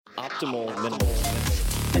optimal minimal.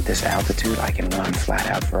 At this altitude, I can run flat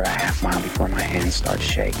out for a half mile before my hands start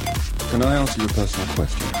shaking. Can I answer your personal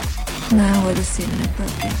question? Now would seem an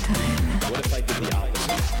appropriate time. What if I did the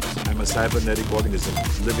opposite? I'm a cybernetic organism,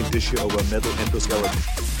 living tissue over a metal endoskeleton.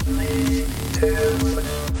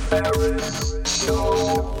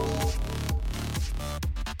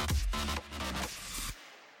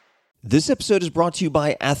 This episode is brought to you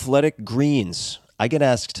by Athletic Greens. I get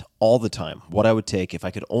asked all the time what I would take if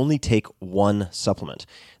I could only take one supplement.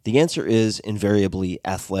 The answer is invariably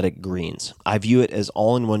Athletic Greens. I view it as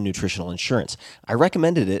all-in-one nutritional insurance. I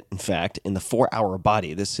recommended it, in fact, in the 4-Hour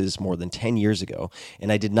Body. This is more than 10 years ago,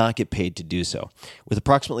 and I did not get paid to do so. With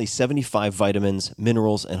approximately 75 vitamins,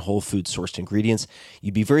 minerals, and whole food sourced ingredients,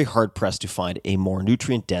 you'd be very hard-pressed to find a more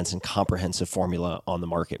nutrient-dense and comprehensive formula on the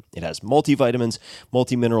market. It has multivitamins,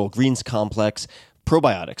 multi-mineral greens complex,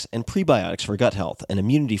 probiotics and prebiotics for gut health, an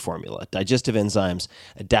immunity formula, digestive enzymes,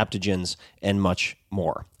 adaptogens, and much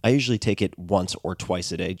more. I usually take it once or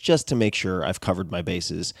twice a day just to make sure I've covered my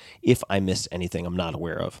bases if I missed anything I'm not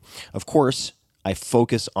aware of. Of course, I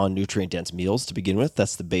focus on nutrient-dense meals to begin with.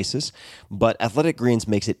 That's the basis. But Athletic Greens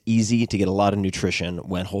makes it easy to get a lot of nutrition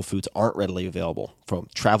when whole foods aren't readily available. From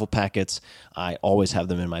travel packets, I always have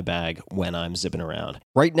them in my bag when I'm zipping around.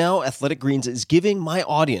 Right now, Athletic Greens is giving my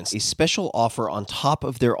audience a special offer on top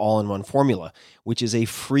of their all-in-one formula, which is a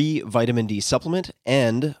free vitamin D supplement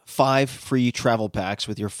and 5 free travel packs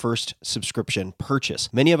with your first subscription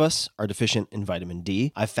purchase. Many of us are deficient in vitamin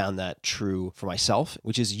D. I've found that true for myself,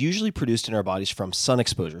 which is usually produced in our bodies from sun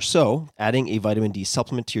exposure. So, adding a vitamin D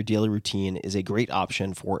supplement to your daily routine is a great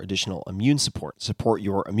option for additional immune support. Support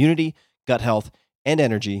your immunity, gut health, and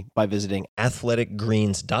energy by visiting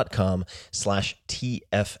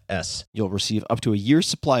athleticgreens.com/TFS. You'll receive up to a year's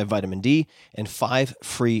supply of vitamin D and 5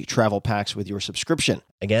 free travel packs with your subscription.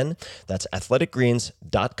 Again, that's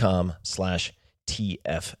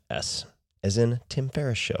athleticgreens.com/TFS, as in Tim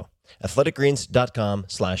Ferriss Show.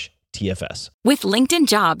 athleticgreens.com/TFS. With LinkedIn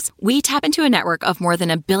Jobs, we tap into a network of more than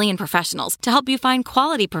 1 billion professionals to help you find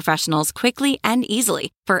quality professionals quickly and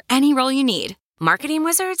easily for any role you need. Marketing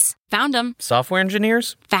wizards? Found them. Software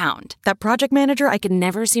engineers? Found. That project manager I could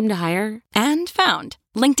never seem to hire? And found.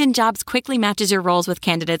 LinkedIn Jobs quickly matches your roles with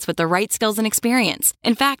candidates with the right skills and experience.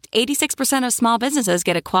 In fact, 86% of small businesses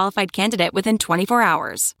get a qualified candidate within 24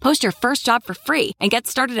 hours. Post your first job for free and get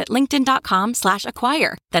started at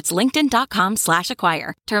linkedin.com/acquire. That's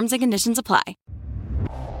linkedin.com/acquire. Terms and conditions apply.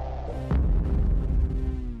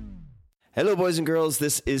 Hello, boys and girls.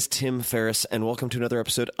 This is Tim Ferriss, and welcome to another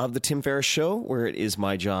episode of The Tim Ferriss Show, where it is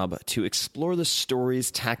my job to explore the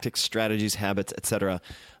stories, tactics, strategies, habits, etc.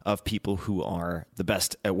 of people who are the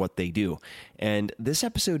best at what they do. And this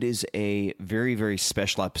episode is a very, very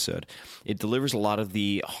special episode. It delivers a lot of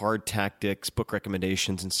the hard tactics, book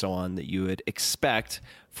recommendations, and so on that you would expect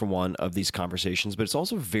from one of these conversations, but it's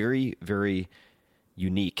also very, very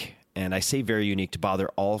unique. And I say very unique to bother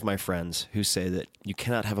all of my friends who say that you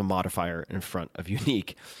cannot have a modifier in front of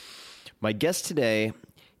unique. My guest today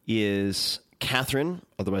is Catherine,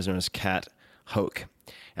 otherwise known as Kat Hoke.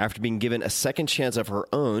 After being given a second chance of her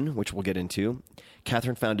own, which we'll get into,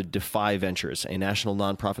 Catherine founded Defy Ventures, a national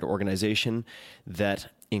nonprofit organization that,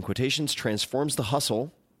 in quotations, transforms the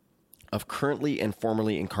hustle of currently and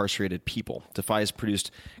formerly incarcerated people. Defy has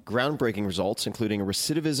produced groundbreaking results, including a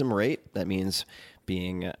recidivism rate, that means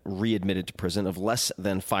being readmitted to prison, of less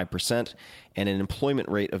than 5%, and an employment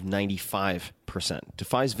rate of 95%.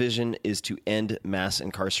 Defy's vision is to end mass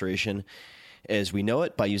incarceration as we know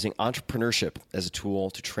it by using entrepreneurship as a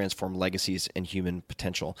tool to transform legacies and human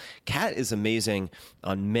potential. Kat is amazing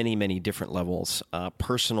on many, many different levels,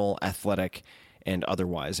 personal, athletic, and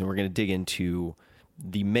otherwise. And we're going to dig into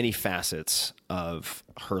the many facets of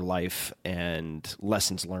her life and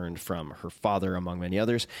lessons learned from her father, among many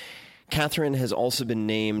others. Catherine has also been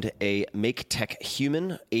named a Make Tech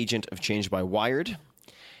Human Agent of Change by Wired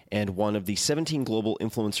and one of the 17 global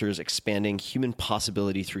influencers expanding human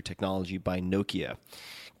possibility through technology by Nokia.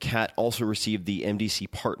 Kat also received the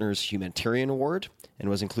MDC Partners Humanitarian Award and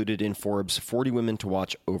was included in Forbes' 40 Women to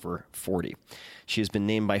Watch Over 40. She has been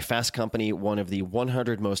named by Fast Company one of the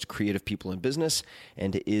 100 most creative people in business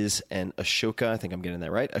and is an Ashoka, I think I'm getting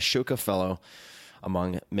that right, Ashoka Fellow,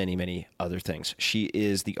 among many, many other things. She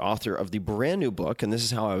is the author of the brand new book, and this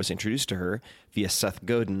is how I was introduced to her via Seth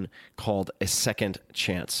Godin, called A Second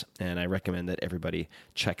Chance. And I recommend that everybody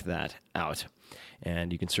check that out.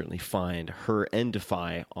 And you can certainly find her and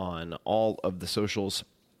Defy on all of the socials,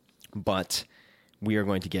 but we are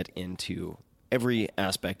going to get into every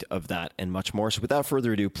aspect of that and much more. So without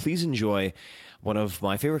further ado, please enjoy one of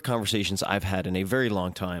my favorite conversations I've had in a very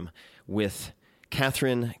long time with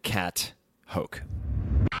Catherine "Cat" Hoke.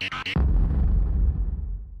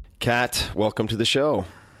 Cat, welcome to the show.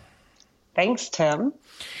 Thanks, Tim.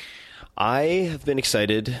 I have been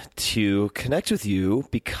excited to connect with you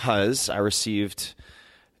because I received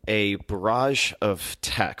a barrage of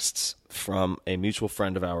texts from a mutual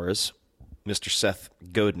friend of ours, Mr. Seth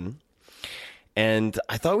Godin. And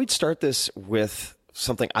I thought we'd start this with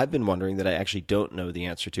something I've been wondering that I actually don't know the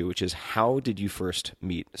answer to, which is, how did you first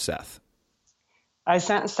meet Seth? I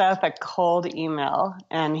sent Seth a cold email,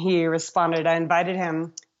 and he responded. I invited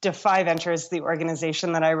him to 5 Ventures, the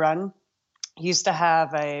organization that I run. Used to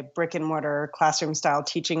have a brick and mortar classroom style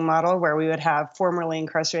teaching model where we would have formerly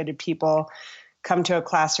incarcerated people come to a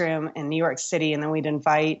classroom in New York City, and then we'd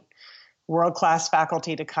invite world-class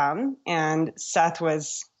faculty to come. And Seth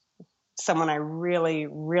was someone I really,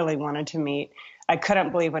 really wanted to meet. I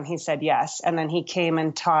couldn't believe when he said yes. And then he came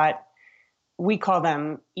and taught, we call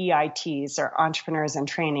them EITs, or entrepreneurs in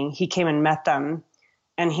training. He came and met them.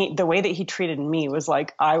 And the way that he treated me was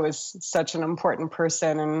like I was such an important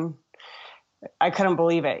person, and I couldn't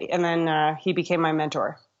believe it. And then he became my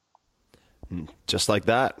mentor. Just like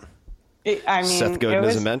that. Seth Godin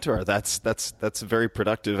is a mentor. That's a very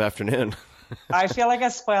productive afternoon. I feel like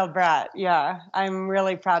a spoiled brat. Yeah. I'm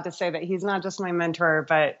really proud to say that he's not just my mentor,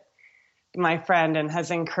 but my friend, and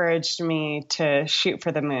has encouraged me to shoot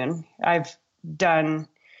for the moon. I've done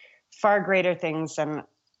far greater things than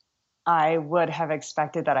I would have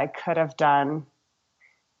expected that I could have done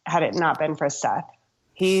had it not been for Seth.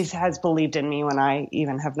 He has believed in me when I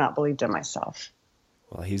even have not believed in myself.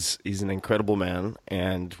 Well, he's an incredible man,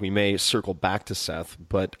 and we may circle back to Seth,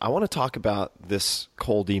 but I want to talk about this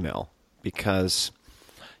cold email because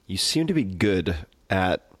you seem to be good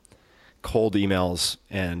at cold emails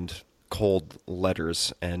and cold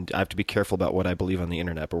letters, and I have to be careful about what I believe on the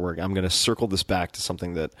internet, but I'm going to circle this back to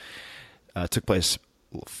something that took place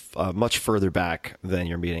much further back than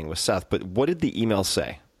your meeting with Seth. But what did the email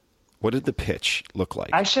say? What did the pitch look like?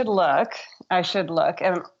 I should look.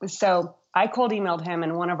 And so I cold emailed him,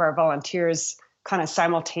 and one of our volunteers kind of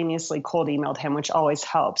simultaneously cold emailed him, which always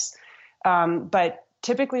helps. But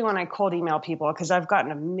typically when I cold email people, because I've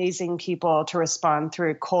gotten amazing people to respond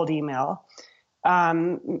through cold email,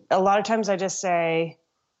 a lot of times I just say,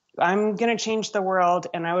 I'm going to change the world,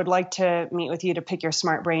 and I would like to meet with you to pick your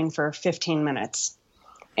smart brain for 15 minutes.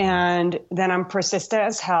 And then I'm persistent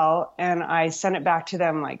as hell, and I send it back to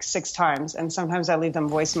them like 6 times. And sometimes I leave them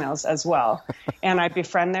voicemails as well. And I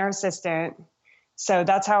befriend their assistant. So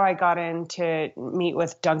that's how I got in to meet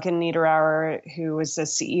with Duncan Niederauer, who was the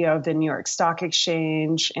CEO of the New York Stock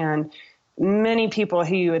Exchange, and many people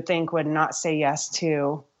who you would think would not say yes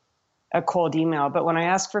to a cold email. But when I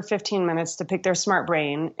ask for 15 minutes to pick their smart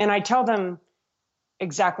brain, and I tell them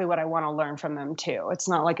exactly what I want to learn from them too. It's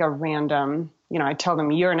not like a random, I tell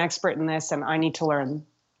them, you're an expert in this and I need to learn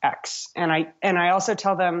X. And I also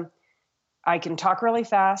tell them I can talk really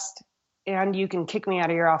fast and you can kick me out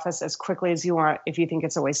of your office as quickly as you want if you think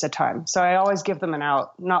it's a waste of time. So I always give them an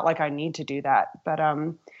out, not like I need to do that, but,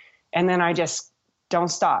 and then I just don't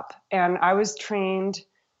stop. And I was trained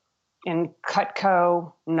in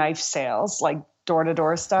Cutco knife sales, like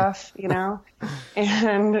door-to-door stuff,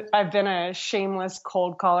 and I've been a shameless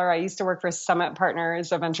cold caller. I used to work for Summit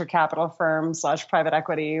Partners, a venture capital firm / private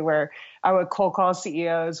equity, where I would cold call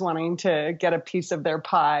CEOs wanting to get a piece of their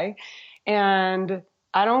pie. And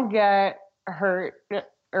I don't get hurt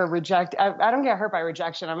or reject. I don't get hurt by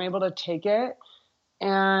rejection. I'm able to take it.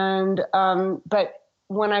 And, but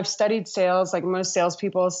when I've studied sales, like most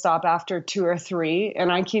salespeople stop after 2 or 3,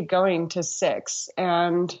 and I keep going to 6.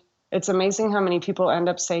 And it's amazing how many people end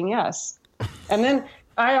up saying yes. And then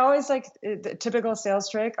I always, like the typical sales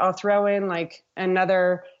trick, I'll throw in like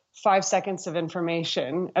another 5 seconds of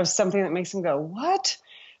information of something that makes them go, what?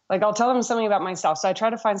 Like I'll tell them something about myself. So I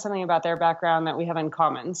try to find something about their background that we have in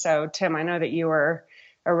common. So Tim, I know that you were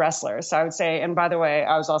a wrestler. So I would say, and by the way,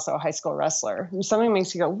 I was also a high school wrestler. Something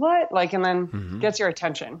makes you go, what? Like, and then gets your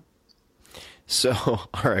attention. So, all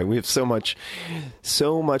right, we have so much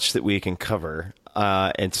that we can cover,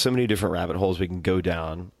 and so many different rabbit holes we can go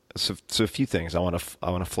down. So a few things I want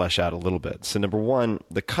to flesh out a little bit. So number one,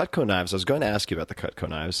 the Cutco knives. I was going to ask you about the Cutco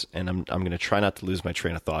knives, and I'm going to try not to lose my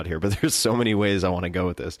train of thought here, but there's so many ways I want to go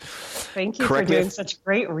with this. Thank you for doing such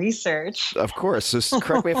great research. Of course. So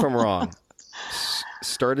correct me if I'm wrong.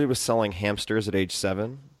 Started with selling hamsters at age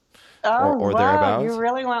 7. Or wow, thereabouts? You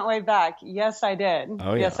really went way back. Yes, I did.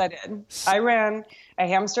 Oh, yeah. Yes, I did. I ran a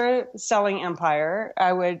hamster selling empire.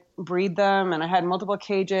 I would breed them, and I had multiple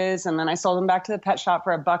cages, and then I sold them back to the pet shop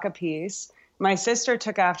for $1 a piece. My sister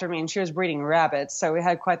took after me, and she was breeding rabbits, so we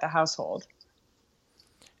had quite the household.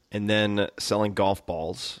 And then selling golf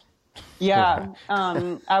balls. Yeah.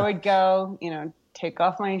 I would go, take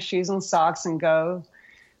off my shoes and socks and go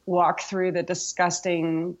walk through the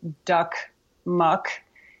disgusting duck muck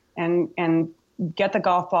and get the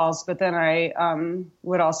golf balls. But then I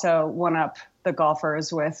would also one up the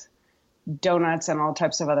golfers with donuts and all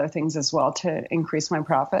types of other things as well to increase my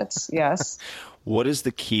profits. Yes. What is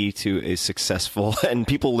the key to a successful, and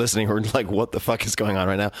people listening who are like, what the fuck is going on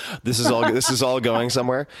right now? This is all going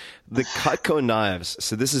somewhere. The Cutco knives.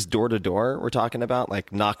 So this is door to door we're talking about,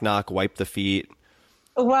 like knock, knock, wipe the feet.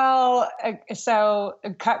 Well, so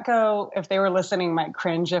Cutco, if they were listening, might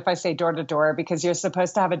cringe if I say door to door, because you're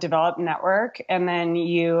supposed to have a developed network. And then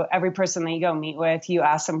every person that you go meet with, you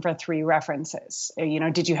ask them for 3 references.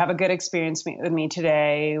 Did you have a good experience with me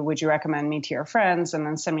today? Would you recommend me to your friends? And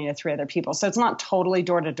then send me to 3 other people. So it's not totally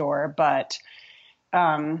door to door, but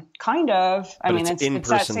kind of. I mean, it's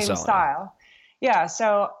that same selling style. Yeah.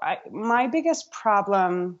 So my biggest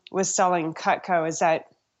problem with selling Cutco is that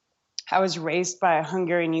I was raised by a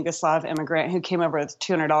Hungarian Yugoslav immigrant who came over with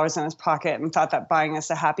 $200 in his pocket and thought that buying us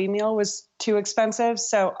a Happy Meal was too expensive.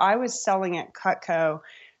 So I was selling at Cutco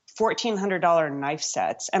 $1,400 knife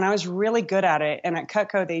sets, and I was really good at it. And at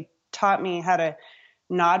Cutco, they taught me how to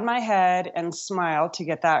nod my head and smile to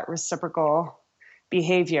get that reciprocal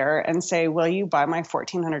behavior and say, will you buy my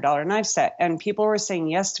 $1,400 knife set? And people were saying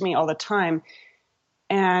yes to me all the time.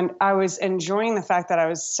 And I was enjoying the fact that I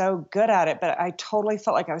was so good at it, but I totally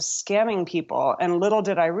felt like I was scamming people. And little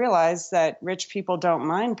did I realize that rich people don't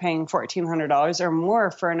mind paying $1,400 or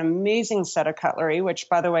more for an amazing set of cutlery, which,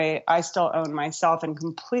 by the way, I still own myself and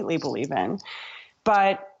completely believe in.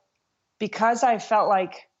 But because I felt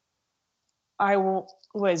like I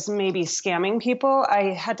was maybe scamming people,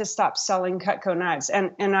 I had to stop selling Cutco knives.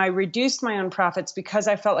 And I reduced my own profits because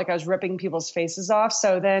I felt like I was ripping people's faces off.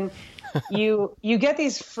 So then you get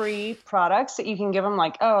these free products that you can give them,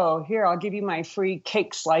 like, oh, here, I'll give you my free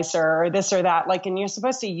cake slicer or this or that. Like, and you're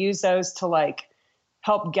supposed to use those to like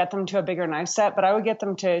help get them to a bigger knife set. But I would get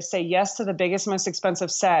them to say yes to the biggest, most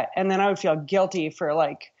expensive set. And then I would feel guilty for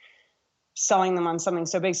like selling them on something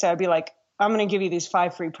so big. So I'd be like, I'm going to give you these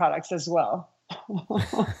 5 free products as well.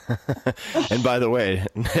 And by the way,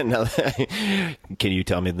 can you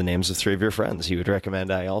tell me the names of 3 of your friends you would recommend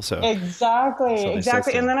I also? Exactly.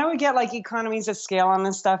 And then I would get like economies of scale on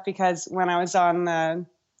this stuff, because when I was on the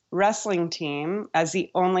wrestling team as the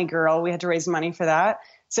only girl, we had to raise money for that.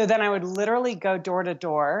 So then I would literally go door to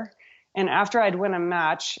door. And after I'd win a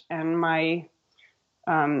match and my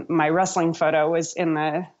wrestling photo was in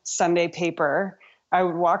the Sunday paper, I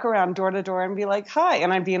would walk around door to door and be like, hi.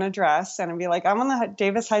 And I'd be in a dress and I'd be like, I'm on the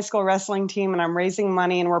Davis High School wrestling team and I'm raising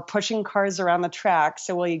money and we're pushing cars around the track.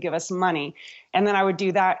 So will you give us money? And then I would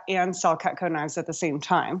do that and sell Cutco knives at the same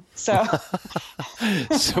time. So,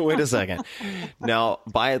 so wait a second. Now,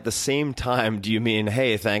 by at the same time, do you mean,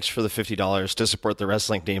 hey, thanks for the $50 to support the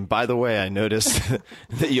wrestling team? By the way, I noticed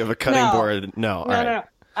that you have a cutting board. No.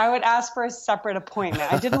 I would ask for a separate appointment.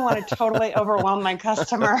 I didn't want to totally overwhelm my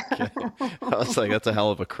customer. Okay. I was like, that's a hell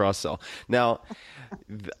of a cross sell. Now,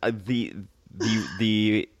 the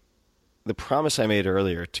promise I made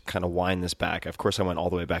earlier to kind of wind this back, of course I went all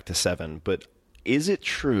the way back to 7, but is it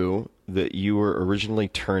true that you were originally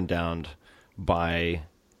turned down by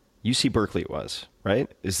UC Berkeley? It was, right?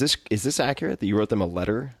 Is this accurate that you wrote them a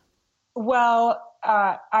letter? Well,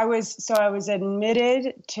 I was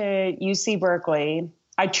admitted to UC Berkeley.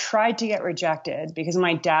 I tried to get rejected because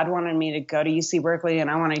my dad wanted me to go to UC Berkeley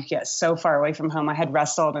and I wanted to get so far away from home. I had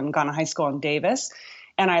wrestled and gone to high school in Davis.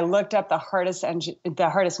 And I looked up the hardest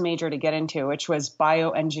major to get into, which was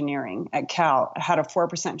bioengineering at Cal. I had a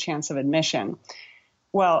 4% chance of admission.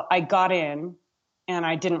 Well, I got in and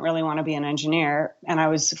I didn't really want to be an engineer. And I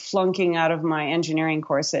was flunking out of my engineering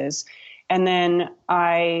courses. And then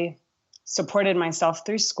I supported myself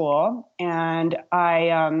through school, and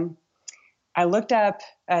I looked up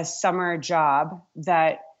a summer job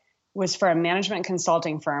that was for a management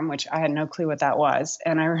consulting firm, which I had no clue what that was.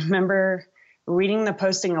 And I remember reading the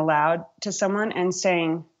posting aloud to someone and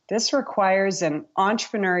saying, this requires an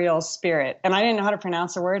entrepreneurial spirit. And I didn't know how to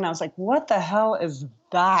pronounce the word. And I was like, what the hell is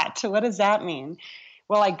that? What does that mean?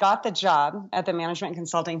 Well, I got the job at the management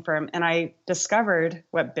consulting firm and I discovered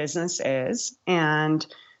what business is and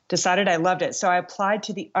decided I loved it. So I applied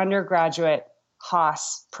to the undergraduate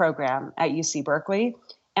Haas program at UC Berkeley,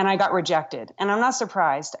 and I got rejected. And I'm not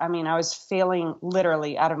surprised. I mean, I was failing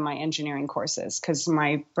literally out of my engineering courses because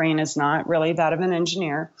my brain is not really that of an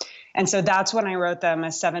engineer. And so that's when I wrote them a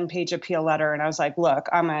 7-page appeal letter. And I was like, look,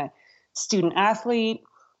 I'm a student athlete.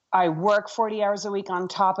 I work 40 hours a week on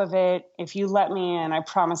top of it. If you let me in, I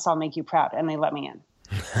promise I'll make you proud. And they let me in.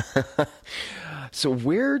 So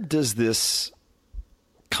where does this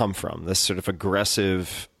come from? This sort of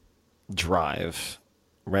aggressive drive,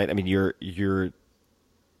 right? I mean, you're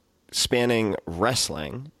spanning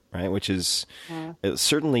wrestling, right? Which is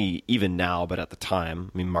certainly even now, but at the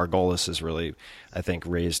time, I mean, Margolis has really, I think,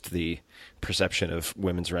 raised the perception of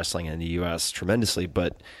women's wrestling in the U.S. tremendously.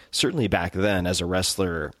 But certainly back then, as a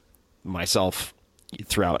wrestler myself,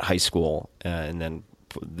 throughout high school and then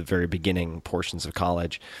the very beginning portions of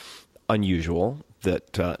college, unusual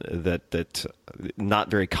that not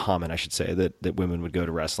very common, I should say, that women would go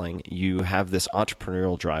to wrestling. You have this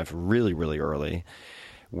entrepreneurial drive really, really early.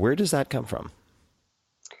 Where does that come from?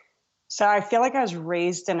 So I feel like I was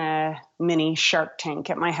raised in a mini Shark Tank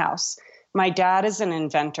at my house. My dad is an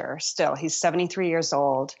inventor still. He's 73 years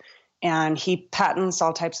old, and he patents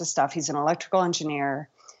all types of stuff. He's an electrical engineer,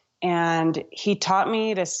 and he taught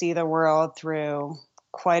me to see the world through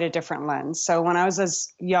quite a different lens. So when I was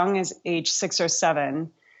as young as age 6 or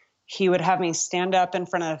 7, he would have me stand up in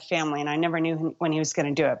front of the family, and I never knew when he was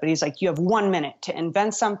going to do it. But he's like, you have 1 minute to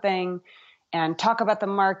invent something and talk about the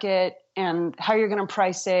market and how you're going to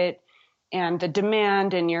price it and the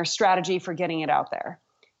demand and your strategy for getting it out there.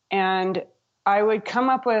 And I would come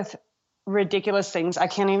up with ridiculous things. I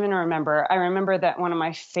can't even remember. I remember that one of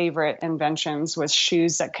my favorite inventions was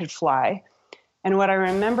shoes that could fly. And what I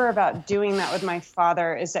remember about doing that with my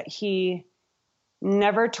father is that he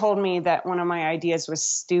never told me that one of my ideas was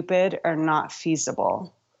stupid or not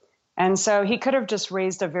feasible. And so he could have just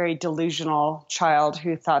raised a very delusional child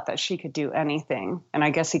who thought that she could do anything. And I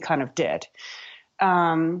guess he kind of did.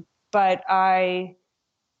 But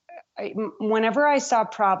whenever I saw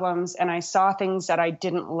problems and I saw things that I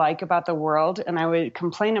didn't like about the world and I would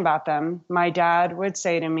complain about them, my dad would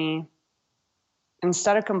say to me,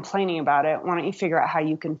 instead of complaining about it, why don't you figure out how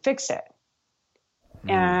you can fix it?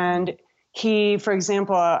 And he, for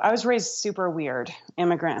example, I was raised super weird,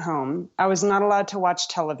 immigrant home. I was not allowed to watch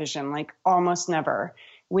television, like almost never.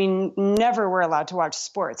 We never were allowed to watch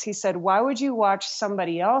sports. He said, why would you watch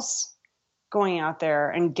somebody else going out there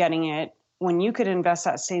and getting it when you could invest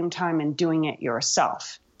that same time in doing it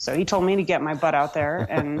yourself? So he told me to get my butt out there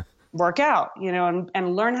and work out,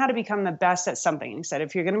 and learn how to become the best at something. He said,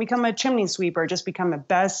 if you're going to become a chimney sweeper, just become the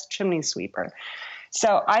best chimney sweeper.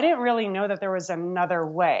 So I didn't really know that there was another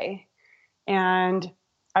way. And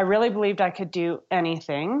I really believed I could do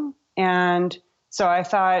anything. And so I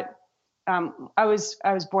thought, I was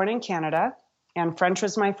born in Canada, and French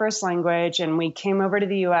was my first language. And we came over to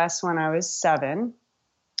the US when I was 7.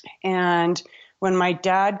 And when my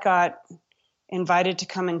dad got invited to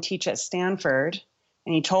come and teach at Stanford,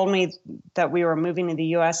 and he told me that we were moving to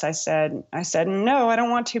the US, I said, no, I don't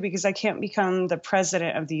want to, because I can't become the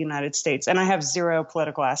president of the United States. And I have zero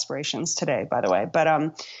political aspirations today, by the way.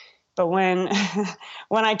 But when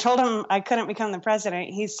I told him I couldn't become the president,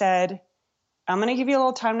 he said, I'm going to give you a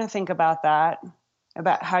little time to think about that,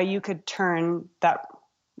 about how you could come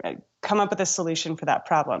up with a solution for that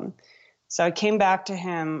problem. So I came back to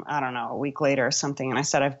him, I don't know, a week later or something, and I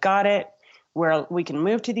said, I've got it. Where we can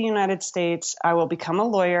move to the United States. I will become a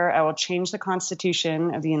lawyer. I will change the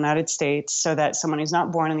Constitution of the United States so that someone who's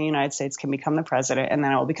not born in the United States can become the president, and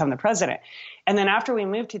then I will become the president. And then after we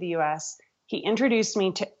moved to the U.S., he introduced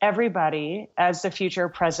me to everybody as the future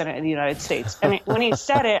president of the United States. And when he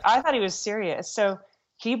said it, I thought he was serious. So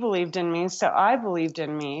he believed in me, so I believed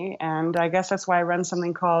in me. And I guess that's why I run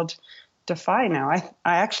something called Defy now. I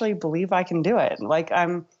actually believe I can do it.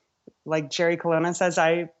 Like Jerry Colonna says,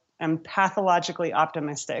 I'm pathologically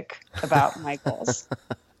optimistic about my goals.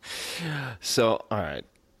 So, all right.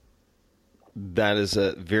 That is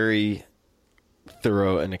a very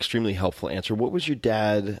thorough and extremely helpful answer. What was your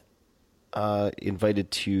dad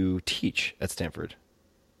invited to teach at Stanford?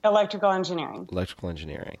 Electrical engineering. Electrical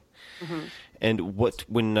engineering. Mm-hmm.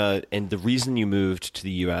 And and the reason you moved to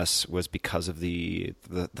the U.S. was because of the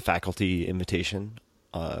faculty invitation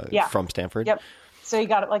from Stanford? Yep. So he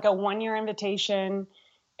got like a 1-year invitation,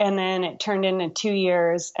 and then it turned into 2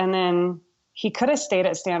 years. And then he could have stayed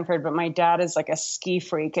at Stanford, but my dad is like a ski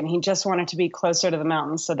freak, and he just wanted to be closer to the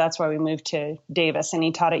mountains. So that's why we moved to Davis, and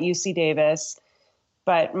he taught at UC Davis.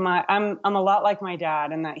 But I'm a lot like my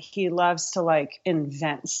dad in that he loves to like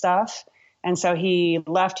invent stuff. And so he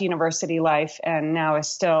left university life and now is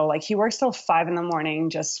still like, he works till 5 a.m.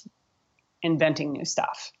 just inventing new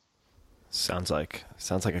stuff. Sounds like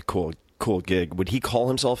a cool gig. Would he call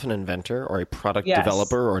himself an inventor or a product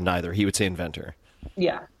developer, or neither? He would say inventor.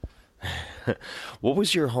 Yeah. What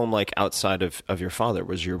was your home like outside of your father?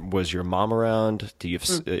 Was your mom around? Do you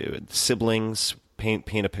have siblings?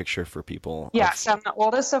 Paint a picture for people. Yeah, so I'm the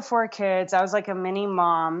oldest of 4 kids. I was like a mini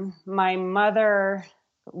mom. My mother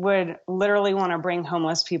would literally want to bring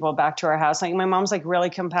homeless people back to our house. Like my mom's like really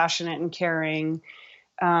compassionate and caring.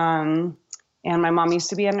 And my mom used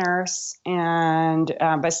to be a nurse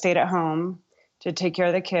but stayed at home to take care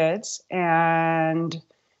of the kids. And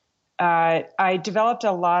I developed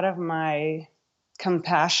a lot of my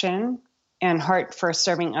compassion and heart for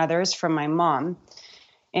serving others from my mom.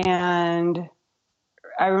 And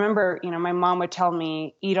I remember, my mom would tell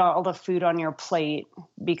me, eat all the food on your plate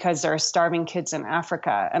because there are starving kids in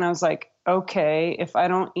Africa. And I was like, okay, if I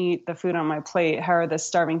don't eat the food on my plate, how are the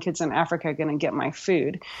starving kids in Africa going to get my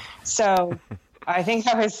food? So I think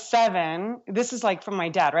I was 7. This is like from my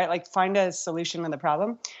dad, right? Like find a solution to the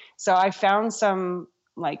problem. So I found some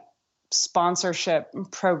like sponsorship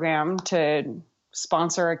program to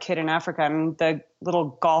sponsor a kid in Africa, and the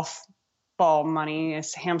little golf ball money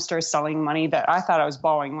is hamster selling money that I thought I was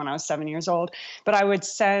balling when I was 7 years old. But I would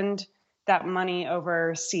send that money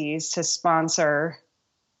overseas to sponsor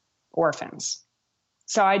orphans.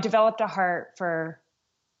 So I developed a heart for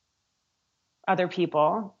other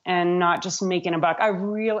people and not just making a buck.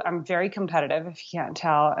 I'm very competitive, if you can't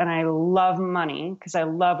tell. And I love money because I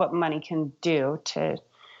love what money can do to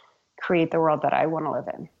create the world that I want to live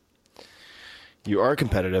in. You are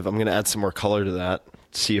competitive. I'm going to add some more color to that.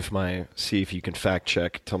 See if you can fact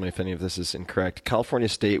check. Tell me if any of this is incorrect. California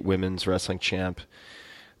State women's wrestling champ,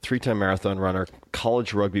 3-time marathon runner,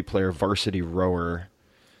 college rugby player, varsity rower,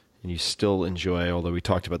 and you still enjoy, although we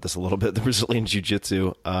talked about this a little bit, the Brazilian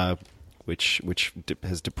Jiu-Jitsu, which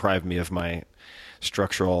has deprived me of my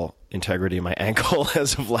structural integrity in my ankle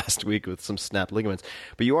as of last week with some snapped ligaments.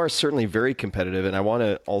 But you are certainly very competitive, and I want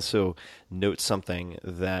to also note something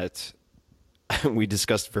that we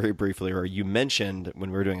discussed very briefly, or you mentioned when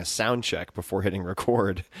we were doing a sound check before hitting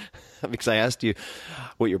record, because I asked you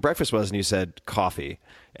what your breakfast was, and you said coffee.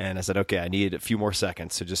 And I said, okay, I need a few more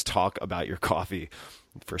seconds to just talk about your coffee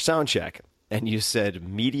for sound check. And you said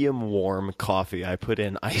medium warm coffee. I put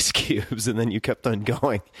in ice cubes, and then you kept on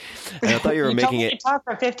going. And I thought you were making it. You talk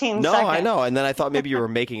for 15 no, seconds. I know. And then I thought maybe you were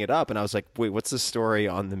making it up. And I was like, wait, what's the story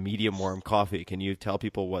on the medium warm coffee? Can you tell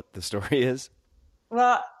people what the story is?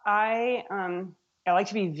 Well, I like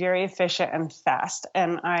to be very efficient and fast,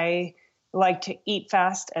 and I like to eat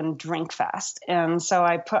fast and drink fast. And so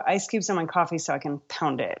I put ice cubes in my coffee so I can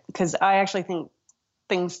pound it, because I actually think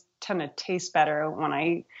things tend to taste better when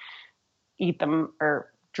I eat them or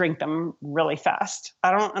drink them really fast.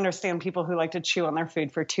 I don't understand people who like to chew on their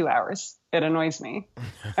food for 2 hours. It annoys me.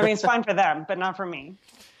 I mean, it's fine for them, but not for me.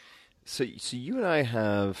 So you and I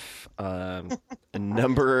have a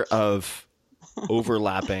number of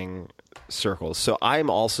overlapping circles. So I'm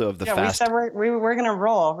also of the fast. We said we're going to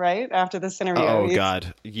roll right after this interview. Oh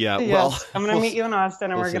God. Yeah. Yes, well, I'm going to meet you in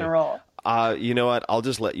Austin and we're going to roll. You know what? I'll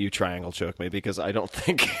just let you triangle choke me, because I don't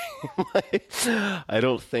think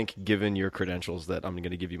given your credentials that I'm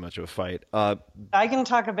going to give you much of a fight. I can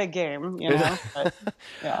talk a big game, but,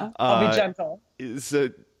 yeah, I'll be gentle. So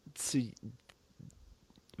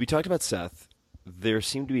we talked about Seth. There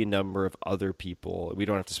seem to be a number of other people. We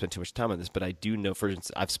don't have to spend too much time on this, but I do know, for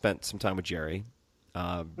instance, I've spent some time with Jerry,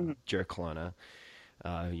 Jerry Colonna,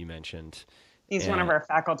 who you mentioned. He's one of our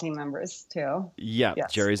faculty members, too. Yeah,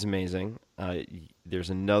 yes. Jerry's amazing. There's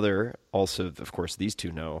another, also, of course, these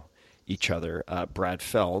two know each other, Brad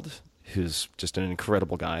Feld, who's just an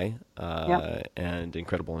incredible guy and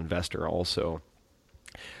incredible investor also.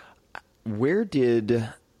 Where did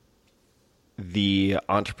the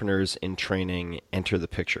entrepreneurs in training enter the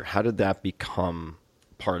picture? How did that become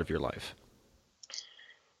part of your life?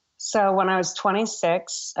 So when I was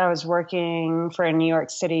 26, I was working for a New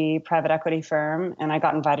York City private equity firm, and I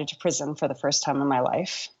got invited to prison for the first time in my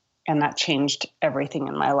life. And that changed everything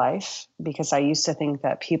in my life, because I used to think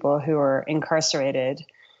that people who were incarcerated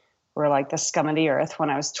were like the scum of the earth.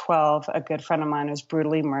 When I was 12, a good friend of mine was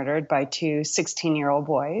brutally murdered by 2 16-year-old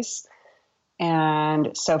boys.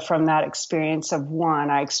 And so from that experience of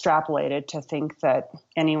one, I extrapolated to think that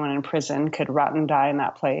anyone in prison could rot and die in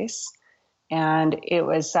that place. And it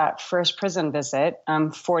was that first prison visit.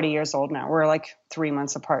 I'm 40 years old now. We're like 3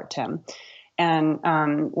 months apart, Tim. And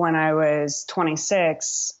when I was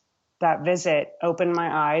 26, that visit opened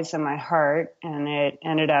my eyes and my heart, and it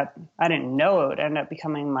ended up, I didn't know it would end up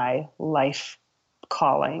becoming my life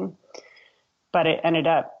calling, but it ended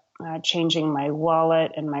up changing my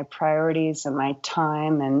wallet and my priorities and my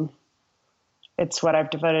time. And it's what I've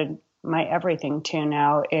devoted my everything to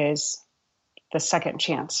now, is the second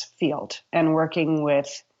chance field, and working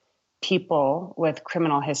with people with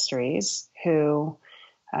criminal histories who,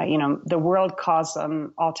 the world calls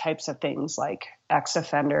them all types of things like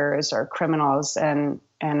ex-offenders or criminals. And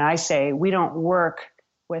I say, we don't work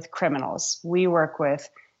with criminals. We work with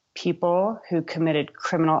people who committed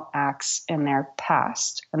criminal acts in their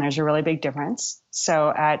past. And there's a really big difference. So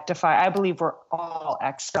at Defy, I believe we're all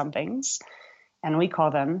ex somethings, and we call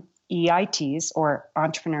them EITs, or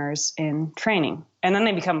entrepreneurs in training. And then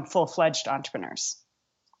they become full-fledged entrepreneurs.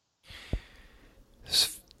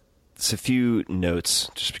 It's a few notes,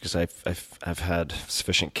 just because I've had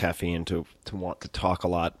sufficient caffeine to want to talk a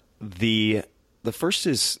lot. The first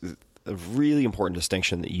is a really important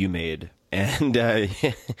distinction that you made, and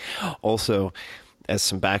also as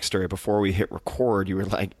some backstory, before we hit record,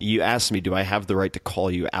 you asked me, do I have the right to call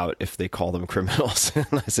you out if they call them criminals? And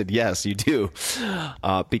I said, yes, you do,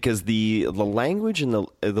 because the language and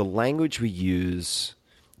the language we use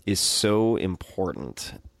is so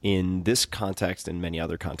important in this context and many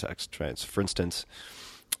other contexts, right? So for instance,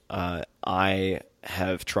 I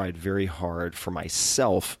have tried very hard for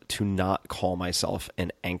myself to not call myself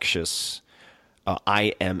an anxious,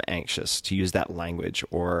 I am anxious, to use that language,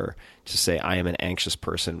 or to say I am an anxious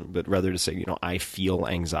person, but rather to say, I feel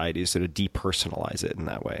anxiety, so to depersonalize it in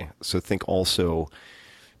that way. So think also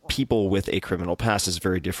people with a criminal past is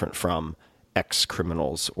very different from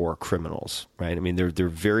ex-criminals or criminals, right? I mean, they're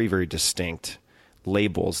very, very distinct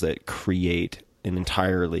labels that create an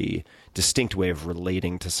entirely distinct way of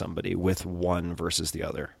relating to somebody with one versus the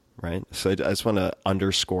other, right? So I just want to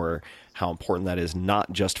underscore how important that is,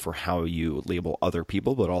 not just for how you label other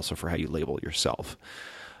people, but also for how you label yourself.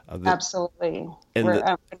 Absolutely.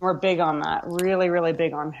 We're big on that, really, really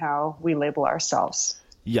big on how we label ourselves.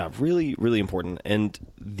 Yeah, really, really important. And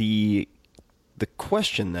the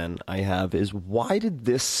question then I have is, why did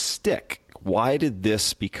this stick? Why did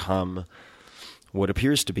this become what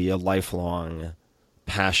appears to be a lifelong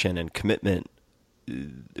passion and commitment,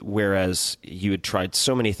 whereas you had tried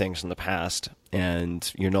so many things in the past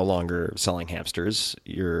and you're no longer selling hamsters,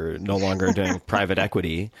 you're no longer doing private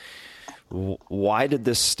equity? Why did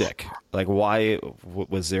this stick? Like, why?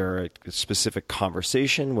 Was there a specific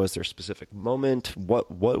conversation? Was there a specific moment?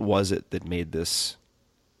 What was it that made this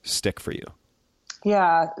stick for you?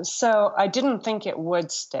 Yeah, so I didn't think it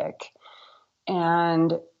would stick.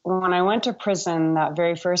 And when I went to prison that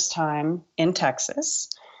very first time in Texas,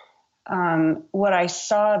 what I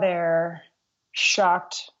saw there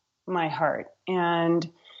shocked my heart. And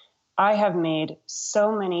I have made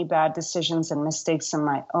so many bad decisions and mistakes in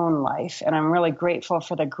my own life, and I'm really grateful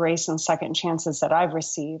for the grace and second chances that I've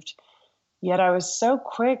received. Yet I was so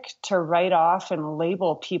quick to write off and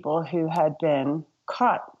label people who had been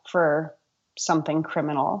caught for something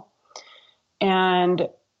criminal. And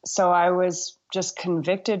so I was just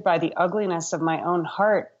convicted by the ugliness of my own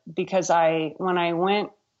heart, because when I went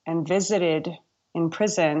and visited in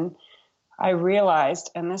prison, I realized,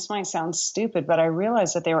 and this might sound stupid, but I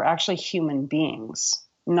realized that they were actually human beings,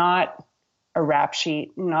 not a rap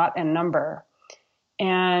sheet, not a number.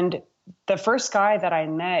 And the first guy that I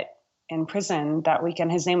met in prison that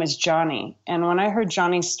weekend, his name was Johnny. And when I heard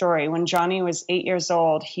Johnny's story, when Johnny was 8 years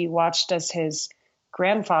old, he watched as his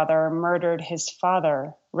grandfather murdered his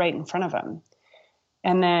father right in front of him.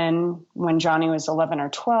 And then when Johnny was 11 or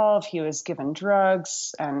 12, he was given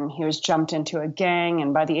drugs and he was jumped into a gang.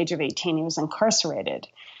 And by the age of 18, he was incarcerated.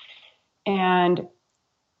 And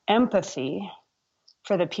empathy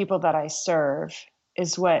for the people that I serve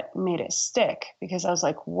is what made it stick, because I was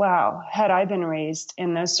like, wow, had I been raised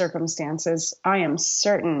in those circumstances, I am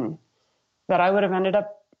certain that I would have ended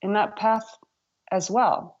up in that path as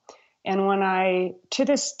well. And to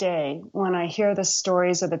this day, when I hear the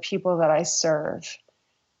stories of the people that I serve,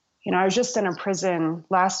 I was just in a prison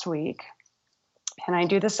last week, and I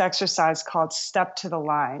do this exercise called Step to the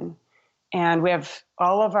Line. And we have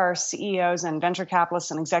all of our CEOs and venture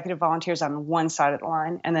capitalists and executive volunteers on one side of the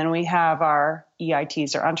line. And then we have our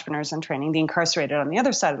EITs, or entrepreneurs in training, the incarcerated, on the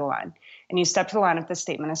other side of the line. And you step to the line if the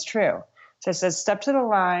statement is true. So it says, step to the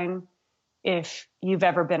line if you've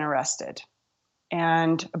ever been arrested.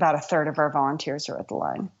 And about a third of our volunteers are at the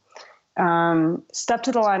line. Step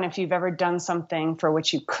to the line if you've ever done something for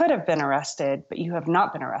which you could have been arrested, but you have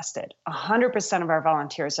not been arrested. 100% of our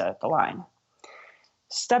volunteers are at the line.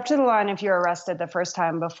 Step to the line if you're arrested the first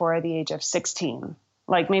time before the age of 16.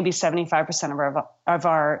 Like maybe 75% of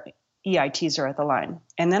our EITs are at the line.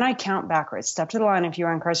 And then I count backwards. Step to the line if you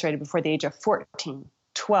were incarcerated before the age of 14,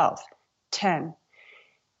 12, 10.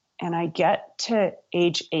 And I get to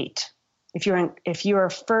age 8. If you are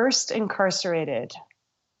first incarcerated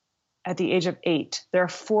at the age of 8, there are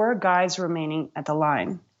 4 guys remaining at the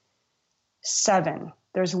line. 7,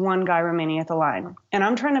 there's 1 guy remaining at the line. And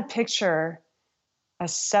I'm trying to picture a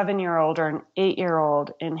 7-year-old or an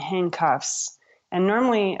 8-year-old in handcuffs And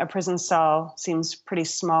normally a prison cell seems pretty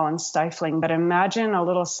small and stifling, but imagine a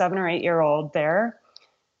little 7 or 8-year-old there.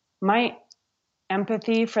 My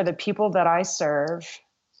empathy for the people that I serve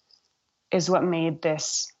is what made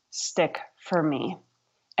this stick for me.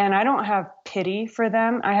 And I don't have pity for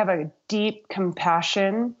them. I have a deep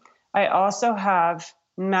compassion. I also have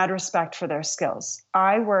mad respect for their skills.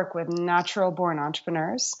 I work with natural born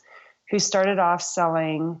entrepreneurs who started off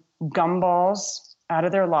selling gumballs out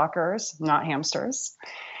of their lockers, not hamsters.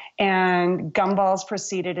 And gumballs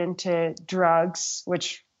proceeded into drugs,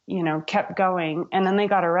 which, kept going. And then they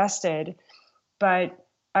got arrested. But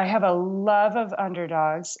I have a love of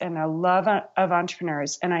underdogs and a love of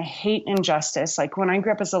entrepreneurs, and I hate injustice. Like when I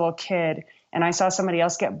grew up as a little kid and I saw somebody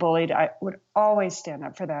else get bullied, I would always stand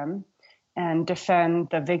up for them and defend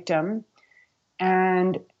the victim.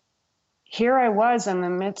 And here I was in the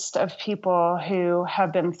midst of people who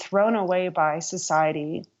have been thrown away by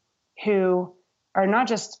society, who are not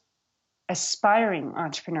just aspiring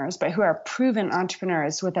entrepreneurs, but who are proven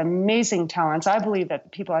entrepreneurs with amazing talents. I believe that the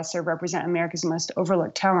people I serve represent America's most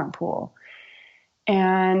overlooked talent pool.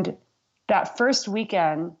 And that first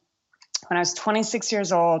weekend, when I was 26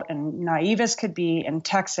 years old and naive as could be in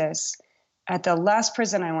Texas, at the last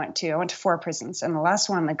prison I went to 4 prisons. And the last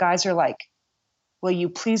one, the guys are like, "Will you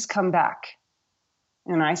please come back?"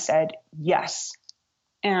 And I said, "Yes."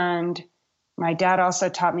 And my dad also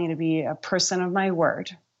taught me to be a person of my word.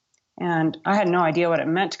 And I had no idea what it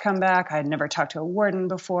meant to come back. I had never talked to a warden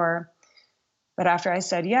before. But after I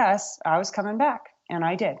said yes, I was coming back. And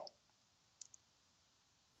I did.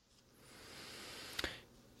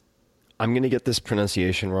 I'm going to get this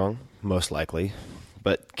pronunciation wrong, most likely.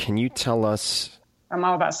 But can you tell us... I'm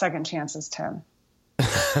all about second chances, Tim.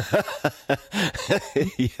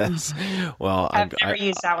 Yes. Well, I've never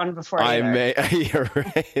used that one before. You're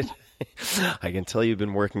right. I can tell you've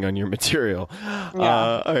been working on your material.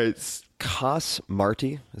 Yeah. All right. Cos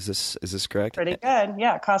Marte. Is this correct? Pretty good.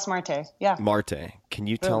 Yeah. Cos Marte. Yeah. Marte. Can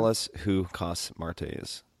you tell us who Cos Marte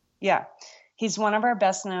is? Yeah. He's one of our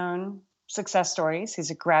best known success stories. He's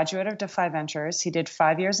a graduate of Defy Ventures. He did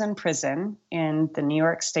 5 years in prison in the New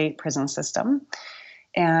York State prison system.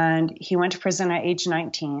 And he went to prison at age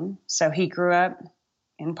 19. So he grew up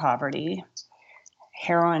in poverty,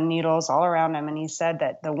 heroin needles all around him. And he said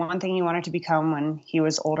that the one thing he wanted to become when he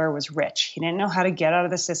was older was rich. He didn't know how to get out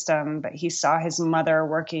of the system, but he saw his mother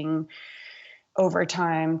working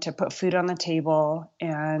overtime to put food on the table.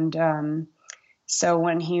 And so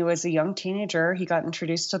when he was a young teenager, he got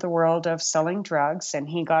introduced to the world of selling drugs, and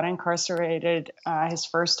he got incarcerated his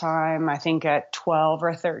first time, I think at 12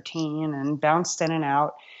 or 13, and bounced in and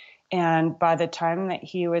out. And by the time that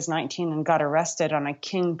he was 19 and got arrested on a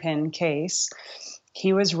kingpin case,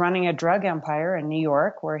 he was running a drug empire in New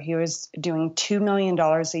York where he was doing $2 million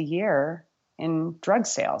a year in drug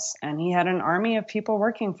sales. And he had an army of people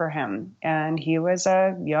working for him. And he was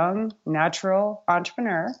a young, natural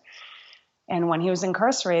entrepreneur. And when he was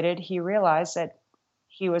incarcerated, he realized that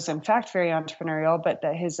he was in fact very entrepreneurial, but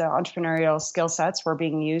that his entrepreneurial skill sets were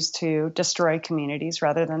being used to destroy communities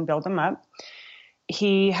rather than build them up.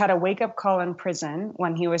 He had a wake-up call in prison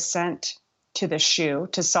when he was sent to the SHU,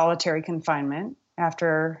 to solitary confinement,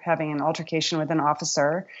 after having an altercation with an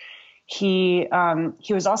officer. He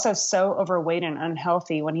was also so overweight and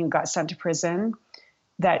unhealthy when he got sent to prison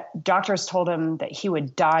that doctors told him that he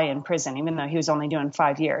would die in prison, even though he was only doing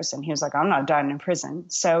 5 years. And he was like, "I'm not dying in prison."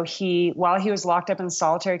 So while he was locked up in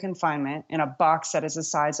solitary confinement in a box that is the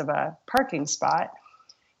size of a parking spot,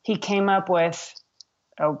 he came up with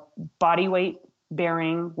a body weight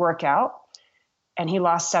bearing workout, and he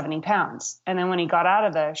lost 70 pounds. And then when he got out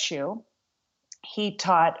of the SHU, he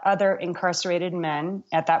taught other incarcerated men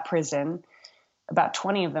at that prison, about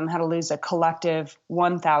 20 of them, how to lose a collective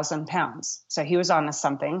 1,000 pounds. So he was on to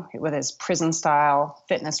something with his prison-style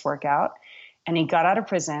fitness workout. And he got out of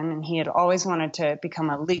prison, and he had always wanted to become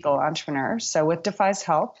a legal entrepreneur. So with Defy's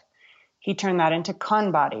help, he turned that into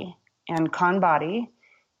ConBody. And ConBody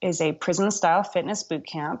is a prison-style fitness boot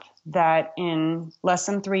camp that in less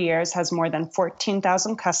than 3 years has more than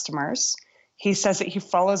 14,000 customers. He says that he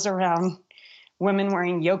follows around women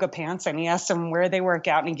wearing yoga pants, and he asks them where they work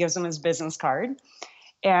out, and he gives them his business card.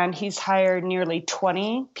 And he's hired nearly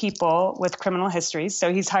 20 people with criminal histories.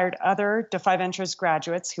 So he's hired other Defy Ventures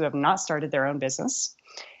graduates who have not started their own business.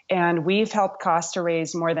 And we've helped Cos to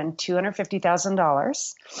raise more than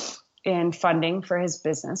 $250,000 in funding for his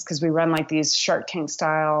business, because we run like these Shark Tank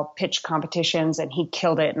style pitch competitions, and he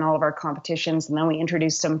killed it in all of our competitions. And then we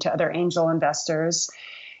introduced him to other angel investors.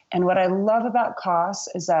 And what I love about Cos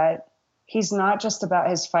is that he's not just about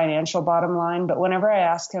his financial bottom line, but whenever I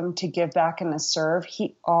ask him to give back and to serve,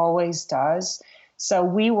 he always does. So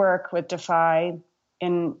we work with Defy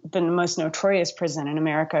in the most notorious prison in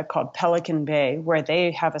America called Pelican Bay, where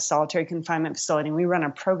they have a solitary confinement facility. We run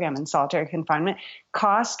a program in solitary confinement.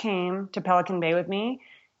 Koss came to Pelican Bay with me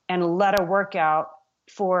and led a workout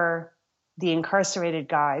for the incarcerated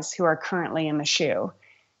guys who are currently in the SHU.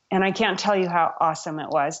 And I can't tell you how awesome it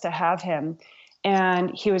was to have him.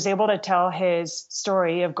 And he was able to tell his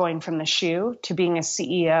story of going from the SHU to being a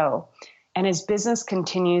CEO. And his business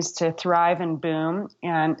continues to thrive and boom.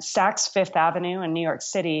 And Saks Fifth Avenue in New York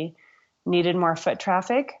City needed more foot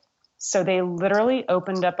traffic. So they literally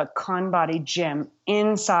opened up a Conbody gym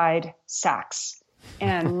inside Saks.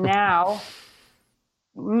 And now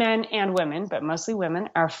men and women, but mostly women,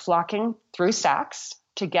 are flocking through Saks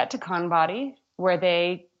to get to Conbody, where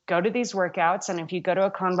they go to these workouts. And if you go to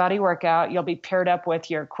a Conbody workout, you'll be paired up with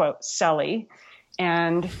your, quote, celly.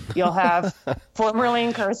 And you'll have formerly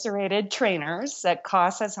incarcerated trainers that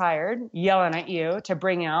Koss has hired yelling at you to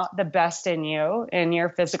bring out the best in you and your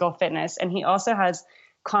physical fitness. And he also has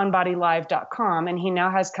conbodylive.com, and he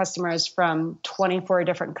now has customers from 24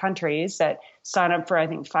 different countries that sign up for, I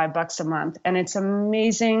think, $5 a month. And it's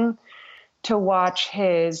amazing to watch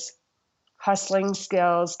his hustling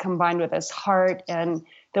skills combined with his heart and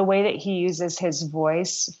the way that he uses his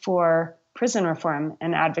voice for prison reform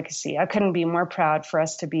and advocacy. I couldn't be more proud for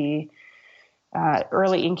us to be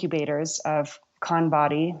early incubators of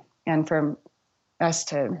Conbody and for us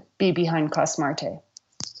to be behind Koss Marte.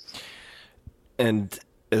 And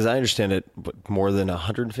as I understand it, more than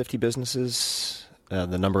 150 businesses.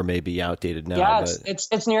 The number may be outdated now. Yeah,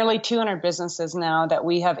 it's nearly 200 businesses now that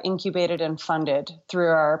we have incubated and funded through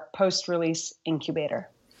our post-release incubator.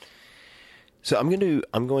 So I'm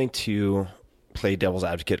going to play devil's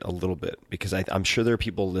advocate a little bit, because I'm sure there are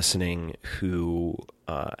people listening who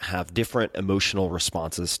have different emotional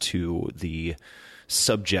responses to the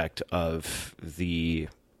subject of the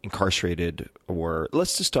incarcerated, or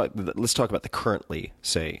let's talk about the currently,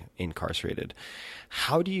 say, incarcerated.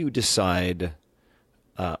 How do you decide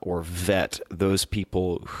or vet those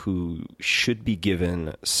people who should be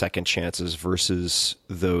given second chances versus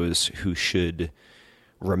those who should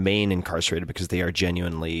remain incarcerated because they are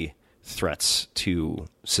genuinely threats to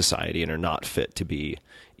society and are not fit to be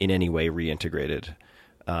in any way reintegrated?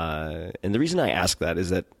 And the reason I ask that is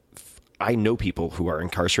that I know people who are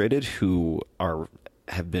incarcerated who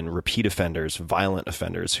have been repeat offenders, violent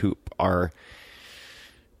offenders, who are,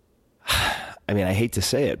 I mean, I hate to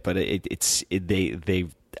say it, but they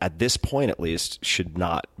at this point at least should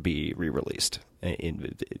not be re-released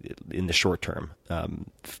in the short term,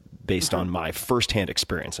 based on my firsthand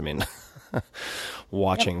experience. I mean,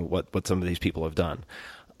 watching what some of these people have done.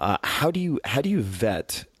 How do you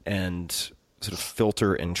vet and sort of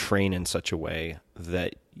filter and train in such a way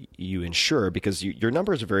that you ensure, because your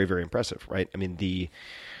numbers are very, very impressive, right? I mean,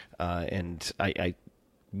 and I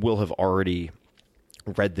will have already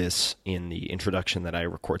read this in the introduction that I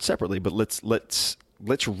record separately, but let's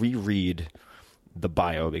reread the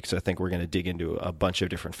bio, because I think we're going to dig into a bunch of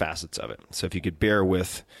different facets of it. So if you could bear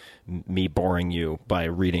with me boring you by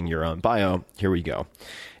reading your own bio, here we go.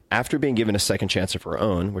 After being given a second chance of her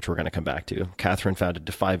own, which we're going to come back to, Catherine founded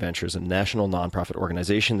Defy Ventures, a national nonprofit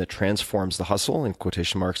organization that transforms the hustle, in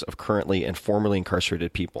quotation marks, of currently and formerly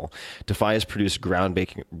incarcerated people. Defy has produced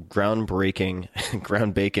groundbreaking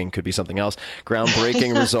could be something else,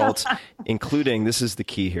 groundbreaking results, including, this is the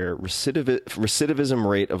key here, recidivism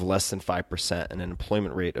rate of less than 5% and an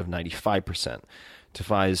employment rate of 95%.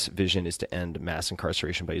 Defy's vision is to end mass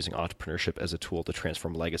incarceration by using entrepreneurship as a tool to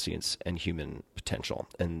transform legacies and human potential.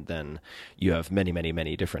 And then you have many, many,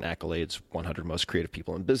 many different accolades: 100 most creative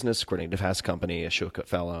people in business, according to Fast Company, a Hoke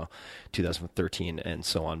Fellow, 2013, and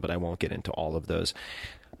so on. But I won't get into all of those.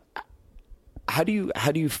 How do you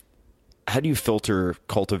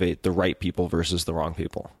cultivate the right people versus the wrong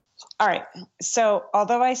people? All right. So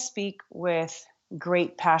although I speak with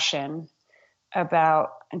great passion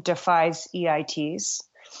about Defy's EITs,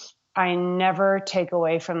 I never take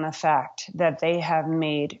away from the fact that they have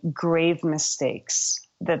made grave mistakes,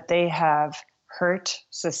 that they have hurt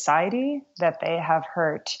society, that they have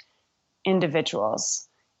hurt individuals,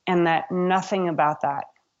 and that nothing about that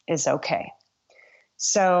is okay.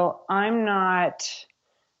 So I'm not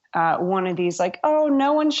one of these like, oh,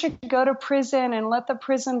 no one should go to prison and let the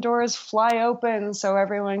prison doors fly open so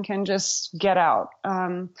everyone can just get out.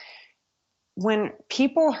 When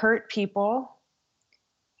people hurt people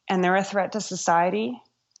and they're a threat to society,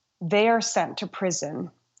 they are sent to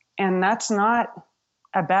prison. And that's not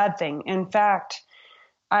a bad thing. In fact,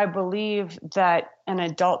 I believe that an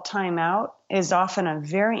adult timeout is often a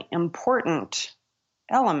very important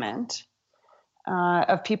element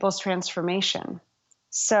of people's transformation.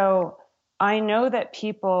 So I know that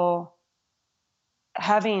people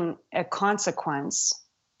having a consequence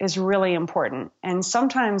is really important. And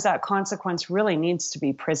sometimes that consequence really needs to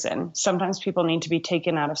be prison. Sometimes people need to be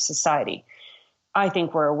taken out of society. I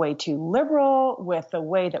think we're way too liberal with the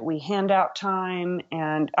way that we hand out time.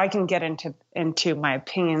 And I can get into my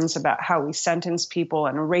opinions about how we sentence people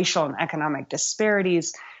and racial and economic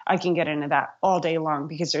disparities. I can get into that all day long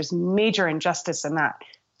because there's major injustice in that.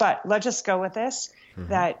 But let's just go with this,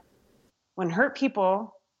 that when hurt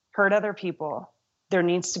people hurt other people, there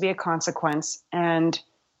needs to be a consequence. And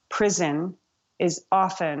prison is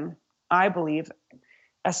often, I believe,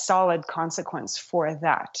 a solid consequence for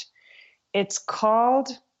that. It's called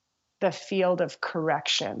the field of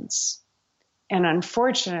corrections. And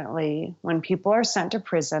unfortunately, when people are sent to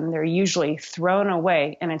prison, they're usually thrown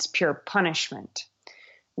away and it's pure punishment.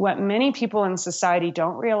 What many people in society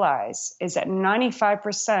don't realize is that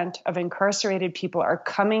 95% of incarcerated people are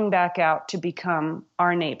coming back out to become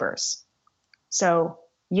our neighbors. So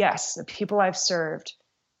yes, the people I've served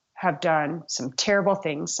have done some terrible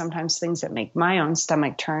things, sometimes things that make my own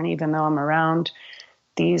stomach turn, even though I'm around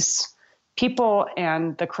these people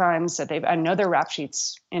and the crimes that I know their rap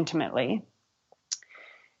sheets intimately.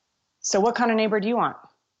 So what kind of neighbor do you want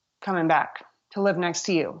coming back to live next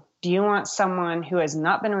to you? Do you want someone who has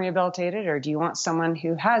not been rehabilitated, or do you want someone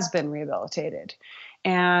who has been rehabilitated?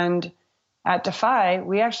 And at Defy,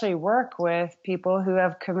 we actually work with people who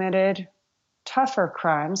have committed tougher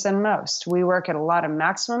crimes than most. We work at a lot of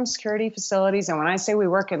maximum security facilities. And when I say we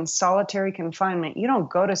work in solitary confinement, you don't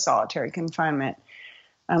go to solitary confinement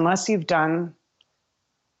unless you've done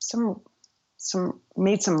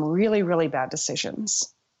made some really, really bad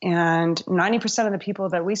decisions. And 90% of the people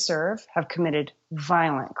that we serve have committed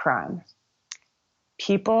violent crime.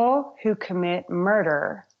 People who commit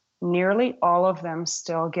murder, nearly all of them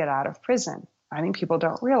still get out of prison. I think people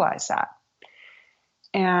don't realize that.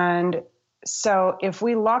 And so if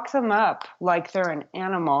we lock them up like they're an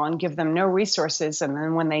animal and give them no resources, and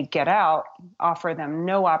then when they get out, offer them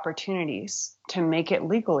no opportunities to make it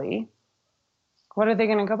legally, what are they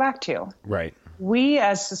going to go back to? Right. We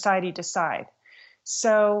as society decide.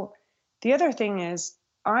 So the other thing is,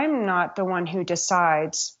 I'm not the one who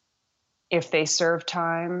decides if they serve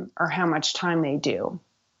time or how much time they do.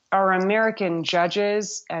 Our American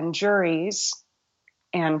judges and juries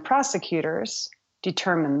and prosecutors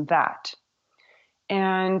determine that.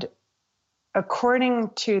 And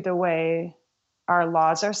according to the way our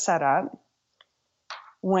laws are set up,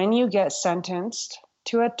 when you get sentenced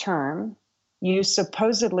to a term, you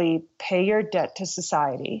supposedly pay your debt to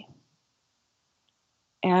society.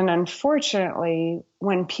 And unfortunately,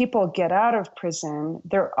 when people get out of prison,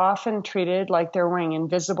 they're often treated like they're wearing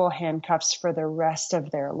invisible handcuffs for the rest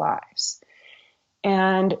of their lives.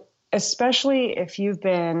 And especially if you've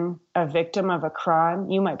been a victim of a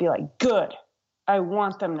crime, you might be like, good, I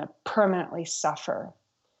want them to permanently suffer.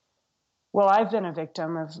 Well, I've been a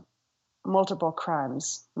victim of multiple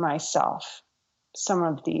crimes myself, some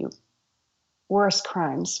of the worst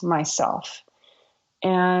crimes myself.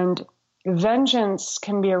 And vengeance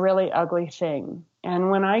can be a really ugly thing.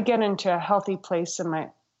 And when I get into a healthy place in my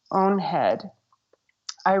own head,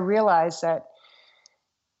 I realize that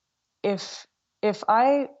if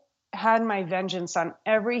I had my vengeance on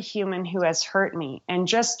every human who has hurt me and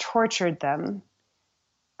just tortured them,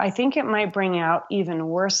 I think it might bring out even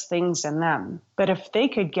worse things in them. But if they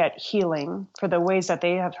could get healing for the ways that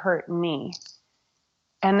they have hurt me,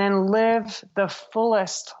 and then live the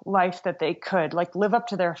fullest life that they could, like live up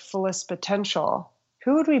to their fullest potential,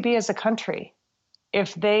 who would we be as a country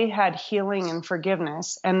if they had healing and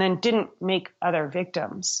forgiveness and then didn't make other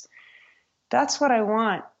victims? That's what I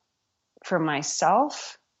want for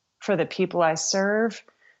myself, for the people I serve.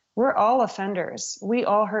 We're all offenders. We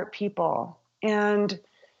all hurt people. And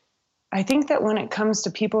I think that when it comes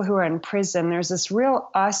to people who are in prison, there's this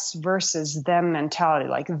real us versus them mentality.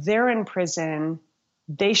 Like, they're in prison,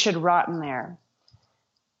 they should rot in there.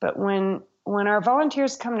 But when our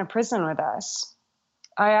volunteers come to prison with us,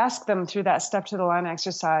 I ask them through that step to the line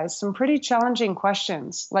exercise some pretty challenging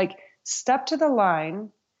questions. Like, step to the line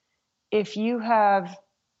if you have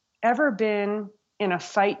ever been in a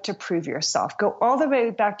fight to prove yourself. Go all the way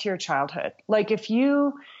back to your childhood. Like, if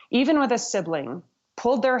you, even with a sibling,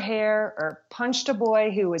 pulled their hair or punched a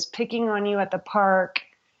boy who was picking on you at the park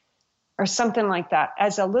or something like that,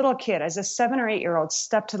 as a little kid, as a 7 or 8 year old,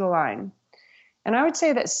 step to the line. And I would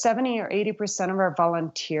say that 70 or 80% of our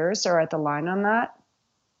volunteers are at the line on that.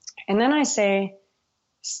 And then I say,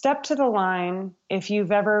 step to the line if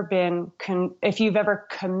you've ever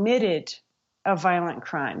committed a violent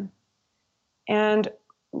crime. And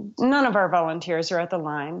none of our volunteers are at the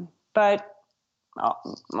line, but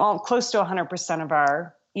close to 100% of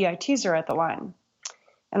our EITs are at the line.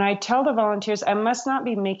 And I tell the volunteers, I must not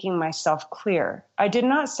be making myself clear. I did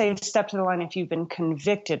not say step to the line if you've been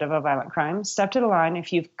convicted of a violent crime. Step to the line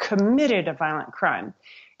if you've committed a violent crime.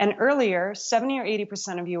 And earlier, 70 or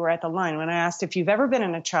 80% of you were at the line. When I asked if you've ever been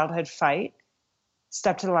in a childhood fight,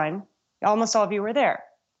 step to the line, almost all of you were there.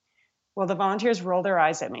 Well, the volunteers roll their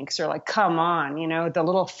eyes at me because they're like, come on, the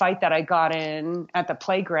little fight that I got in at the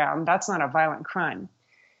playground, that's not a violent crime.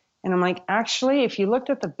 And I'm like, actually, if you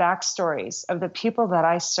looked at the backstories of the people that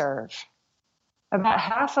I serve, about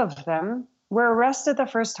half of them were arrested the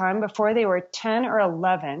first time before they were 10 or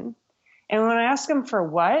 11. And when I ask them for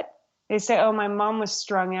what, they say, oh, my mom was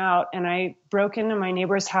strung out and I broke into my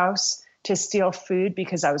neighbor's house to steal food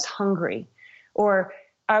because I was hungry. Or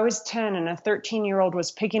I was 10 and a 13-year-old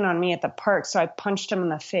was picking on me at the park, so I punched him in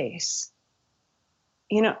the face.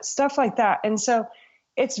 Stuff like that. And so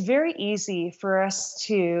it's very easy for us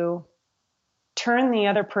to turn the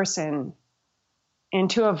other person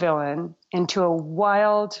into a villain, into a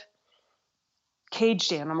wild,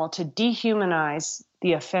 caged animal, to dehumanize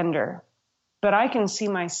the offender. But I can see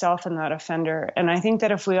myself in that offender. And I think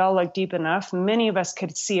that if we all look deep enough, many of us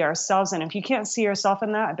could see ourselves. And if you can't see yourself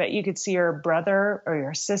in that, I bet you could see your brother or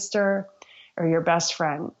your sister or your best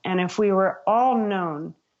friend. And if we were all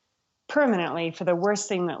known permanently for the worst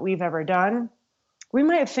thing that we've ever done, we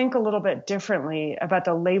might think a little bit differently about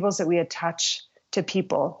the labels that we attach to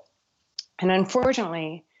people. And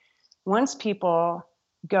unfortunately, once people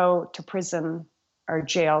go to prison or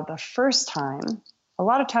jail the first time, a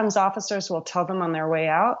lot of times officers will tell them on their way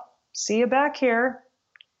out, see you back here.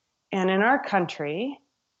 And in our country,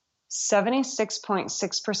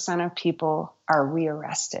 76.6% of people are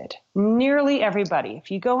rearrested. Nearly everybody. If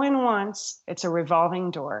you go in once, it's a revolving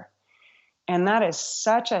door. And that is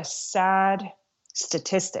such a sad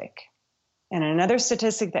statistic. And another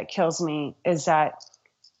statistic that kills me is that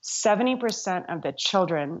 70% of the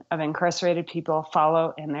children of incarcerated people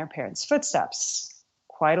follow in their parents' footsteps.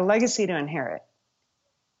 Quite a legacy to inherit.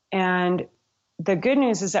 And the good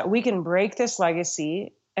news is that we can break this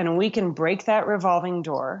legacy and we can break that revolving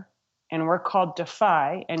door, and we're called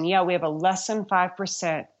DEFY. And yeah, we have a less than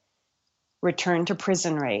 5% return to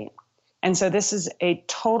prison rate. And so this is a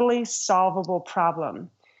totally solvable problem.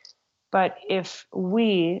 But if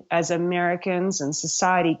we as Americans and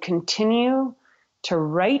society continue to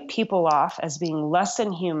write people off as being less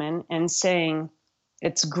than human and saying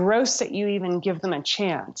it's gross that you even give them a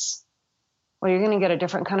chance, well, you're going to get a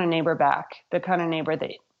different kind of neighbor back, the kind of neighbor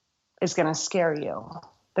that is going to scare you,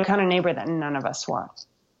 the kind of neighbor that none of us want.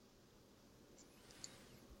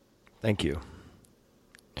 Thank you.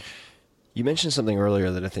 You mentioned something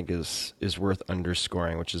earlier that I think is worth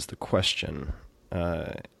underscoring, which is the question.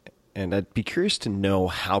 And I'd be curious to know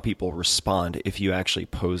how people respond if you actually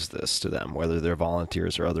pose this to them, whether they're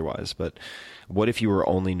volunteers or otherwise. But what if you were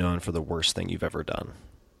only known for the worst thing you've ever done?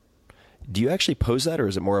 Do you actually pose that, or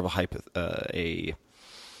is it more of a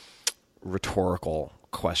rhetorical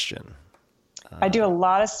question? I do a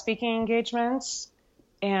lot of speaking engagements,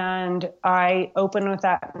 and I open with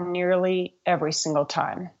that nearly every single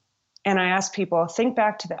time. And I ask people, think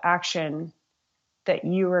back to the action that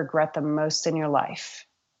you regret the most in your life.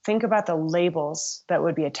 Think about the labels that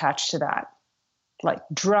would be attached to that, like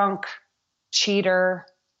drunk, cheater,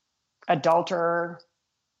 adulterer.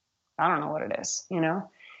 I don't know what it is,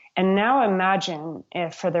 And now imagine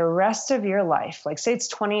if for the rest of your life, like say it's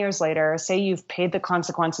 20 years later, say you've paid the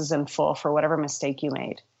consequences in full for whatever mistake you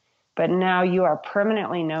made, but now you are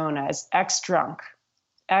permanently known as ex-drunk,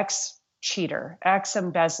 ex-cheater,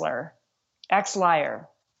 ex-embezzler, ex-liar,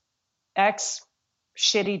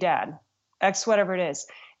 ex-shitty dad, ex-whatever it is.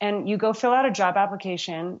 And you go fill out a job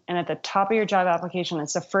application, and at the top of your job application,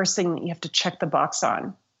 it's the first thing that you have to check the box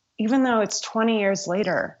on, even though it's 20 years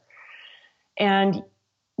later. And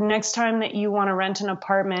next time that you want to rent an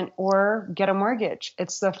apartment or get a mortgage,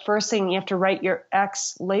 it's the first thing you have to write your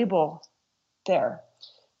ex label there.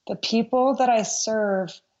 The people that I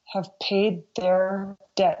serve have paid their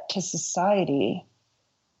debt to society,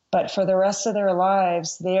 but for the rest of their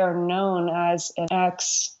lives, they are known as an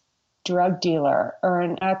ex drug dealer or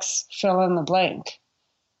an ex fill in the blank.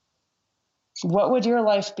 What would your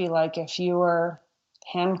life be like if you were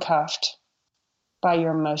handcuffed by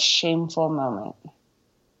your most shameful moment?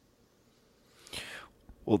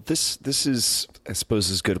 Well, this is, I suppose,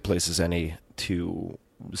 as good a place as any to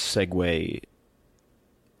segue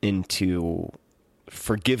into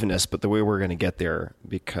forgiveness, but the way we're going to get there,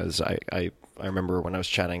 because I remember when I was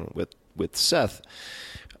chatting with Seth,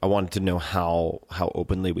 I wanted to know how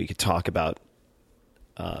openly we could talk about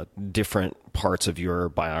different parts of your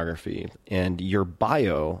biography, and your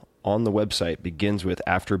bio on the website begins with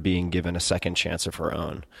 "after being given a second chance of her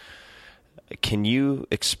own." Can you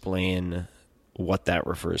explain what that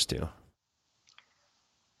refers to?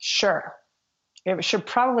 Sure. It should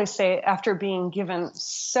probably say after being given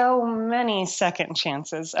so many second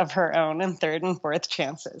chances of her own and third and fourth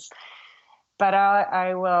chances. But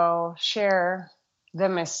I will share the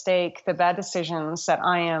mistake, the bad decisions that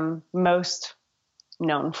I am most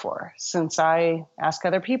known for, since I ask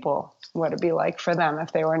other people what it'd be like for them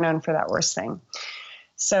if they were known for that worst thing.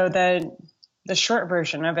 So the short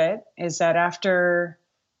version of it is that after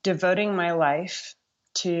devoting my life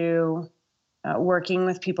to working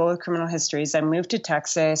with people with criminal histories, I moved to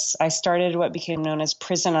Texas. I started what became known as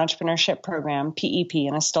Prison Entrepreneurship Program, PEP,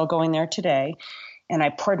 and I'm still going there today. And I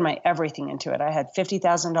poured my everything into it. I had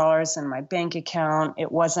 $50,000 in my bank account.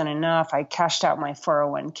 It wasn't enough. I cashed out my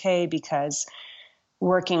 401k because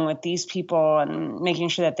working with these people and making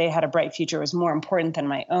sure that they had a bright future was more important than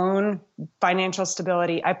my own financial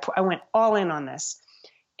stability. I went all in on this.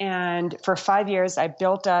 And for 5 years, I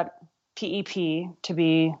built up PEP to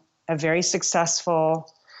be a very successful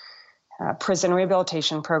prison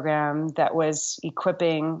rehabilitation program that was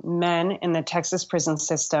equipping men in the Texas prison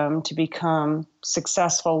system to become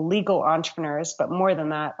successful legal entrepreneurs, but more than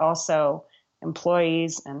that, also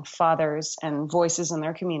employees and fathers and voices in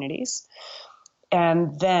their communities.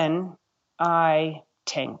 And then I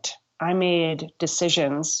tanked. I made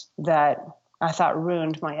decisions that I thought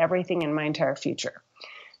ruined my everything and my entire future.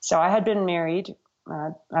 So I had been married.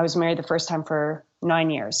 I was married the first time for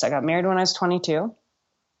 9 years. I got married when I was 22.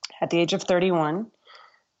 At the age of 31,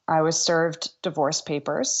 I was served divorce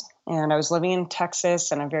papers, and I was living in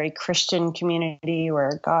Texas in a very Christian community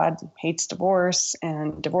where God hates divorce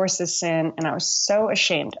and divorce is sin. And I was so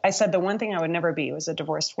ashamed. I said the one thing I would never be was a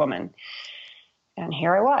divorced woman. And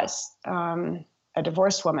here I was, a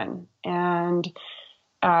divorced woman. And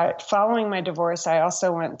following my divorce, I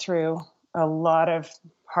also went through a lot of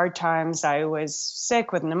hard times. I was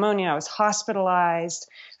sick with pneumonia. I was hospitalized.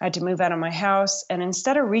 I had to move out of my house. And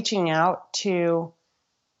instead of reaching out to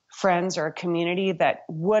friends or a community that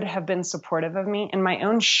would have been supportive of me, in my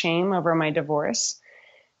own shame over my divorce,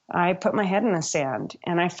 I put my head in the sand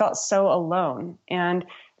and I felt so alone. And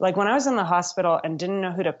like when I was in the hospital and didn't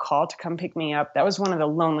know who to call to come pick me up, that was one of the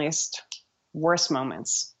loneliest, worst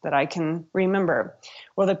moments that I can remember.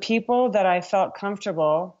 Well, the people that I felt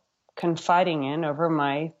comfortable confiding in over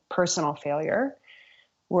my personal failure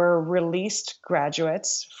were released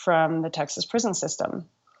graduates from the Texas prison system.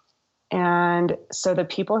 And so the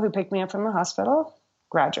people who picked me up from the hospital,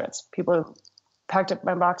 graduates, people who packed up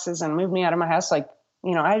my boxes and moved me out of my house. Like,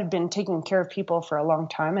 you know, I had been taking care of people for a long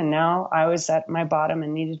time, and now I was at my bottom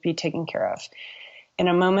and needed to be taken care of. In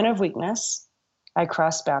a moment of weakness, I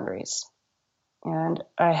crossed boundaries. And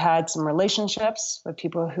I had some relationships with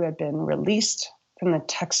people who had been released from the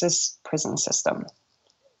Texas prison system.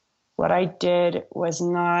 What I did was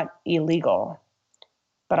not illegal,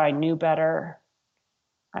 but I knew better.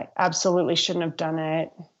 I absolutely shouldn't have done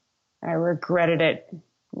it. I regretted it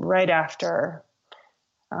right after.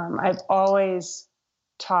 I've always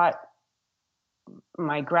taught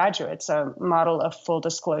my graduates a model of full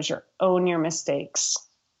disclosure. Own your mistakes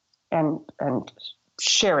and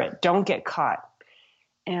share it. Don't get caught.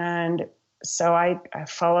 And so I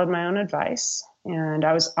followed my own advice, and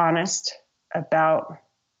I was honest about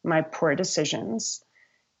my poor decisions.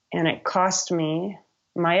 And it cost me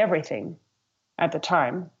my everything at the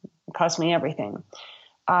time. It cost me everything.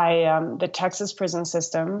 The Texas prison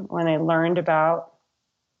system, when they learned about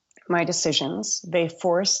my decisions, they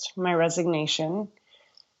forced my resignation,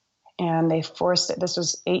 and they forced it. This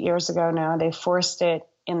was 8 years ago now. They forced it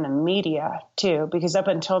in the media too, because up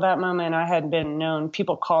until that moment, I had been known.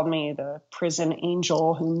 People called me the prison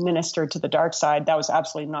angel who ministered to the dark side. That was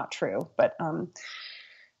absolutely not true. But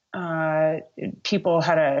people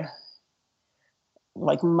had a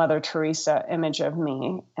like Mother Teresa image of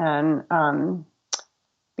me, and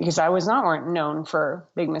because I weren't known for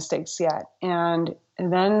big mistakes yet. And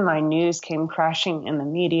then my news came crashing in the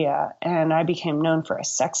media, and I became known for a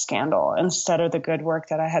sex scandal instead of the good work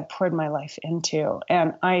that I had poured my life into.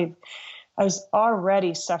 And I was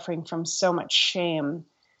already suffering from so much shame.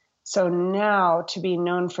 So now to be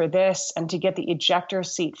known for this and to get the ejector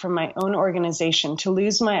seat from my own organization, to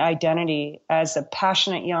lose my identity as a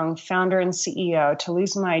passionate young founder and CEO, to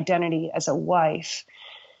lose my identity as a wife,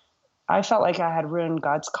 I felt like I had ruined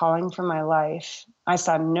God's calling for my life. I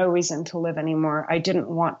saw no reason to live anymore. I didn't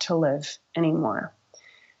want to live anymore.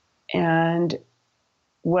 And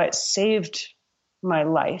what saved my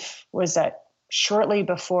life was that shortly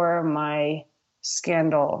before my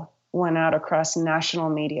scandal went out across national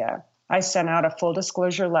media, I sent out a full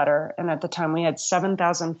disclosure letter. And at the time we had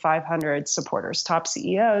 7,500 supporters, top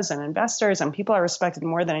CEOs and investors and people I respected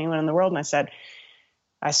more than anyone in the world. And I said,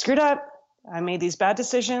 I screwed up. I made these bad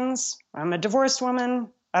decisions. I'm a divorced woman.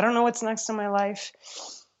 I don't know what's next in my life.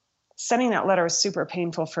 Sending that letter was super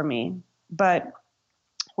painful for me. But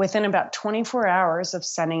within about 24 hours of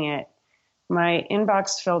sending it, my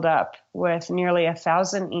inbox filled up with nearly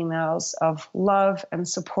 1,000 emails of love and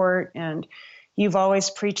support, and you've always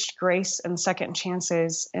preached grace and second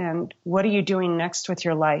chances, and what are you doing next with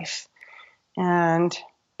your life? And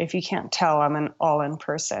if you can't tell, I'm an all-in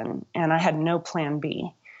person, and I had no plan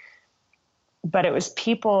B. But it was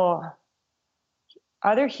people,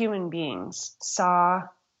 other human beings saw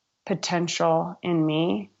potential in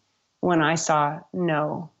me when I saw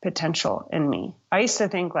no potential in me. I used to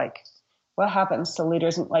think, like, what happens to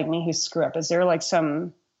leaders like me who screw up? Is there like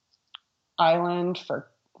some island for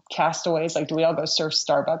castaways? Like, do we all go serve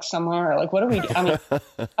Starbucks somewhere? Or like, what do we do? I mean,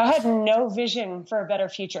 I had no vision for a better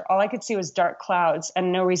future. All I could see was dark clouds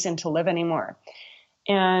and no reason to live anymore.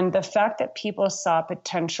 And the fact that people saw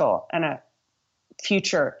potential and a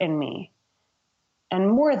future in me, and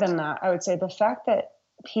more than that, I would say the fact that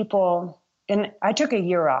people, and I took a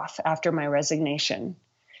year off after my resignation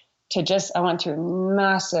I went through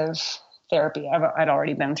massive therapy. I'd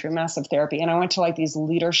already been through massive therapy. And I went to like these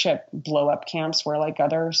leadership blow up camps where like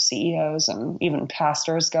other CEOs and even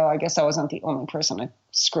pastors go. I guess I wasn't the only person to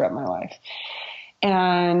screw up my life.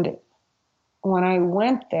 And when I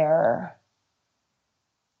went there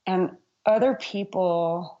and other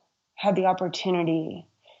people had the opportunity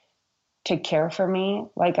to care for me.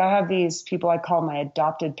 Like, I have these people I call my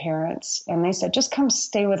adopted parents, and they said, just come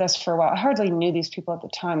stay with us for a while. I hardly knew these people at the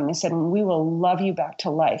time. And they said, we will love you back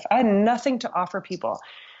to life. I had nothing to offer people.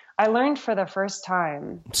 I learned for the first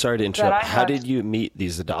time. Sorry to interrupt. How did you meet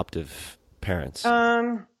these adoptive parents?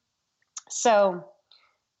 So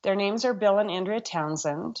their names are Bill and Andrea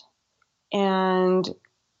Townsend. And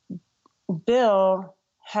Bill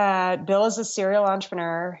is a serial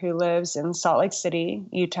entrepreneur who lives in Salt Lake City,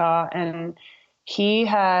 Utah, and he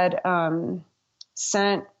had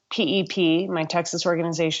sent PEP, my Texas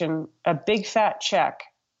organization, a big fat check,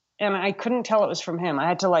 and I couldn't tell it was from him. I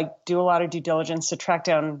had to like do a lot of due diligence to track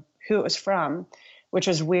down who it was from, which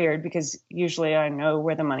was weird because usually I know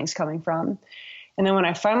where the money's coming from. And then when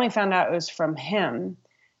I finally found out it was from him,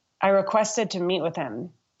 I requested to meet with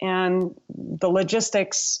him. And the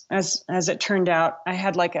logistics, as it turned out, I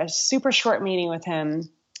had like a super short meeting with him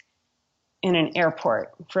in an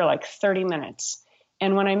airport for like 30 minutes.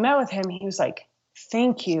 And when I met with him, he was like,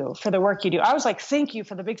 thank you for the work you do. I was like, thank you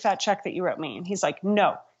for the big fat check that you wrote me. And he's like,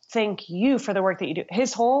 no, thank you for the work that you do.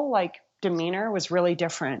 His whole like demeanor was really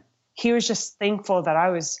different. He was just thankful that I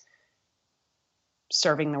was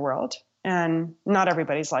serving the world. And not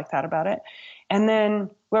everybody's like that about it. And then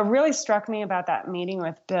what really struck me about that meeting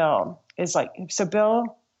with Bill is like, so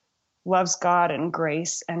Bill loves God and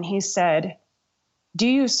grace. And he said, do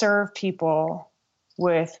you serve people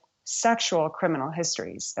with sexual criminal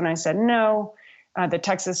histories? And I said, no, the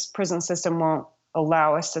Texas prison system won't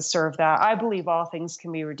allow us to serve that. I believe all things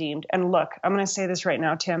can be redeemed. And look, I'm going to say this right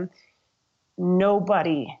now, Tim,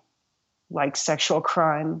 nobody likes sexual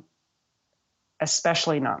crime,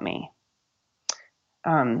 especially not me.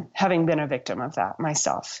 Having been a victim of that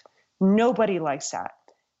myself. Nobody likes that.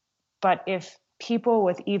 But if people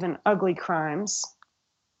with even ugly crimes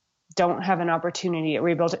don't have an opportunity at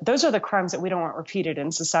rehabilitation, those are the crimes that we don't want repeated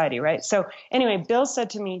in society, right? So anyway, Bill said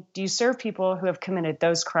to me, do you serve people who have committed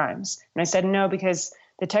those crimes? And I said, no, because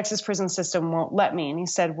the Texas prison system won't let me. And he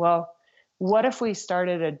said, well, what if we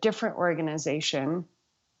started a different organization,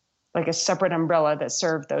 like a separate umbrella that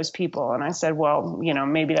served those people? And I said, well,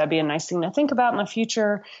 maybe that'd be a nice thing to think about in the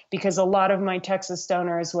future, because a lot of my Texas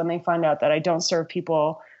donors, when they find out that I don't serve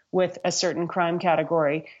people with a certain crime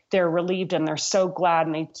category, they're relieved and they're so glad.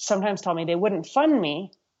 And they sometimes tell me they wouldn't fund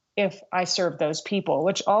me if I served those people,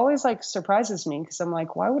 which always like surprises me because I'm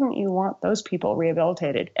like, why wouldn't you want those people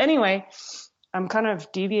rehabilitated? Anyway, I'm kind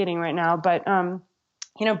of deviating right now, but,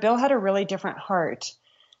 Bill had a really different heart,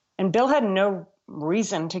 and Bill had no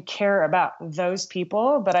reason to care about those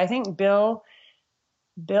people. But I think Bill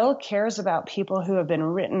cares about people who have been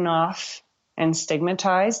written off and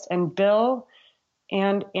stigmatized. And Bill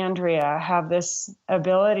and Andrea have this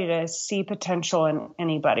ability to see potential in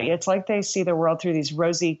anybody. It's like they see the world through these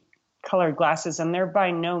rosy colored glasses, and they're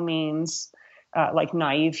by no means like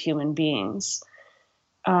naive human beings.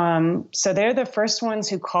 So they're the first ones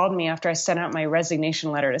who called me after I sent out my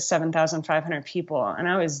resignation letter to 7,500 people. And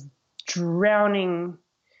I was drowning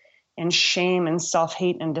and shame and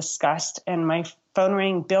self-hate and disgust. And my phone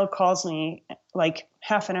rang. Bill calls me like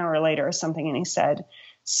half an hour later or something. And he said,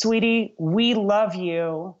 "Sweetie, we love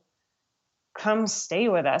you. Come stay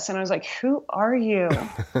with us." And I was like, who are you?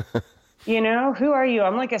 Who are you?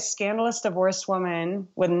 I'm like a scandalous divorced woman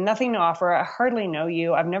with nothing to offer. I hardly know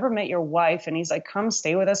you. I've never met your wife. And he's like, come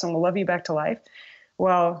stay with us and we'll love you back to life.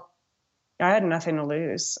 Well, I had nothing to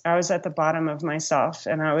lose. I was at the bottom of myself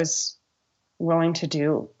and I was willing to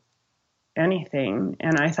do anything.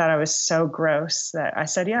 And I thought I was so gross that I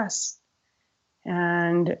said yes.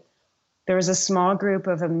 And there was a small group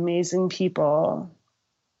of amazing people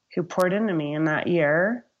who poured into me in that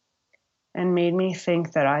year and made me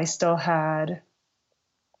think that I still had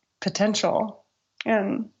potential.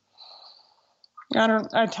 And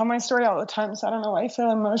I tell my story all the time, so I don't know why I feel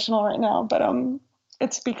emotional right now, but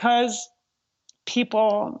it's because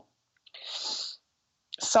people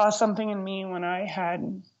saw something in me when I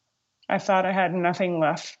thought I had nothing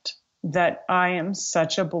left, that I am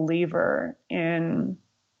such a believer in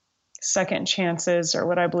second chances, or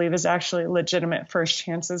what I believe is actually legitimate first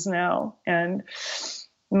chances now. And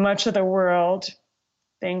much of the world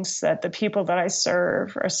thinks that the people that I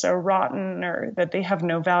serve are so rotten or that they have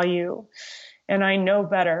no value. And I know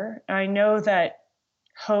better. I know that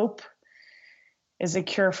hope is a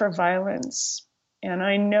cure for violence. And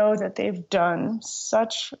I know that they've done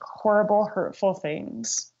such horrible, hurtful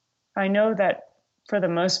things. I know that for the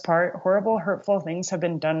most part, horrible, hurtful things have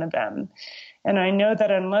been done to them. And I know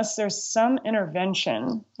that unless there's some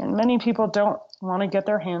intervention, and many people don't want to get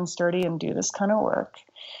their hands dirty and do this kind of work,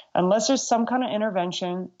 unless there's some kind of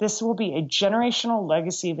intervention, this will be a generational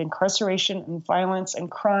legacy of incarceration and violence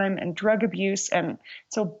and crime and drug abuse. And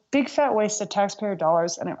it's a big fat waste of taxpayer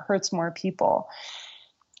dollars, and it hurts more people.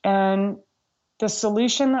 And the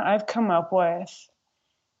solution that I've come up with,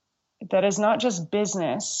 that is not just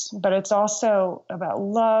business, but it's also about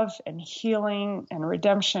love and healing and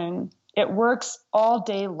redemption. It works all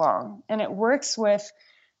day long. And it works with,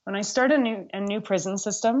 when I start a new prison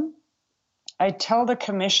system, I tell the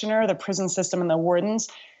commissioner, the prison system, and the wardens,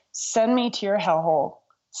 send me to your hellhole.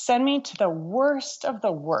 Send me to the worst of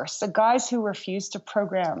the worst, the guys who refuse to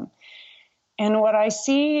program. And what I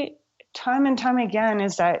see time and time again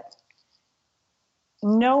is that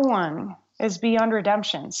no one is beyond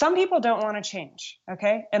redemption. Some people don't want to change,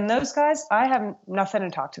 okay? And those guys, I have nothing to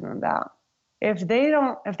talk to them about. If they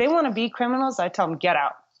want to be criminals, I tell them, get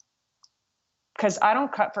out. Because I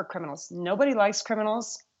don't cut for criminals. Nobody likes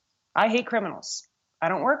criminals. I hate criminals. I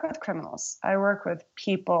don't work with criminals. I work with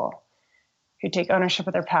people who take ownership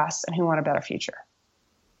of their past and who want a better future.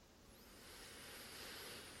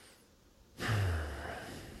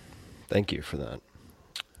 Thank you for that.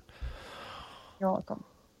 You're welcome.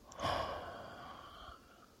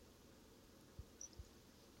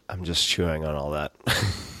 I'm just chewing on all that.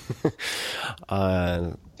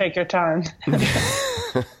 Take your time.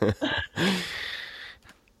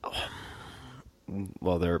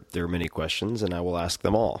 Well, there are many questions, and I will ask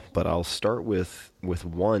them all. But I'll start with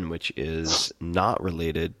one which is not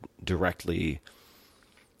related directly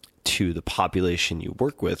to the population you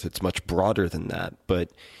work with. It's much broader than that. But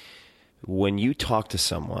when you talk to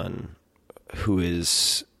someone who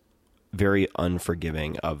is very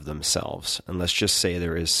unforgiving of themselves, and let's just say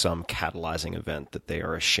there is some catalyzing event that they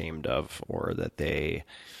are ashamed of or that they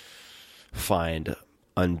find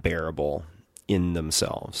unbearable in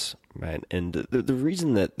themselves, right? And the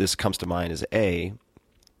reason that this comes to mind is, A,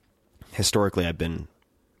 historically I've been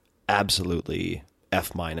absolutely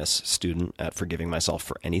F- student at forgiving myself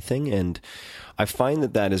for anything, and I find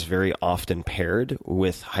that is very often paired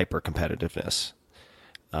with hyper-competitiveness.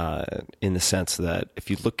 In the sense that if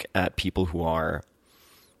you look at people who are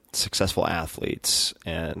successful athletes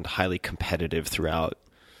and highly competitive throughout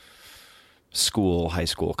school, high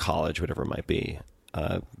school, college, whatever it might be,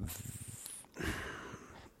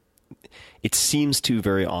 it seems to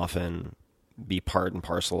very often be part and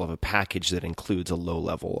parcel of a package that includes a low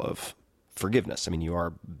level of forgiveness. I mean,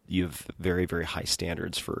 you have very, very high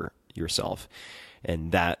standards for yourself,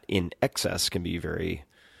 and that in excess can be very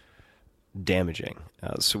damaging.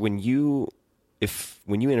 So when you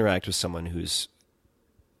interact with someone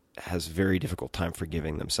has very difficult time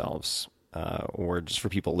forgiving themselves, or just for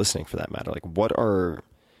people listening for that matter, like, what are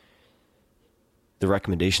the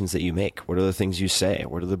recommendations that you make? What are the things you say?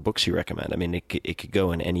 What are the books you recommend? I mean, it could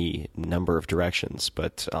go in any number of directions,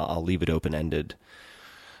 but I'll leave it open-ended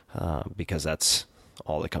because that's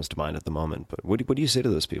all that comes to mind at the moment. But what do you say to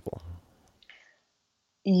those people?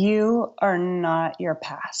 You are not your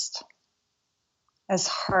past. As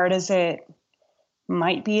hard as it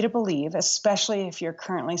might be to believe, especially if you're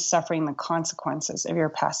currently suffering the consequences of your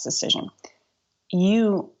past decision.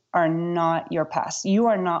 You are not your past. You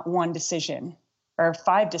are not one decision or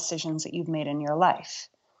 5 decisions that you've made in your life.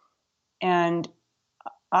 And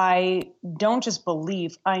I don't just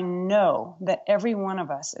believe, I know that every one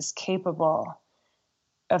of us is capable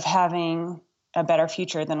of having a better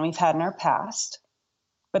future than we've had in our past.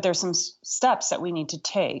 But there's some steps that we need to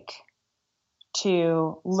take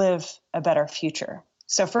to live a better future.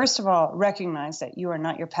 So first of all, recognize that you are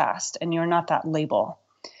not your past and you're not that label.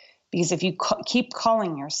 Because if you keep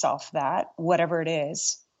calling yourself that, whatever it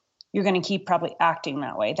is, you're going to keep probably acting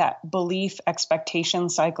that way. That belief expectation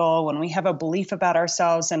cycle, when we have a belief about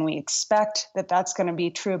ourselves and we expect that that's going to be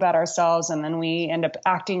true about ourselves, and then we end up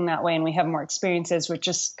acting that way and we have more experiences, which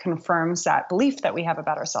just confirms that belief that we have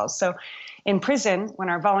about ourselves. So in prison, when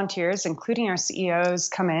our volunteers, including our CEOs,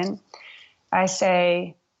 come in, I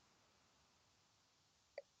say,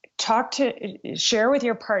 share with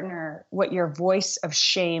your partner what your voice of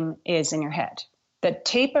shame is in your head. The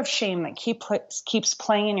tape of shame that keeps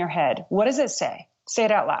playing in your head, what does it say? Say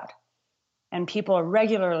it out loud. And people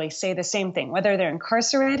regularly say the same thing, whether they're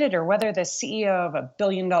incarcerated or whether the CEO of a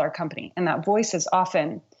billion-dollar company. And that voice is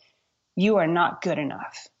often, you are not good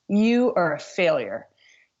enough. You are a failure.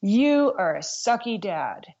 You are a sucky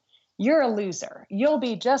dad. You're a loser. You'll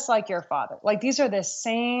be just like your father. Like, these are the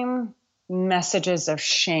same messages of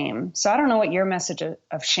shame. So I don't know what your message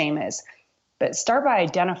of shame is, but start by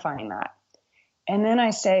identifying that. And then I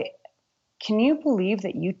say, can you believe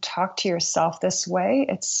that you talk to yourself this way?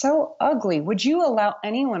 It's so ugly. Would you allow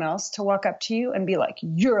anyone else to walk up to you and be like,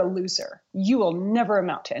 you're a loser. You will never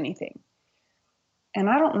amount to anything. And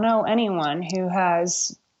I don't know anyone who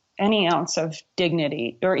has any ounce of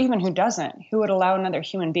dignity, or even who doesn't, who would allow another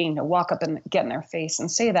human being to walk up and get in their face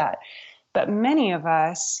and say that. But many of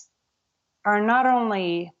us are not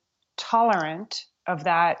only tolerant of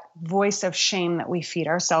that voice of shame that we feed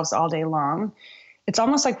ourselves all day long, it's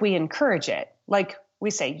almost like we encourage it. Like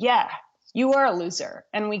we say, yeah, you are a loser.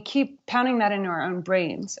 And we keep pounding that into our own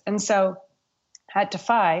brains. And so at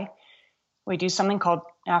Defy, we do something called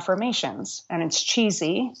affirmations, and it's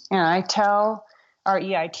cheesy. And I tell our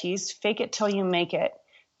EITs, fake it till you make it.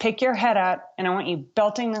 Pick your head up, and I want you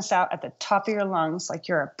belting this out at the top of your lungs like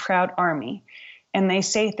you're a proud army. And they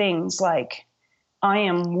say things like, I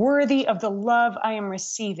am worthy of the love I am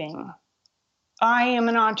receiving. I am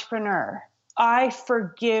an entrepreneur. I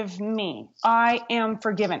forgive me. I am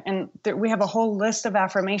forgiven. And we have a whole list of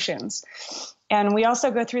affirmations. And we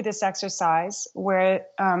also go through this exercise where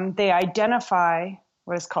they identify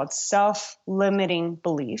what is called self-limiting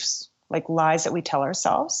beliefs, like lies that we tell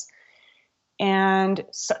ourselves. And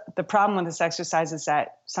so the problem with this exercise is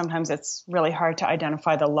that sometimes it's really hard to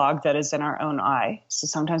identify the log that is in our own eye. So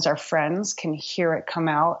sometimes our friends can hear it come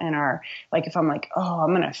out in our, like if I'm like, oh,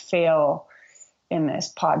 I'm going to fail in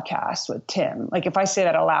this podcast with Tim. Like if I say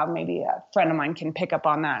that aloud, maybe a friend of mine can pick up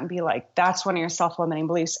on that and be like, that's one of your self-limiting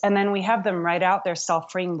beliefs. And then we have them write out their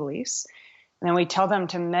self-freeing beliefs. And then we tell them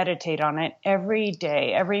to meditate on it every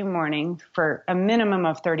day, every morning for a minimum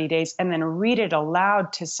of 30 days, and then read it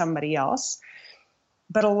aloud to somebody else.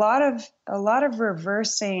 But a lot of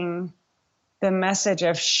reversing the message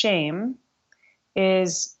of shame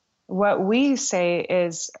is what we say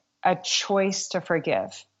is a choice to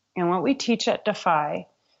forgive. And what we teach at Defy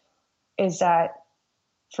is that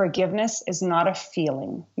forgiveness is not a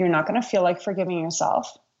feeling. You're not going to feel like forgiving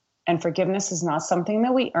yourself. And forgiveness is not something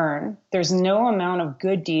that we earn. There's no amount of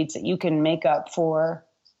good deeds that you can make up for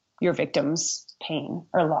your victim's pain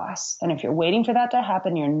or loss. And if you're waiting for that to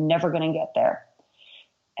happen, you're never going to get there.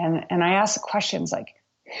 And I ask the questions like,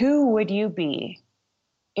 who would you be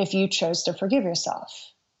if you chose to forgive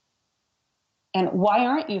yourself? And why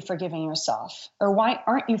aren't you forgiving yourself? Or why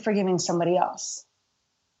aren't you forgiving somebody else?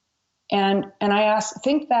 And I ask,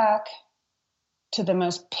 think back to the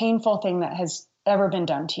most painful thing that has ever been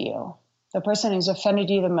done to you. The person who's offended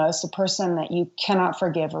you the most, the person that you cannot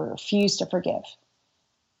forgive or refuse to forgive.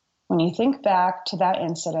 When you think back to that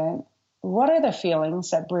incident, what are the feelings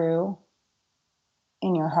that brew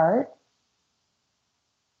in your heart?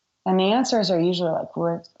 And the answers are usually like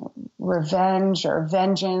revenge or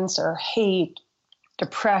vengeance or hate,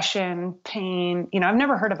 depression, pain. You know, I've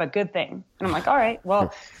never heard of a good thing. And I'm like, all right,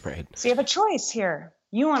 well, Right. So you have a choice here.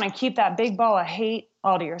 You want to keep that big ball of hate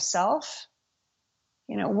all to yourself.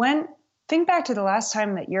 You know, think back to the last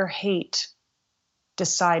time that your hate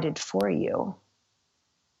decided for you.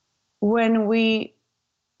 When we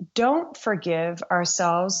don't forgive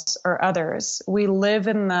ourselves or others, we live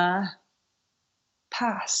in the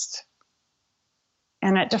past.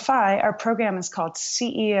 And at Defy, our program is called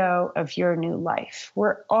CEO of Your New Life.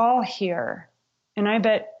 We're all here. And I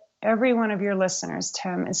bet every one of your listeners,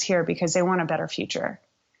 Tim, is here because they want a better future.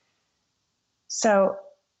 So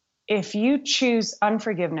if you choose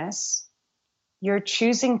unforgiveness, you're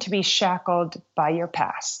choosing to be shackled by your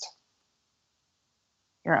past.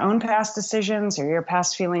 Your own past decisions or your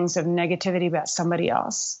past feelings of negativity about somebody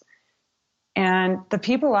else. And the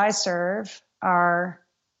people I serve are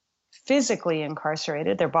physically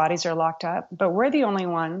incarcerated. Their bodies are locked up, but we're the only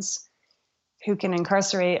ones who can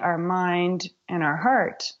incarcerate our mind and our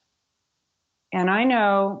heart. And I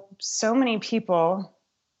know so many people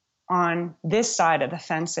on this side of the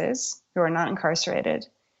fences who are not incarcerated,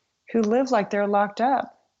 who live like they're locked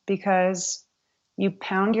up because you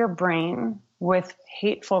pound your brain with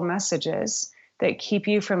hateful messages that keep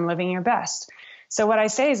you from living your best. So what I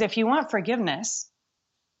say is, if you want forgiveness,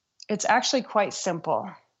 it's actually quite simple.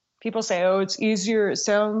 People say, oh, it's easier. It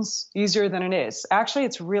sounds easier than it is. Actually,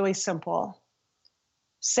 it's really simple.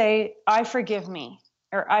 Say, I forgive me,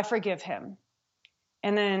 or I forgive him.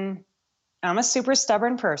 And then I'm a super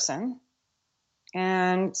stubborn person.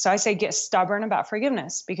 And so I say, get stubborn about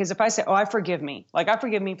forgiveness. Because if I say, oh, I forgive me, like I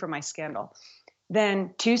forgive me for my scandal,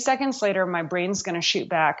 then 2 seconds later, my brain's going to shoot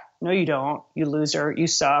back. No, you don't. You loser. You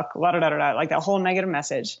suck. La, da, da, da, da, like that whole negative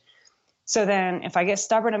message. So then if I get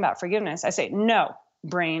stubborn about forgiveness, I say, no,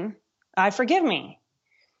 brain, I forgive me.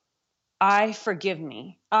 I forgive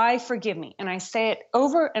me. I forgive me. And I say it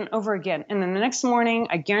over and over again. And then the next morning,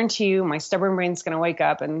 I guarantee you, my stubborn brain's going to wake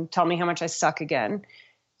up and tell me how much I suck again.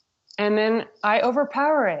 And then I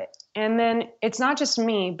overpower it. And then it's not just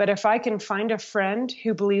me, but if I can find a friend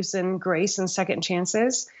who believes in grace and second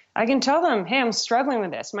chances, I can tell them, hey, I'm struggling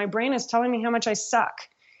with this. My brain is telling me how much I suck.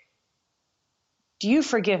 Do you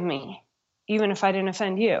forgive me, even if I didn't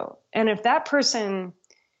offend you? And if that person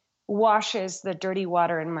washes the dirty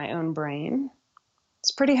water in my own brain,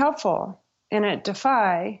 it's pretty helpful. And at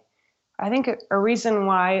Defy, I think a reason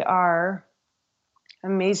why our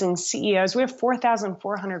amazing CEOs, we have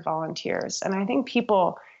 4,400 volunteers. And I think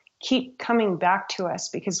people keep coming back to us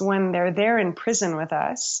because when they're there in prison with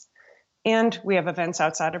us, and we have events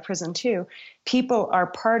outside of prison too, people are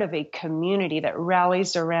part of a community that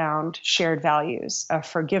rallies around shared values of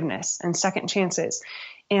forgiveness and second chances.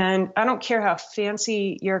 And I don't care how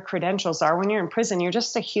fancy your credentials are. When you're in prison, you're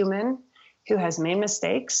just a human who has made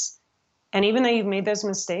mistakes. And even though you've made those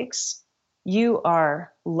mistakes, you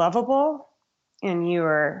are lovable and you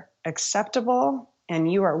are acceptable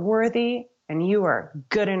and you are worthy and you are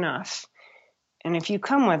good enough. And if you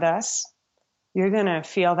come with us, you're going to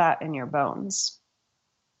feel that in your bones.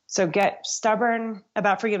 So get stubborn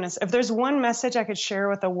about forgiveness. If there's one message I could share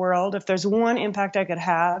with the world, if there's one impact I could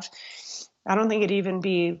have, I don't think it'd even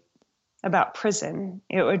be about prison.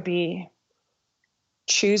 It would be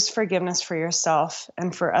choose forgiveness for yourself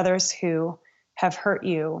and for others who have hurt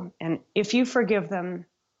you. And if you forgive them,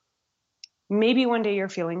 maybe one day your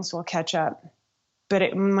feelings will catch up, but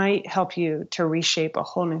it might help you to reshape a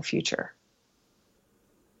whole new future.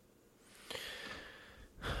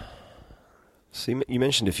 So you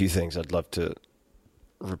mentioned a few things I'd love to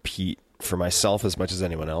repeat for myself as much as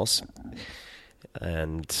anyone else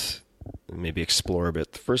and maybe explore a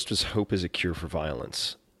bit. The first was hope is a cure for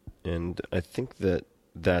violence. And I think that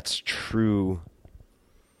that's true,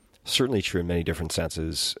 certainly true in many different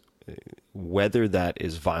senses, whether that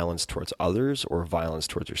is violence towards others or violence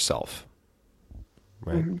towards yourself,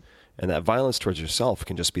 right? Mm-hmm. And that violence towards yourself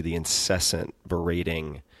can just be the incessant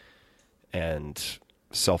berating and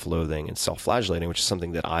self-loathing and self-flagellating, which is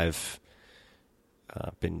something that I've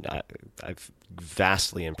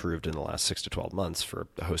vastly improved in the last 6 to 12 months for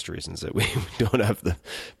a host of reasons that we don't have the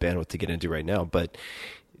bandwidth to get into right now. But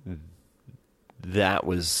that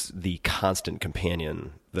was the constant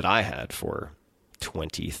companion that I had for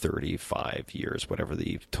 20, 35 years, whatever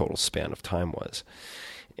the total span of time was.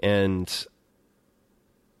 And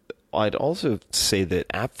I'd also say that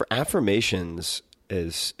affirmations,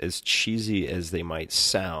 as cheesy as they might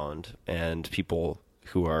sound, and people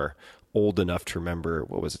who are old enough to remember,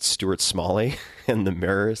 what was it, Stuart Smalley and the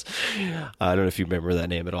Mirrors? I don't know if you remember that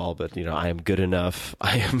name at all, but I am good enough.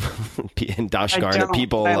 I am in Dosh Garner,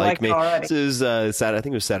 people like me. This is I think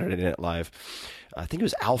it was Saturday Night Live. I think it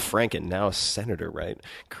was Al Franken, now a senator, right?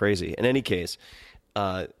 Crazy. In any case,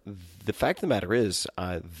 the fact of the matter is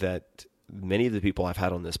that many of the people I've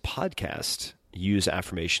had on this podcast use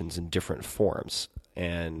affirmations in different forms.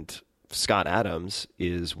 And Scott Adams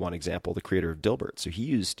is one example, the creator of Dilbert. So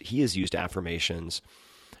he has used affirmations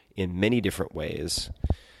in many different ways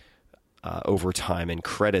over time and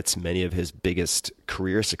credits many of his biggest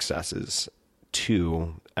career successes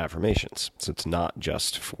to affirmations. So it's not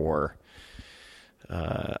just for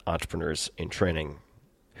entrepreneurs in training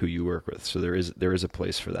who you work with. So there is a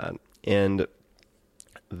place for that. And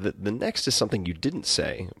the next is something you didn't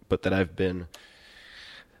say, but that I've been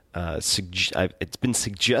it's been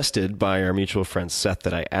suggested by our mutual friend Seth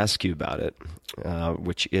that I ask you about it,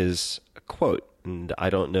 which is a quote. And I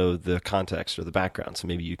don't know the context or the background, so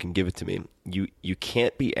maybe you can give it to me. You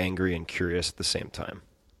can't be angry and curious at the same time.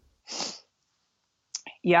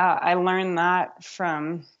 Yeah, I learned that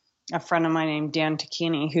from a friend of mine named Dan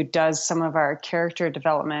Tacchini, who does some of our character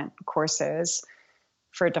development courses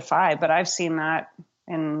for Defy. But I've seen that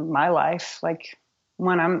in my life. Like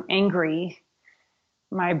when I'm angry,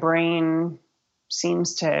 my brain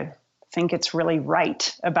seems to think it's really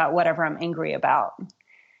right about whatever I'm angry about.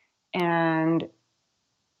 And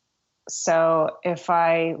so if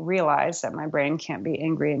I realize that my brain can't be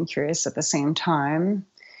angry and curious at the same time,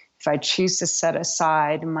 if I choose to set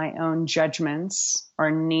aside my own judgments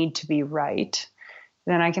or need to be right,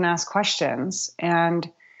 then I can ask questions. And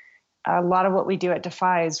a lot of what we do at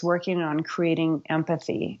Defy is working on creating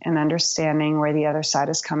empathy and understanding where the other side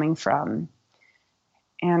is coming from.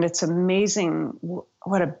 And it's amazing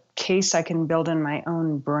what a case I can build in my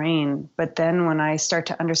own brain. But then when I start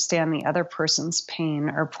to understand the other person's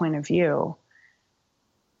pain or point of view,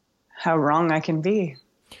 how wrong I can be.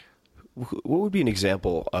 What would be an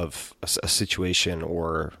example of a situation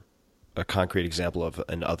or a concrete example of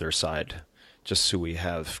an other side, just so we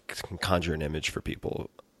can conjure an image for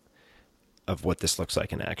people of what this looks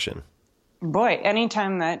like in action? Boy,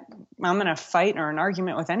 anytime that I'm in a fight or an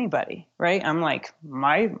argument with anybody, right? I'm like,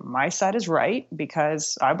 my side is right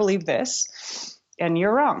because I believe this and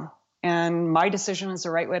you're wrong. And my decision is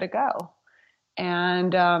the right way to go.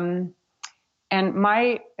 And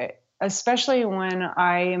especially when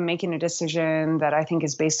I am making a decision that I think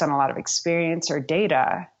is based on a lot of experience or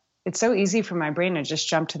data, it's so easy for my brain to just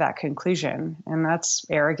jump to that conclusion. And that's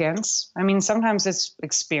arrogance. I mean, sometimes it's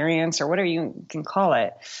experience or whatever you can call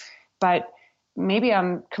it. But maybe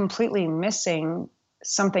I'm completely missing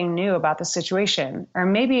something new about the situation. Or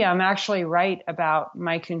maybe I'm actually right about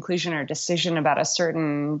my conclusion or decision about a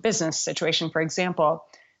certain business situation, for example.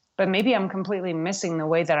 But maybe I'm completely missing the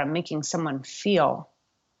way that I'm making someone feel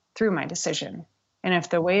through my decision. And if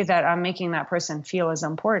the way that I'm making that person feel is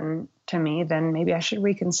important to me, then maybe I should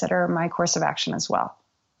reconsider my course of action as well.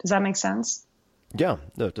 Does that make sense? Yeah,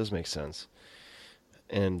 no, it does make sense.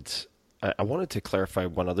 And I wanted to clarify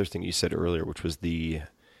one other thing you said earlier, which was I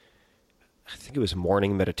think it was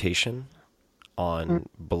morning meditation on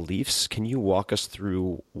beliefs. Can you walk us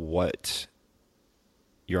through what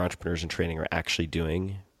your entrepreneurs in training are actually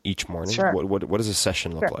doing each morning? Sure. What does a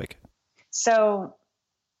session look like? So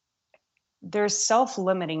there's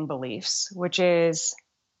self-limiting beliefs, which is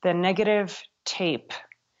the negative tape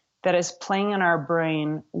that is playing in our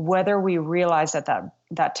brain, whether we realize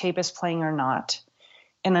that tape is playing or not.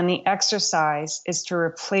 And then the exercise is to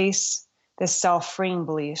replace the self-freeing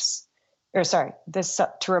beliefs, to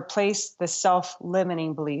replace the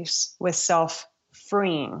self-limiting beliefs with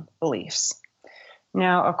self-freeing beliefs.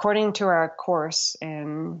 Now, according to our course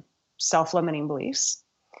in self-limiting beliefs,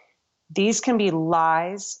 these can be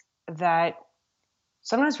lies that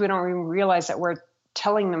sometimes we don't even realize that we're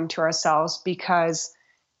telling them to ourselves because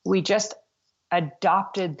we just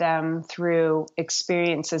adopted them through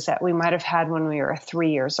experiences that we might have had when we were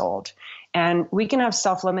 3 years old. And we can have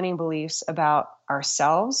self-limiting beliefs about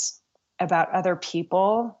ourselves, about other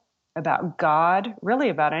people, about God, really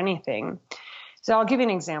about anything. So I'll give you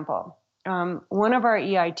an example. One of our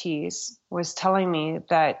EITs was telling me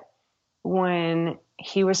that when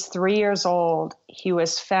he was 3 years old, he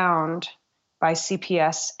was found by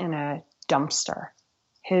CPS in a dumpster.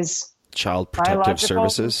 His Child Protective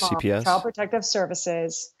Services, CPS? Child Protective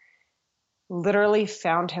Services literally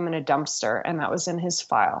found him in a dumpster, and that was in his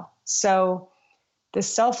file. So the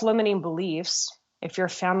self-limiting beliefs, if you're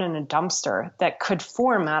found in a dumpster, that could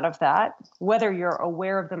form out of that, whether you're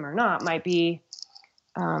aware of them or not, might be,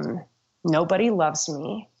 nobody loves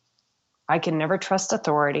me. I can never trust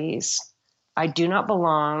authorities. I do not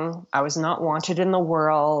belong. I was not wanted in the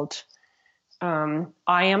world. I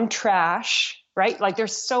am trash. Right? Like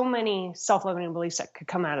there's so many self-limiting beliefs that could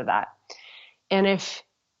come out of that. And if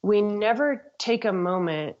we never take a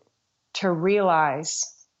moment to realize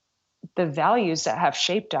the values that have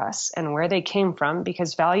shaped us and where they came from,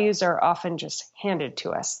 because values are often just handed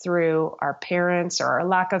to us through our parents or our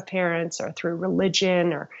lack of parents or through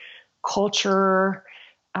religion or culture.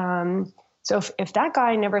 So if that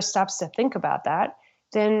guy never stops to think about that,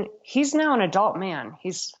 then he's now an adult man.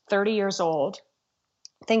 He's 30 years old,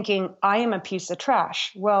 thinking, I am a piece of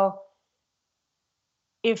trash. Well,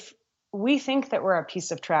 if we think that we're a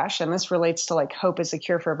piece of trash, and this relates to like hope is a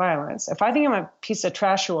cure for violence. If I think I'm a piece of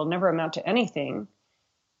trash who will never amount to anything,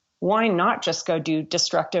 why not just go do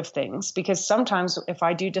destructive things? Because sometimes if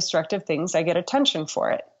I do destructive things, I get attention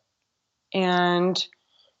for it. And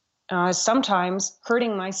sometimes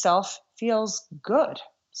hurting myself feels good.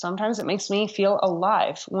 Sometimes it makes me feel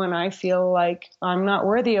alive when I feel like I'm not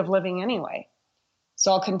worthy of living anyway.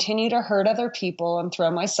 So I'll continue to hurt other people and throw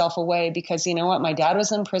myself away because, you know what, my dad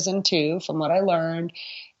was in prison too, from what I learned,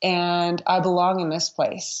 and I belong in this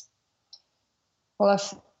place. Well,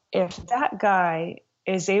 if that guy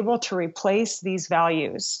is able to replace these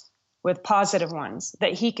values with positive ones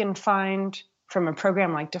that he can find from a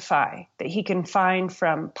program like Defy, that he can find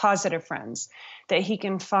from positive friends, that he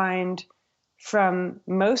can find from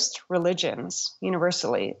most religions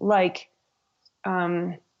universally, like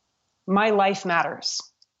my life matters.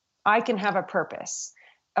 I can have a purpose.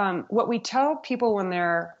 What we tell people when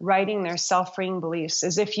they're writing their self-freeing beliefs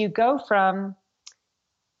is if you go from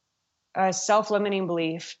a self-limiting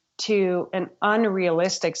belief to an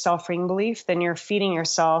unrealistic self-freeing belief, then you're feeding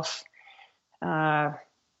yourself,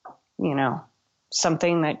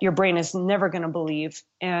 something that your brain is never going to believe.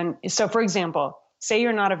 And so, for example, say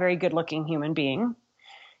you're not a very good-looking human being.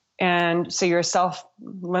 And so your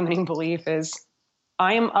self-limiting belief is,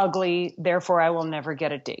 I am ugly, therefore I will never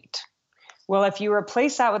get a date. Well, if you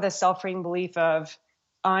replace that with a self-freeing belief of,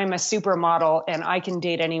 I'm a supermodel and I can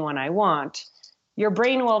date anyone I want, your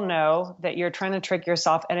brain will know that you're trying to trick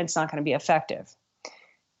yourself and it's not going to be effective.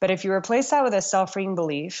 But if you replace that with a self-freeing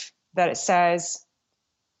belief that it says,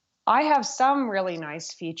 I have some really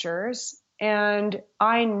nice features and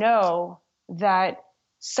I know that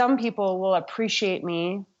some people will appreciate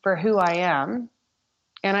me for who I am,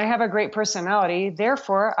 and I have a great personality,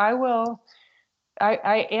 therefore I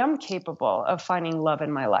am capable of finding love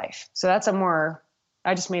in my life. So that's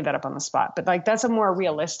I just made that up on the spot, but like that's a more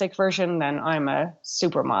realistic version than I'm a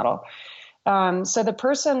supermodel. So the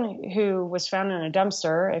person who was found in a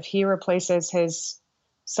dumpster, if he replaces his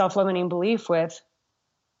self-limiting belief with,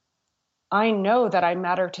 I know that I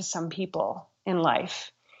matter to some people in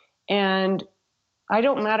life, and I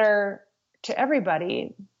don't matter to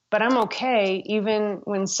everybody, but I'm okay even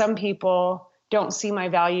when some people don't see my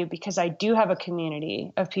value because I do have a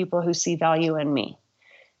community of people who see value in me.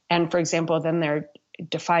 And for example, then their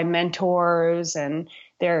Defy mentors and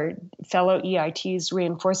their fellow EITs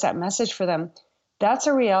reinforce that message for them. That's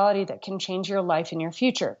a reality that can change your life and your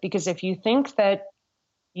future. Because if you think that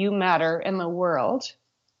you matter in the world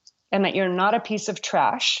and that you're not a piece of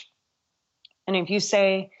trash, and if you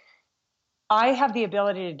say, I have the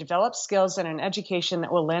ability to develop skills and an education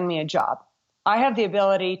that will land me a job. I have the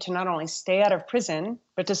ability to not only stay out of prison,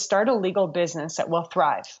 but to start a legal business that will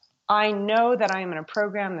thrive. I know that I am in a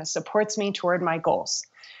program that supports me toward my goals.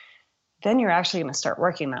 Then you're actually going to start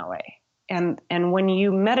working that way. And when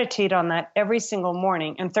you meditate on that every single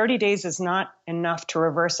morning, and 30 days is not enough to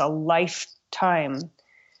reverse a lifetime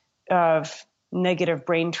of negative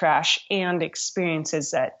brain trash and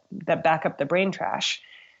experiences that back up the brain trash.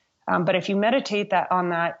 But if you meditate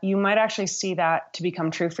on that, you might actually see that to become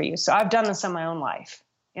true for you. So I've done this in my own life,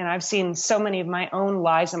 and I've seen so many of my own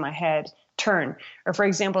lies in my head turn. Or for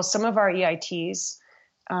example, some of our EITs,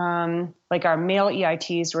 like our male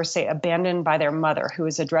EITs, were, say, abandoned by their mother, who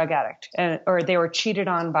was a drug addict, or they were cheated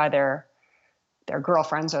on by their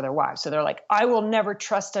girlfriends or their wives. So they're like, I will never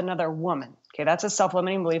trust another woman. Okay, that's a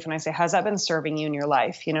self-limiting belief. And I say, has that been serving you in your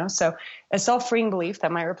life? So a self-freeing belief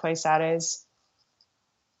that might replace that is,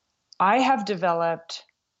 I have developed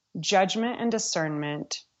judgment and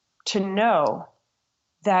discernment to know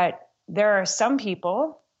that there are some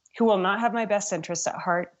people who will not have my best interests at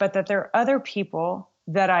heart, but that there are other people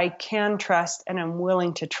that I can trust and am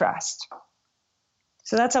willing to trust.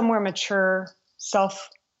 So that's a more mature,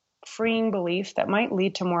 self-freeing belief that might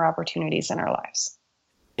lead to more opportunities in our lives.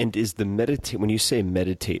 And is when you say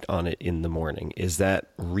meditate on it in the morning, is that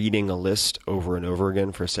reading a list over and over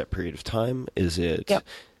again for a set period of time? Is it... Yep.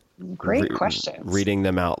 Great questions. Reading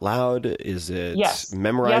them out loud? Is it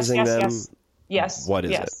memorizing them? Yes. What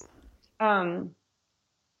is it?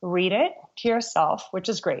 Read it to yourself, which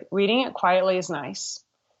is great. Reading it quietly is nice.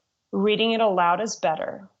 Reading it aloud is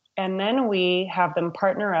better. And then we have them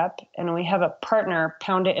partner up and we have a partner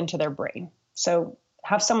pound it into their brain. So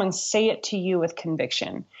have someone say it to you with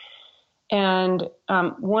conviction. And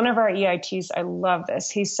one of our EITs, I love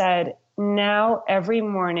this. He said, now every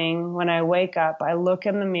morning when I wake up, I look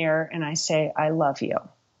in the mirror and I say, I love you.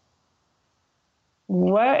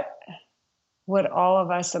 What would all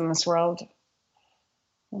of us in this world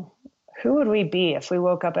who would we be if we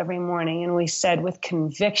woke up every morning and we said with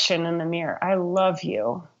conviction in the mirror, I love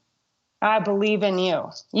you. I believe in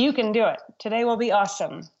you. You can do it. Today will be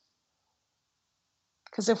awesome.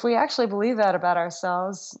 Because if we actually believe that about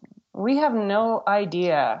ourselves, we have no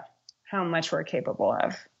idea how much we're capable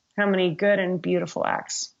of, how many good and beautiful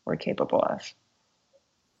acts we're capable of.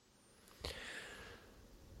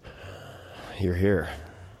 You're here.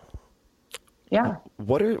 Yeah.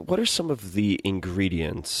 What are some of the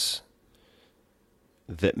ingredients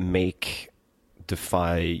that make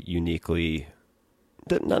Defy uniquely,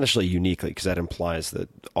 not necessarily uniquely, because that implies that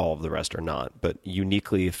all of the rest are not, but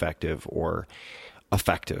uniquely effective or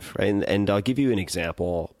effective, right? And I'll give you an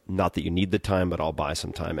example, not that you need the time, but I'll buy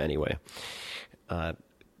some time anyway.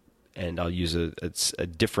 And I'll use a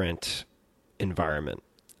different environment.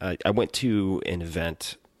 I went to an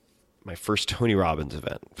event, my first Tony Robbins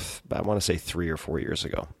event, I want to say 3 or 4 years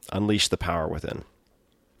ago, Unleash the Power Within.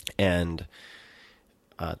 And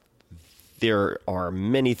there are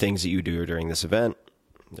many things that you do during this event.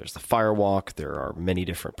 There's the fire walk. There are many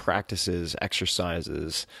different practices,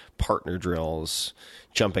 exercises, partner drills,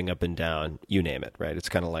 jumping up and down, you name it, right? It's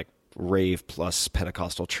kind of like rave plus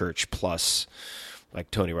Pentecostal church plus like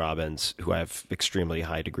Tony Robbins, who I have extremely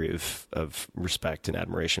high degree of respect and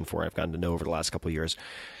admiration for. I've gotten to know over the last couple of years.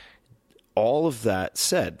 All of that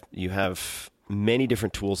said, you have many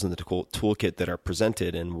different tools in the toolkit that are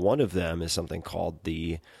presented, and one of them is something called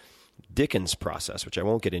the Dickens process, which I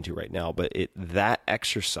won't get into right now, but that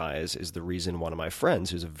exercise is the reason one of my friends,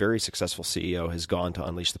 who's a very successful CEO, has gone to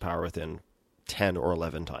Unleash the Power Within 10 or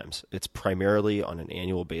 11 times. It's primarily on an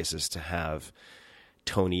annual basis to have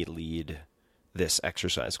Tony lead this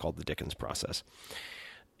exercise called the Dickens process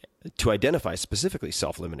to identify specifically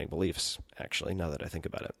self-limiting beliefs, actually, now that I think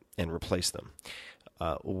about it, and replace them.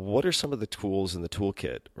 What are some of the tools in the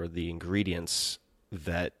toolkit or the ingredients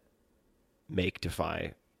that make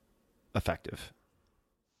Defy effective?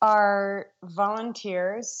 Our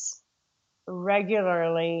volunteers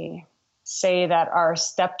regularly say that our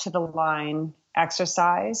step to the line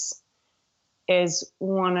exercise is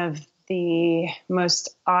one of the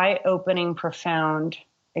most eye-opening, profound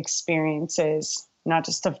experiences, not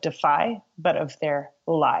just of Defy, but of their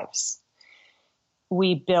lives.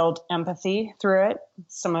 We build empathy through it.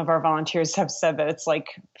 Some of our volunteers have said that it's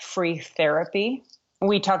like free therapy.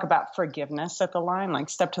 We talk about forgiveness at the line, like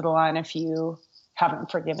step to the line if you haven't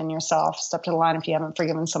forgiven yourself, step to the line if you haven't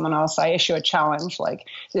forgiven someone else. I issue a challenge, like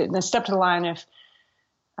step to the line if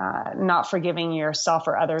not forgiving yourself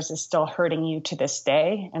or others is still hurting you to this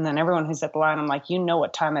day. And then everyone who's at the line, I'm like, you know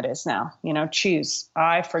what time it is now. Choose.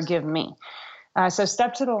 I forgive me. So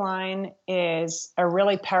step to the line is a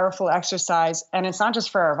really powerful exercise. And it's not just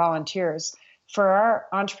for our volunteers. For our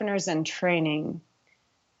entrepreneurs in training,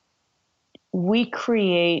 we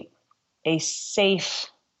create a safe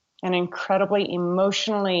and incredibly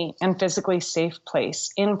emotionally and physically safe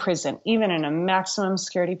place in prison, even in a maximum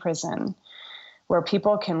security prison, where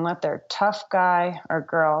people can let their tough guy or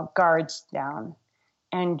girl guards down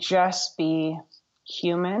and just be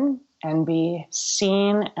human and be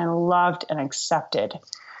seen and loved and accepted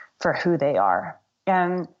for who they are.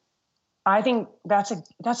 And I think that's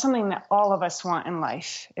something that all of us want in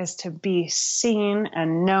life, is to be seen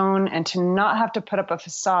and known and to not have to put up a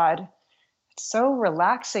facade. It's so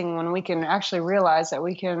relaxing when we can actually realize that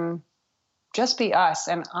we can just be us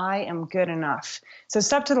and I am good enough. So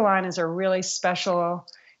step to the line is a really special,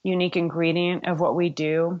 unique ingredient of what we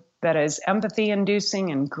do that is empathy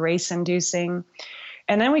inducing and grace inducing.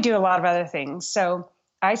 And then we do a lot of other things. So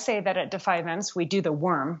I say that at Defy events, we do the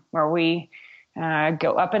worm, where we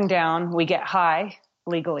go up and down. We get high,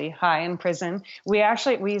 legally high in prison. We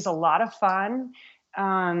use a lot of fun.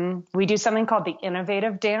 We do something called the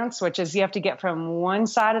innovative dance, which is you have to get from one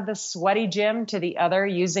side of the sweaty gym to the other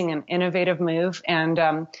using an innovative move.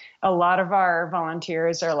 And a lot of our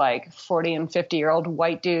volunteers are like 40 and 50-year-old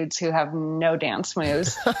white dudes who have no dance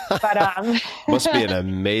moves. But must be an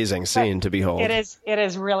amazing scene to behold. It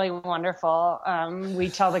is really wonderful. We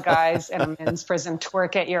tell the guys in a men's prison,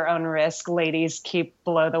 twerk at your own risk. Ladies, keep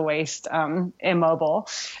below the waist, immobile.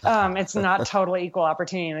 It's not totally equal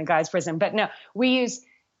opportunity in a guy's prison. But no,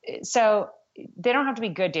 so they don't have to be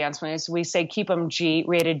good dance moves. We say keep them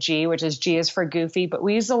rated G, which is G is for goofy, but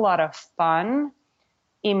we use a lot of fun,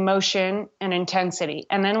 emotion, and intensity.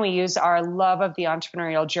 And then we use our love of the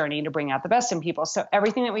entrepreneurial journey to bring out the best in people. So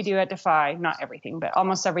everything that we do at Defy, not everything, but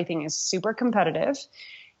almost everything, is super competitive.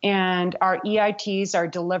 And our EITs are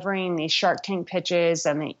delivering these Shark Tank pitches,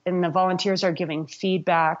 and the volunteers are giving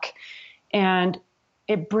feedback. And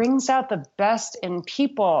it brings out the best in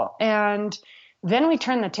people. And Then we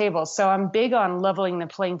turn the tables. So I'm big on leveling the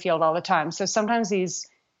playing field all the time. So sometimes these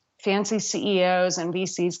fancy CEOs and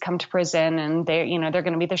VCs come to prison and they're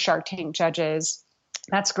going to be the Shark Tank judges.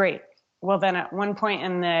 That's great. Well, then at one point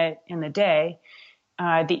in the day,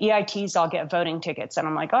 the EITs all get voting tickets. And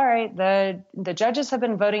I'm like, all right, the judges have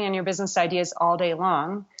been voting on your business ideas all day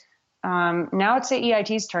long. Now it's the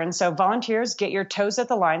EIT's turn. So volunteers, get your toes at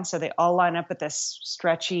the line. So they all line up with this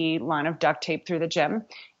stretchy line of duct tape through the gym.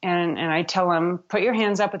 And I tell them, put your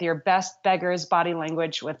hands up with your best beggar's body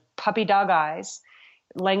language with puppy dog eyes,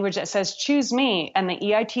 language that says, choose me. And the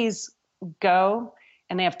EITs go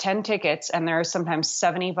and they have 10 tickets. And there are sometimes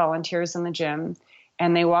 70 volunteers in the gym.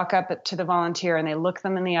 And they walk up to the volunteer and they look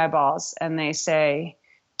them in the eyeballs and they say,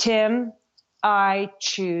 Tim, I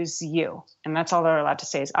choose you. And that's all they're allowed to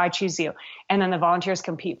say is, I choose you. And then the volunteers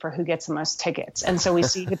compete for who gets the most tickets. And so we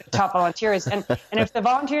see who the top volunteer is. And if the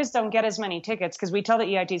volunteers don't get as many tickets, because we tell the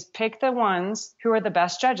EITs, pick the ones who are the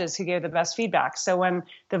best judges, who gave the best feedback. So when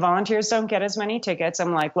the volunteers don't get as many tickets,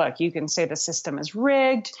 I'm like, look, you can say the system is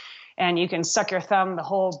rigged and you can suck your thumb the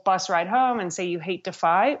whole bus ride home and say you hate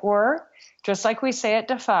Defy. Or just like we say at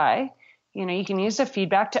Defy, you can use the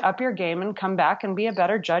feedback to up your game and come back and be a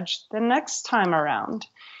better judge the next time around.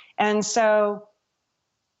 And so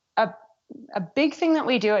a big thing that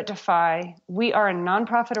we do at Defy, we are a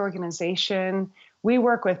nonprofit organization. We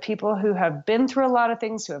work with people who have been through a lot of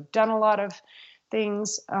things, who have done a lot of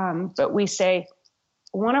things. But we say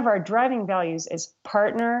one of our driving values is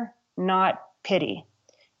partner, not pity.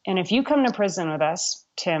 And if you come to prison with us,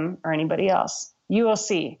 Tim, or anybody else, you will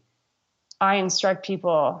see I instruct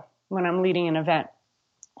people when I'm leading an event.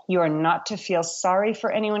 You are not to feel sorry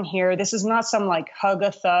for anyone here. This is not some like hug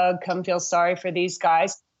a thug, come feel sorry for these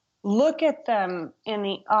guys. Look at them in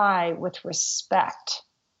the eye with respect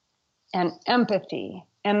and empathy.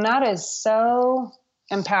 And that is so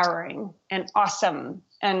empowering and awesome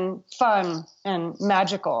and fun and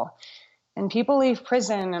magical. And people leave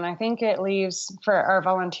prison, and I think it leaves, for our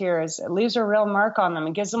volunteers, it leaves a real mark on them.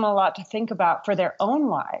 It gives them a lot to think about for their own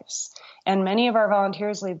lives. And many of our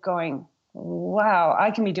volunteers leave going, wow,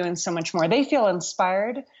 I can be doing so much more. They feel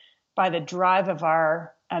inspired by the drive of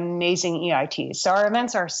our amazing EITs. So our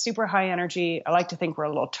events are super high energy. I like to think we're a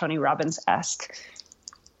little Tony Robbins-esque.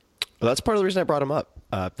 Well, that's part of the reason I brought him up.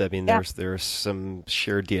 There's some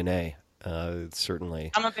shared DNA,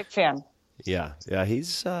 certainly. I'm a big fan. Yeah.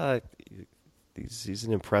 He's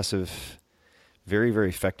an impressive, very, very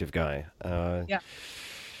effective guy.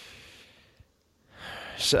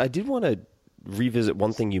 So I did want to revisit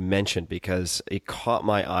one thing you mentioned because it caught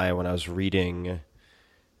my eye when I was reading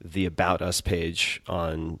the About Us page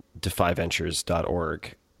on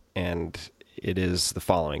defyventures.org, and it is the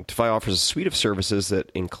following. Defy offers a suite of services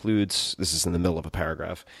that includes, this is in the middle of a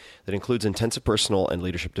paragraph, that includes intensive personal and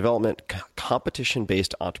leadership development,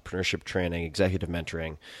 competition-based entrepreneurship training, executive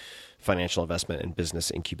mentoring, financial investment, and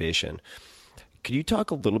business incubation. Could you talk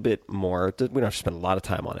a little bit more? We don't have to spend a lot of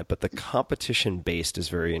time on it, but the competition-based is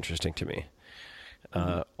very interesting to me.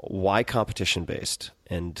 Why competition-based,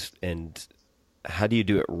 and how do you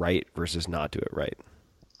do it right versus not do it right?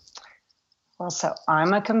 Well, so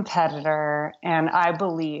I'm a competitor, and I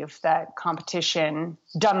believe that competition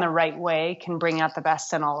done the right way can bring out the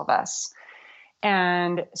best in all of us.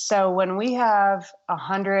 And so when we have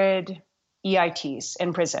 100 EITs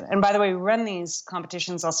in prison, and by the way, we run these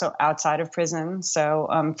competitions also outside of prison.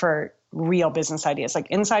 So for real business ideas,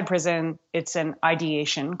 like inside prison, it's an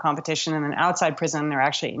ideation competition. And then outside prison, they're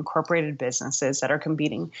actually incorporated businesses that are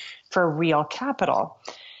competing for real capital.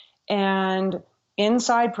 And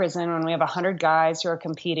inside prison, when we have 100 guys who are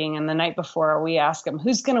competing, and the night before we ask them,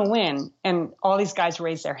 who's going to win? And all these guys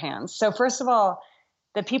raise their hands. So first of all,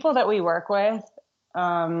 the people that we work with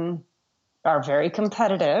are very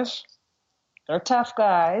competitive. They're tough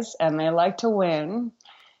guys, and they like to win.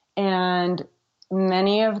 And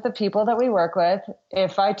many of the people that we work with,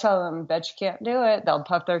 if I tell them, bet you can't do it, they'll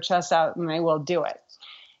puff their chest out and they will do it.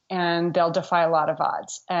 And they'll defy a lot of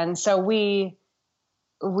odds. And so we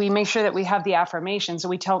make sure that we have the affirmation. So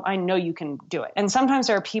we tell them, I know you can do it. And sometimes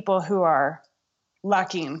there are people who are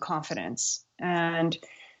lacking in confidence. And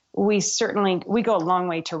we go a long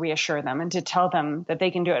way to reassure them and to tell them that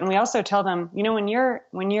they can do it. And we also tell them, when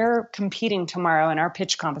you're competing tomorrow in our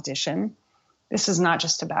pitch competition, this is not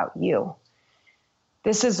just about you.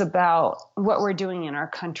 This is about what we're doing in our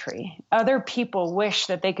country. Other people wish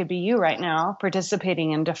that they could be you right now participating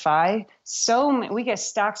in Defy. We get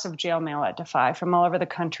stacks of jail mail at Defy from all over the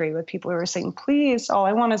country with people who are saying, please, all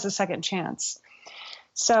I want is a second chance.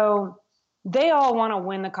 So they all want to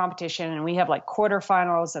win the competition, and we have like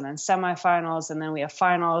quarterfinals and then semifinals, and then we have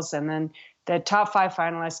finals, and then The top 5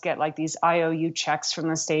 finalists get like these IOU checks from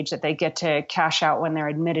the stage that they get to cash out when they're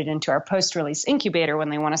admitted into our post-release incubator when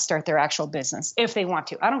they want to start their actual business, if they want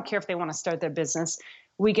to. I don't care if they want to start their business.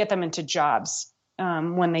 We get them into jobs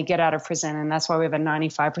when they get out of prison, and that's why we have a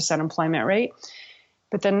 95% employment rate.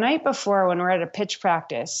 But the night before, when we're at a pitch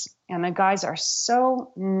practice, and the guys are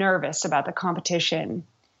so nervous about the competition,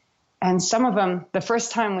 and some of them, the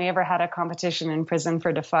first time we ever had a competition in prison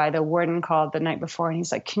for Defy, the warden called the night before and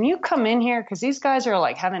he's like, can you come in here? Because these guys are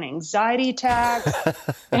like having anxiety attacks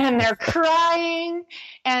and they're crying.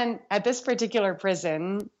 And at this particular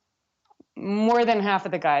prison, more than half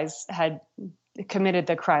of the guys had committed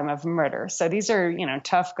the crime of murder. So these are,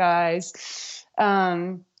 tough guys.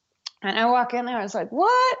 And I walk in there, I was like,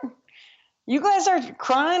 what? You guys are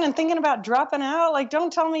crying and thinking about dropping out? Like,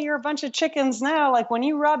 don't tell me you're a bunch of chickens now. Like, when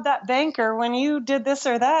you robbed that bank or when you did this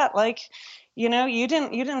or that, like, you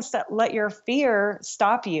didn't let your fear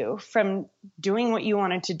stop you from doing what you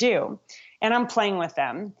wanted to do. And I'm playing with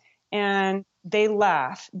them and they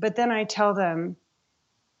laugh. But then I tell them,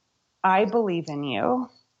 I believe in you.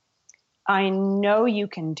 I know you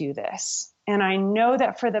can do this. And I know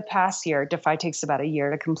that for the past year, Defy takes about a year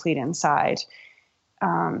to complete inside.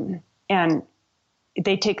 And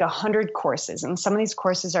they take 100 courses, and some of these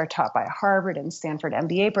courses are taught by Harvard and Stanford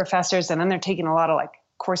MBA professors. And then they're taking a lot of like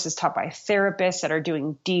courses taught by therapists that are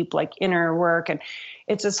doing deep, like inner work. And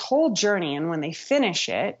it's this whole journey. And when they finish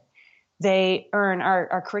it, they earn,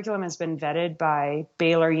 our curriculum has been vetted by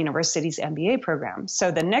Baylor University's MBA program.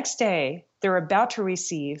 So the next day they're about to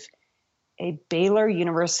receive a Baylor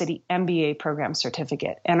University MBA program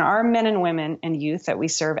certificate. And our men and women and youth that we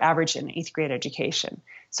serve average an 8th grade education.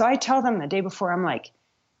 So I tell them the day before, I'm like,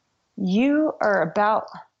 you are about,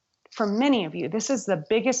 for many of you, this is the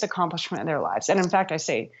biggest accomplishment of their lives. And in fact, I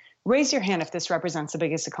say, raise your hand if this represents the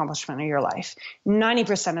biggest accomplishment of your life.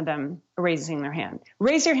 90% of them are raising their hand.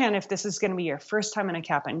 Raise your hand if this is going to be your first time in a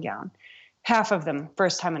cap and gown. Half of them,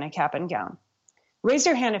 first time in a cap and gown. Raise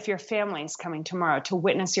your hand if your family is coming tomorrow to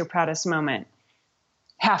witness your proudest moment.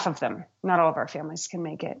 Half of them. Not all of our families can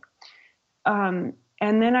make it. And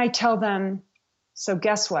then I tell them, so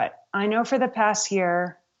guess what? I know for the past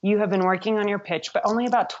year, you have been working on your pitch, but only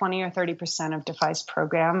about 20 or 30% of Defy's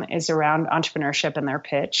program is around entrepreneurship and their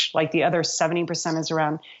pitch. Like the other 70% is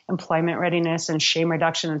around employment readiness and shame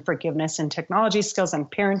reduction and forgiveness and technology skills and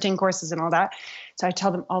parenting courses and all that. So I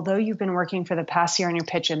tell them, although you've been working for the past year on your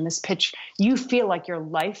pitch and this pitch, you feel like your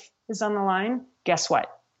life is on the line. Guess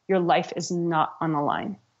what? Your life is not on the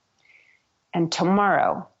line. And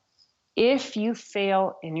tomorrow, if you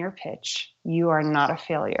fail in your pitch, you are not a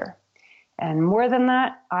failure. And more than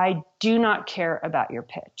that, I do not care about your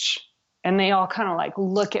pitch. And they all kind of like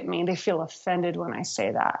look at me. They feel offended when I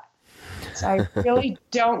say that. So I really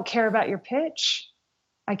don't care about your pitch.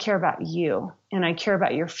 I care about you and I care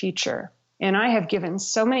about your future. And I have given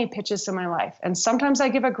so many pitches in my life. And sometimes I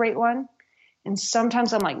give a great one. And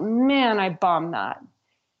sometimes I'm like, man, I bombed that.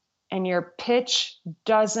 And your pitch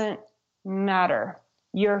doesn't matter.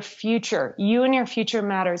 Your future, you and your future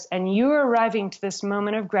matters. And you arriving to this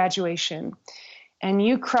moment of graduation and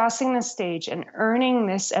you crossing the stage and earning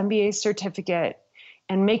this MBA certificate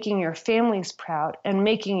and making your families proud and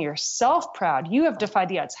making yourself proud. You have defied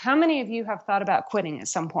the odds. How many of you have thought about quitting at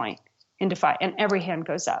some point in Defy? And every hand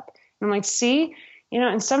goes up. And I'm like, see,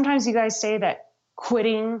 and sometimes you guys say that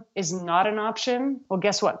quitting is not an option. Well,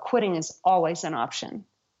 guess what? Quitting is always an option.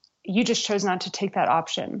 You just chose not to take that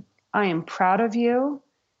option. I am proud of you.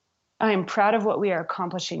 I am proud of what we are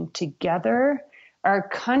accomplishing together. Our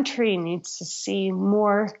country needs to see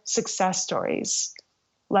more success stories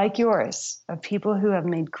like yours of people who have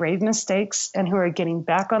made grave mistakes and who are getting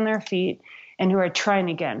back on their feet and who are trying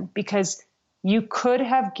again, because you could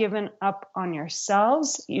have given up on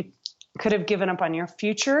yourselves. You could have given up on your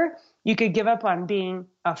future. You could give up on being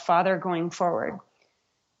a father going forward.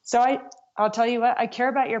 So I'll tell you what, I care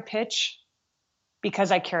about your pitch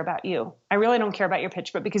because I care about you. I really don't care about your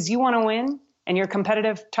pitch, but because you want to win and you're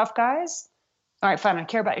competitive, tough guys. All right, fine. I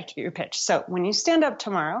care about your pitch. So when you stand up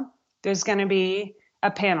tomorrow, there's going to be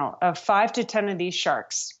a panel of 5 to 10 of these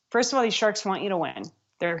sharks. First of all, these sharks want you to win.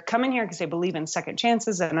 They're coming here because they believe in second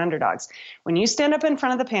chances and underdogs. When you stand up in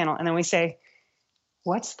front of the panel and then we say,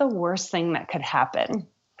 what's the worst thing that could happen?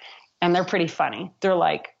 And they're pretty funny. They're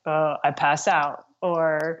like, I pass out,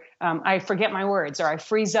 or I forget my words, or I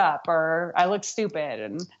freeze up, or I look stupid.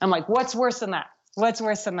 And I'm like, what's worse than that? What's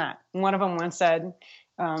worse than that? And one of them once said,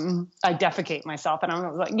 I defecate myself. And I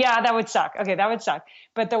was like, yeah, that would suck. Okay, that would suck.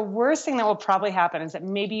 But the worst thing that will probably happen is that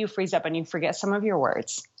maybe you freeze up and you forget some of your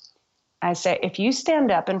words. I say, if you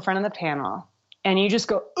stand up in front of the panel and you just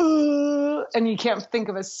go, and you can't think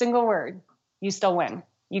of a single word, you still win.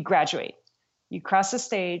 You graduate. You cross the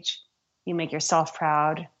stage. You make yourself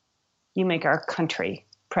proud. You make our country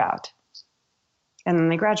proud. And then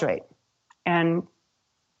they graduate. And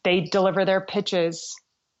they deliver their pitches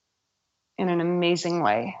in an amazing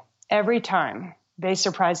way. Every time they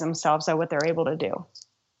surprise themselves at what they're able to do.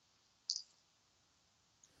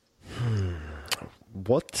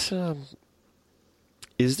 What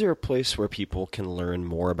is there a place where people can learn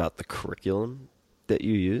more about the curriculum that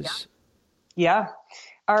you use? Yeah.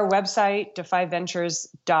 Our website,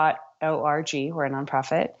 defyventures.org, we're a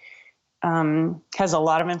nonprofit, has a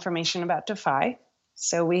lot of information about Defy.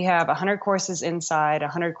 So we have 100 courses inside,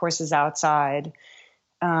 100 courses outside.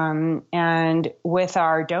 And with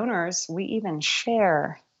our donors, we even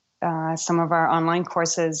share some of our online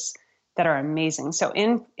courses that are amazing. So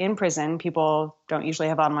in prison, people don't usually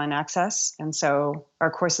have online access. And so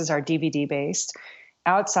our courses are DVD based.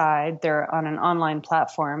 Outside, they're on an online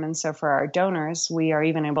platform. And so for our donors, we are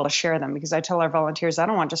even able to share them, because I tell our volunteers, I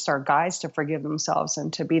don't want just our guys to forgive themselves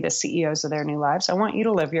and to be the CEOs of their new lives. I want you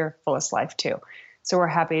to live your fullest life too. So we're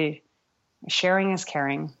happy. Sharing is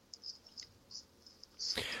caring.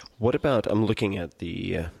 What about, I'm looking at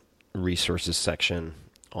the resources section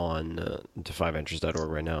on defyventures.org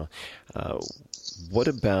right now. What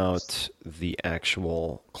about the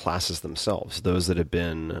actual classes themselves, those that have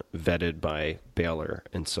been vetted by Baylor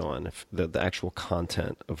and so on? If the actual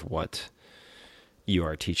content of what you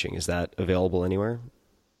are teaching, is that available anywhere?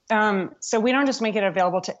 So we don't just make it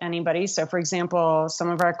available to anybody. So for example, some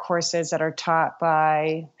of our courses that are taught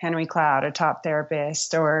by Henry Cloud, a top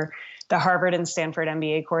therapist, or the Harvard and Stanford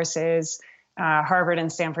MBA courses, Harvard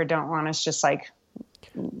and Stanford don't want us just like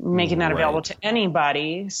making that available to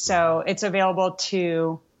anybody. So it's available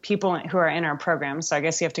to people who are in our program. So I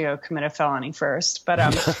guess you have to go commit a felony first. But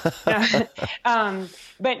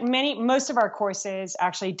but most of our courses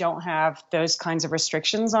actually don't have those kinds of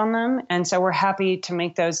restrictions on them. And so we're happy to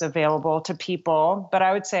make those available to people. But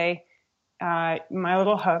I would say my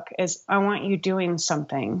little hook is I want you doing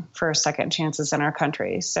something for second chances in our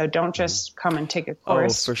country. So don't just come and take a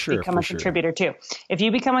course. For sure, become a contributor too. If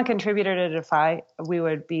you become a contributor to Defy, we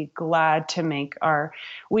would be glad to make our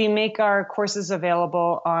courses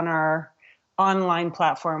available on our online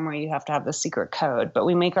platform where you have to have the secret code. But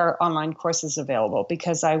we make our online courses available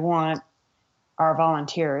because I want our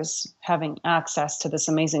volunteers having access to this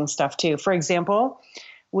amazing stuff too. For example,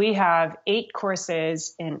 we have 8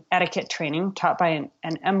 courses in etiquette training taught by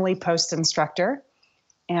an Emily Post instructor.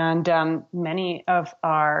 And many of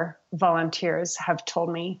our volunteers have told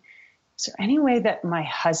me, is there any way that my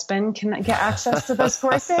husband can get access to those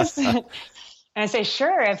courses? And I say,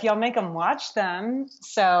 sure, if you'll make them watch them.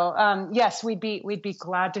 So yes, we'd be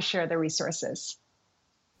glad to share the resources.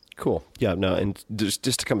 Cool. Yeah, no, and just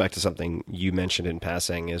to come back to something you mentioned in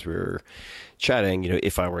passing as we were chatting,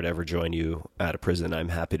 if I were to ever join you at a prison, I'm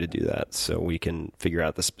happy to do that. So we can figure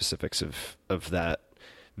out the specifics of that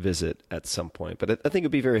visit at some point. But I think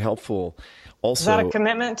it'd be very helpful also. Is that a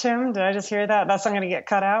commitment, Tim? Did I just hear that? That's not going to get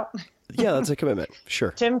cut out? Yeah, that's a commitment.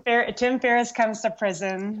 Sure. Tim Ferriss comes to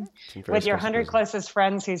prison with your 100 closest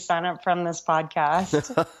friends who sign up from this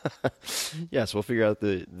podcast. Yes, we'll figure out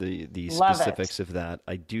the specifics of that.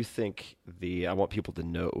 I do think I want people to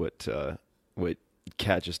know what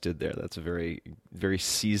Kat just did there. That's a very, very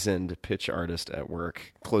seasoned pitch artist at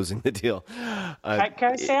work closing the deal.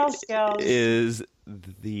 Cutco sales skills.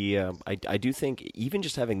 I do think even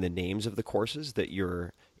just having the names of the courses that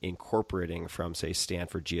you're incorporating from, say,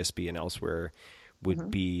 Stanford, GSB, and elsewhere would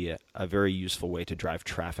be a very useful way to drive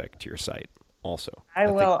traffic to your site also. I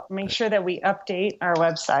will make sure that we update our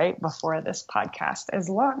website before this podcast is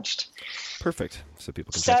launched. Perfect. So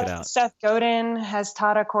people can check it out. Seth Godin has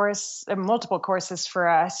taught multiple courses for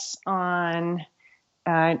us on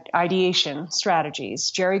ideation strategies.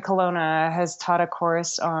 Jerry Colonna has taught a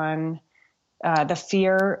course on the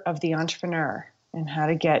fear of the entrepreneur and how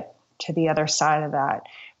to get to the other side of that.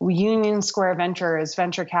 Union Square Ventures,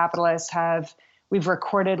 venture capitalists we've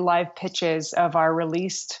recorded live pitches of our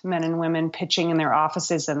released men and women pitching in their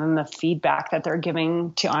offices and then the feedback that they're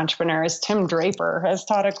giving to entrepreneurs. Tim Draper has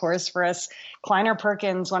taught a course for us. Kleiner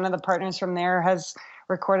Perkins, one of the partners from there, has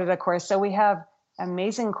recorded a course. So we have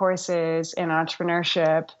amazing courses in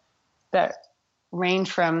entrepreneurship that range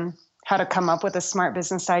from how to come up with a smart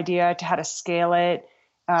business idea to how to scale it.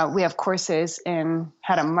 We have courses in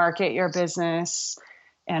how to market your business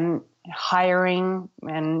and hiring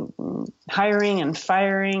and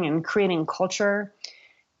firing and creating culture.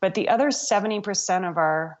 But the other 70% of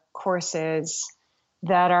our courses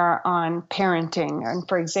that are on parenting, and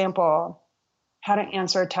for example, how to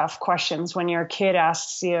answer tough questions when your kid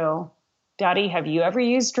asks you, Daddy, have you ever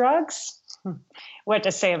used drugs? what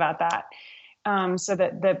to say about that. So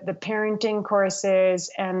the parenting courses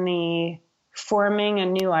and the forming a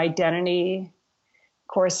new identity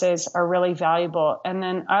courses are really valuable. And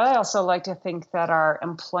then I also like to think that our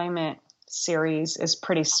employment series is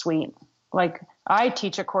pretty sweet. Like I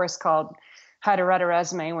teach a course called How to Write a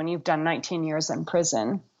Resume When You've Done 19 Years in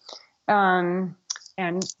Prison. And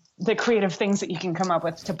the creative things that you can come up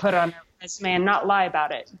with to put on a resume and not lie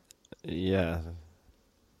about it. Yeah.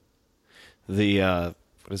 The, what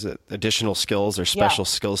is it? Additional skills or special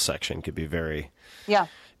skills section could be very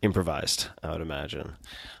improvised, I would imagine.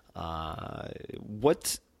 Well,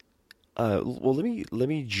 let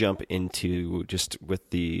me jump into, just with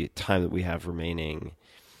the time that we have remaining,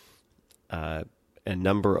 a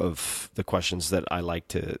number of the questions that I like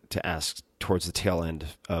to ask towards the tail end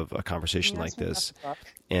of a conversation like this.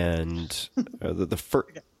 And the first.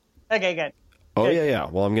 Okay, good. Oh, good. yeah.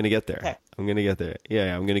 Well, I'm going to get there. Okay. I'm going to get there.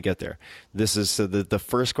 Yeah, I'm going to get there. This is so the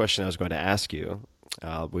first question I was going to ask you,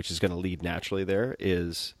 which is going to lead naturally there,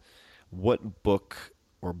 is what book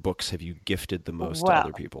or books have you gifted the most to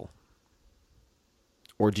other people?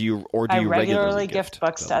 Or do you regularly gift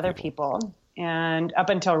books to other people? And up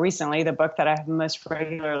until recently, the book that I have most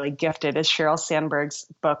regularly gifted is Sheryl Sandberg's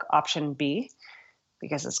book, Option B,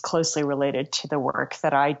 because it's closely related to the work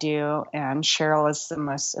that I do. And Sheryl is the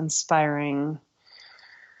most inspiring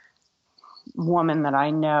woman that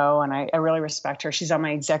I know, and I really respect her. She's on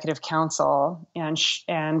my executive council.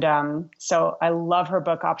 So I love her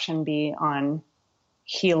book, Option B, on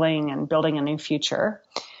healing and building a new future.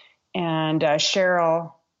 And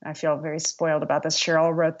Sheryl, I feel very spoiled about this.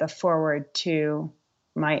 Sheryl wrote the foreword to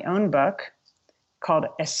my own book called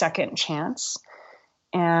A Second Chance.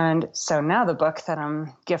 And so now the book that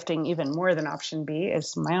I'm gifting even more than Option B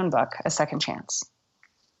is my own book, A Second Chance.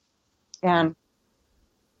 And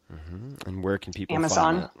and where can people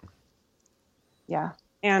Amazon. find it? Yeah.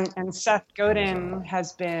 And Seth Godin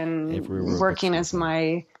has been working as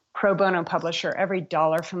my pro bono publisher. Every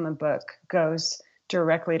dollar from the book goes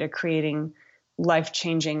directly to creating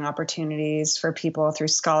life-changing opportunities for people through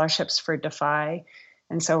scholarships for Defy.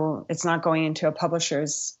 And so it's not going into a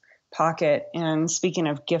publisher's pocket. And speaking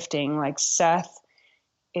of gifting, like Seth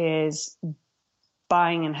is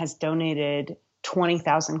buying and has donated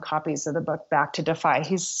 20,000 copies of the book back to Defy.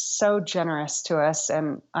 He's so generous to us,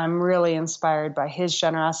 and I'm really inspired by his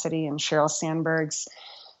generosity and Sheryl Sandberg's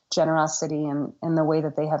generosity and the way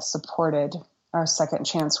that they have supported our Second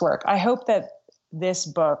Chance work. I hope that this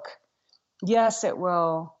book, yes, it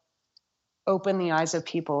will open the eyes of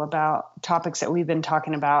people about topics that we've been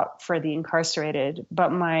talking about for the incarcerated,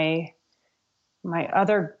 but my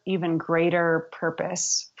other even greater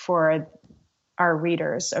purpose for our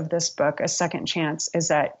readers of this book, A Second Chance, is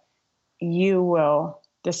that you will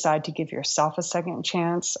decide to give yourself a second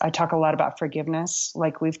chance. I talk a lot about forgiveness,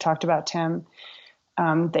 like we've talked about, Tim,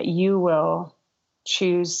 that you will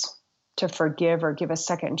choose to forgive or give a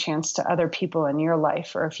second chance to other people in your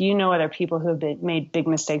life. Or if you know other people who have made big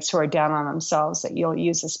mistakes, who are down on themselves, that you'll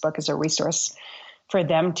use this book as a resource for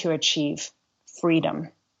them to achieve freedom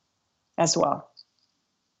as well.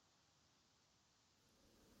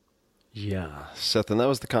 Yeah, Seth, and that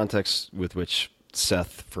was the context with which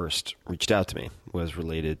Seth first reached out to me, was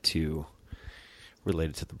related to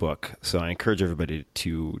the book. So I encourage everybody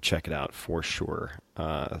to check it out for sure.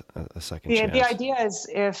 A second chance. The idea is,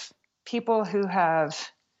 if people who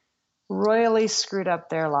have royally screwed up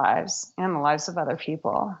their lives and the lives of other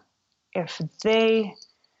people, if they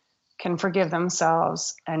can forgive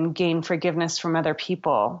themselves and gain forgiveness from other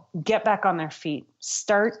people, get back on their feet,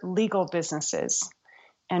 start legal businesses,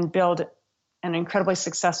 and build an incredibly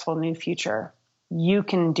successful new future, you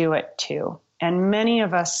can do it too. And many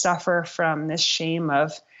of us suffer from this shame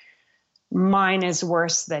of mine is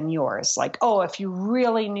worse than yours. Like, oh, if you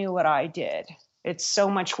really knew what I did, it's so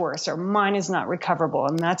much worse, or mine is not recoverable.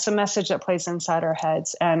 And that's a message that plays inside our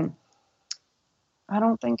heads. And I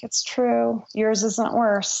don't think it's true. Yours isn't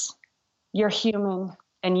worse. You're human,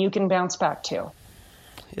 and you can bounce back too.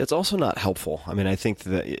 It's also not helpful. I mean, I think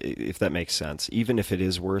that, if that makes sense, even if it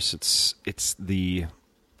is worse, it's the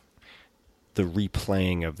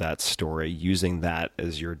replaying of that story, using that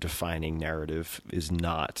as your defining narrative, is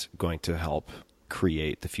not going to help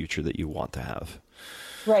create the future that you want to have.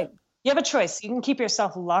 Right. You have a choice. You can keep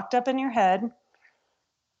yourself locked up in your head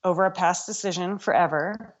over a past decision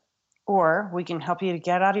forever, or we can help you to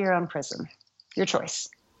get out of your own prison. Your choice.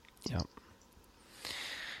 Yeah.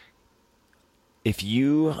 If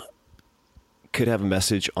you could have a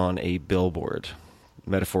message on a billboard,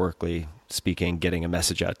 metaphorically speaking, getting a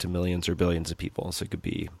message out to millions or billions of people, so it could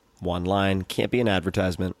be one line, can't be an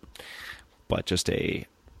advertisement, but just a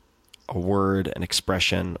a word, an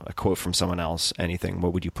expression, a quote from someone else, anything,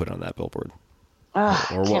 what would you put on that billboard?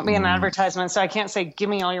 Can't be an advertisement, so I can't say, give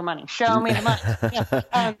me all your money. Show me the money.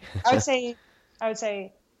 Yeah. I would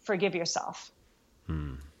say, forgive yourself.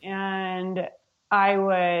 And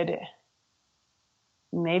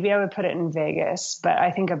maybe I would put it in Vegas, but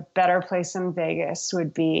I think a better place in Vegas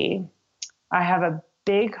would be, I have a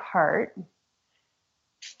big heart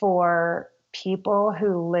for people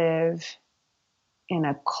who live in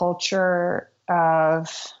a culture of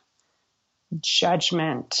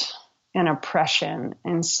judgment and oppression,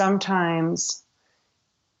 and sometimes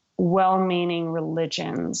well-meaning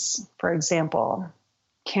religions, for example,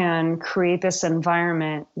 can create this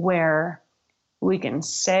environment where we can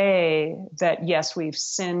say that, yes, we've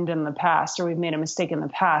sinned in the past or we've made a mistake in the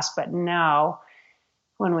past, but now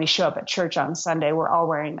when we show up at church on Sunday, we're all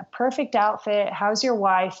wearing the perfect outfit. How's your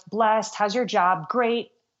wife? Blessed. How's your job?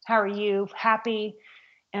 Great. How are you? Happy.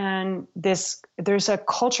 And there's a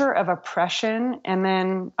culture of oppression. And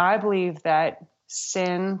then I believe that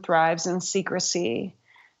sin thrives in secrecy.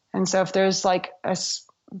 And so if there's like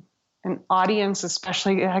an audience,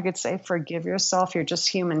 especially, I could say, forgive yourself. You're just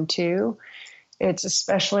human too. It's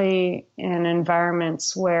especially in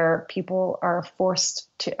environments where people are forced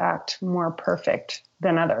to act more perfect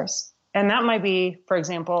than others. And that might be, for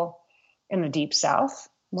example, in the Deep South,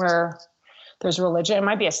 where there's religion. It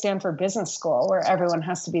might be a Stanford Business School where everyone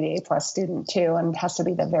has to be the A+ student too, and has to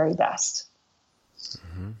be the very best.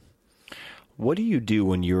 Mm-hmm. What do you do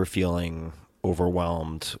when you're feeling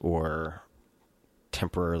overwhelmed or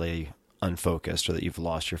temporarily unfocused, or that you've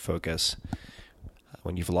lost your focus,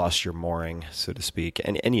 when you've lost your mooring, so to speak,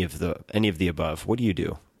 and any of the above? What do you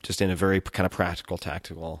do, just in a very kind of practical,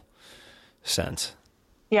 tactical sense?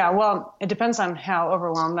 Yeah, well, it depends on how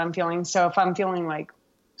overwhelmed I'm feeling. So if I'm feeling like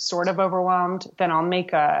sort of overwhelmed, then I'll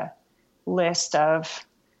make a list of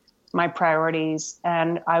my priorities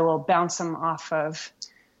and I will bounce them off of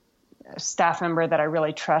a staff member that I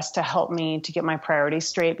really trust to help me to get my priorities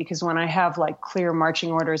straight. Because when I have like clear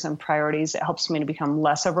marching orders and priorities, it helps me to become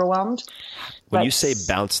less overwhelmed. When you say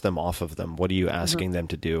bounce them off of them, what are you asking them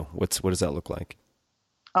to do? What does that look like?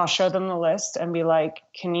 I'll show them the list and be like,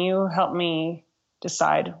 can you help me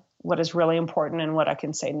decide what is really important and what I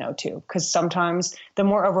can say no to? Because sometimes the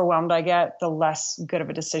more overwhelmed I get, the less good of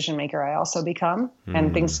a decision maker I also become,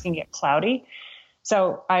 and things can get cloudy.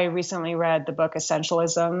 So I recently read the book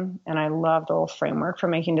Essentialism, and I love the whole framework for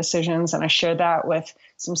making decisions. And I shared that with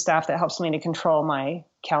some staff that helps me to control my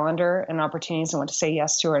calendar and opportunities and what to say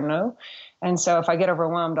yes to or no. And so if I get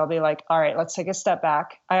overwhelmed, I'll be like, all right, let's take a step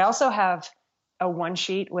back. I also have a one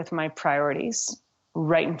sheet with my priorities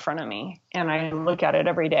right in front of me, and I look at it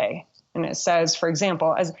every day. And it says, for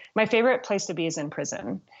example, as my favorite place to be is in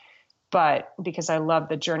prison, but because I love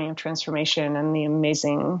the journey of transformation and the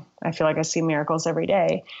amazing, I feel like I see miracles every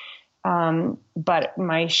day. But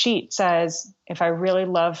my sheet says, if I really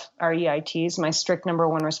love our EITs, my strict number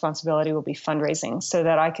one responsibility will be fundraising, so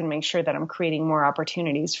that I can make sure that I'm creating more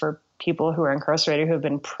opportunities for people who are incarcerated who have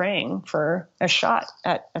been praying for a shot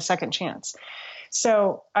at a second chance.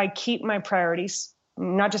 So I keep my priorities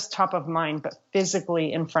not just top of mind, but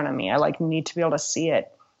physically in front of me. I need to be able to see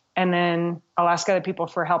it. And then I'll ask other people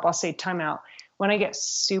for help. I'll say timeout. When I get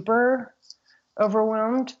super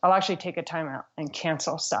overwhelmed, I'll actually take a timeout and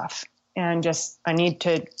cancel stuff. And I need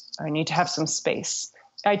to have some space.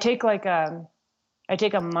 I take a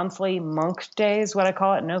monthly monk day is what I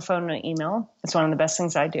call it. No phone, no email. It's one of the best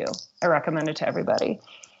things I do. I recommend it to everybody.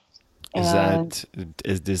 Does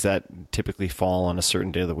that typically fall on a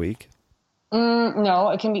certain day of the week? No,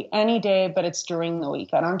 it can be any day, but it's during the week.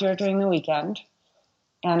 I don't do it during the weekend.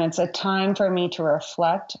 And it's a time for me to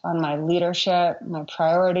reflect on my leadership, my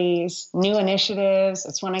priorities, new initiatives.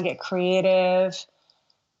 It's when I get creative.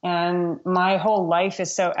 And my whole life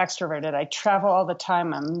is so extroverted. I travel all the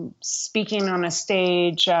time. I'm speaking on a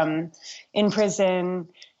stage, in prison,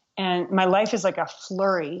 and my life is like a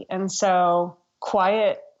flurry. And so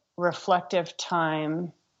quiet, reflective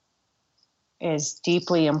time is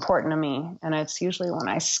deeply important to me. And it's usually when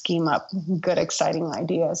I scheme up good, exciting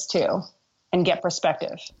ideas too and get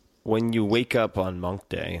perspective. When you wake up on Monk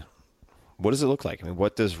Day, what does it look like? I mean,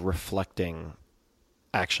 what does reflecting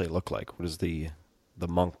actually look like? What does the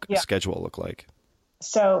monk schedule look like?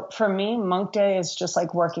 So for me, Monk Day is just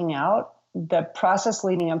like working out. The process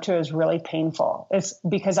leading up to it is really painful. It's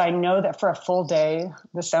because I know that for a full day,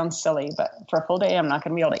 this sounds silly, but for a full day, I'm not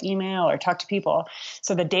going to be able to email or talk to people.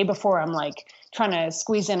 So the day before, I'm like trying to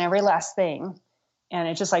squeeze in every last thing. And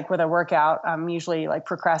it's just like with a workout, I'm usually like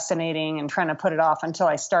procrastinating and trying to put it off until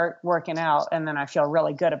I start working out. And then I feel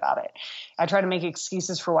really good about it. I try to make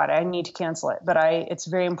excuses for what I need to cancel it, but it's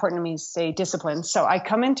very important to me to stay disciplined. So I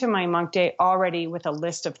come into my monk day already with a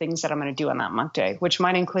list of things that I'm going to do on that monk day, which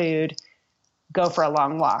might include go for a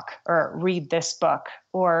long walk or read this book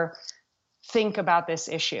or think about this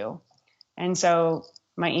issue. And so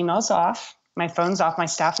my email's off, my phone's off, my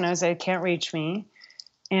staff knows they can't reach me.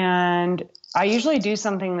 And I usually do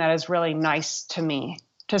something that is really nice to me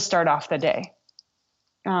to start off the day.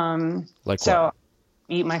 So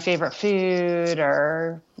eat my favorite food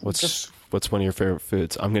or what's one of your favorite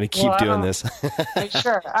foods? I'm going to keep doing this.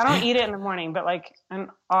 Sure. I don't eat it in the morning, but like an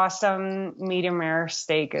awesome medium rare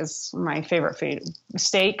steak is my favorite food.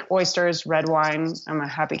 Steak, oysters, red wine. I'm a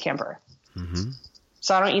happy camper. Mm-hmm.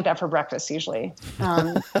 So I don't eat that for breakfast usually.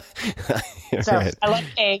 Right. I love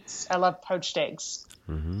eggs. I love poached eggs.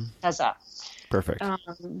 Mm-hmm. How's that? Perfect.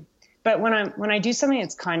 But when I do something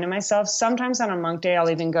that's kind to myself, sometimes on a monk day, I'll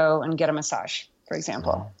even go and get a massage, for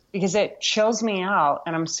example, because it chills me out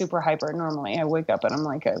and I'm super hyper normally. I wake up and I'm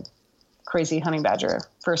like a crazy honey badger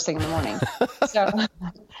first thing in the morning.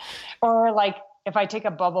 Or like if I take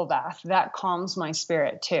a bubble bath, that calms my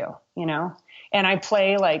spirit too, you know? And I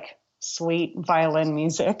play like sweet violin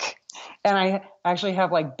music. And I actually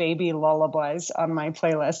have like baby lullabies on my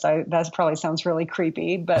playlist. That probably sounds really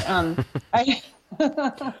creepy, but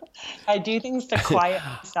I do things to quiet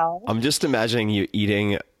myself. I'm just imagining you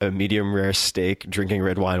eating a medium rare steak, drinking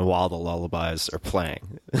red wine while the lullabies are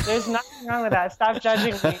playing. There's nothing wrong with that. Stop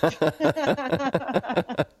judging me.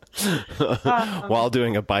 While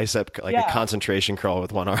doing a bicep, a concentration curl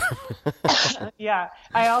with one arm. Yeah.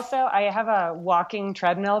 I have a walking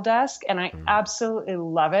treadmill desk and I absolutely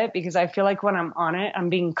love it because I feel like when I'm on it, I'm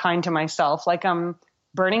being kind to myself. Like I'm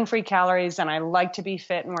burning free calories and I like to be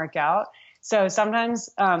fit and work out. So sometimes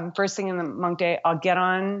first thing in the monk day, I'll get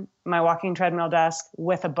on my walking treadmill desk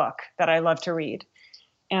with a book that I love to read.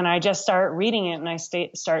 And I just start reading it and I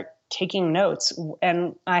start taking notes.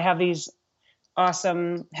 And I have these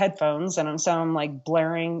awesome headphones and I'm like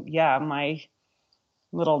blaring, my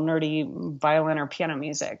little nerdy violin or piano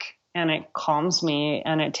music. And it calms me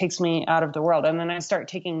and it takes me out of the world. And then I start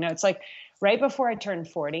taking notes. Like right before I turned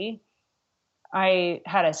 40, I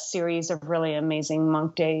had a series of really amazing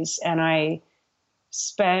monk days, and I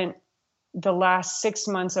spent the last 6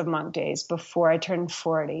 months of monk days before I turned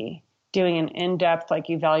 40 doing an in-depth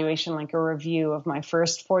evaluation, like a review of my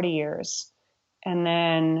first 40 years, and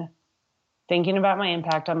then thinking about my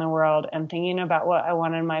impact on the world and thinking about what I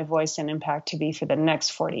wanted my voice and impact to be for the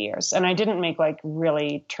next 40 years. And I didn't make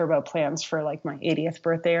really turbo plans for my 80th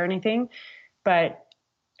birthday or anything, but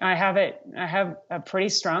I have a pretty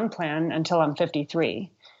strong plan until I'm 53,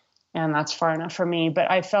 and that's far enough for me. But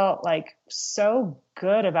I felt so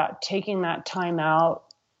good about taking that time out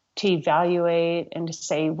to evaluate and to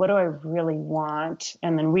say, what do I really want?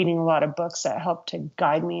 And then reading a lot of books that help to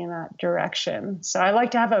guide me in that direction. So I like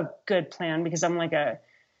to have a good plan because I'm like a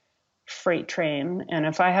freight train. And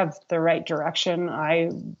if I have the right direction, I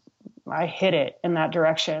hit it in that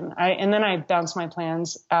direction. And then I bounce my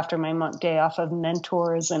plans after my monk day off of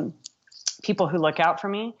mentors and people who look out for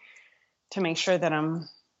me to make sure that I'm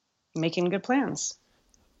making good plans.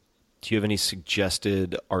 Do you have any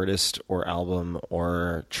suggested artist or album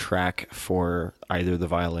or track for either the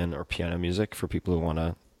violin or piano music for people who want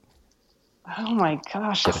to? Oh my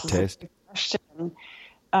gosh, get a taste. Question.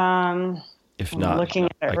 If not, I'm looking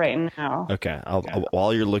at it right now. Okay,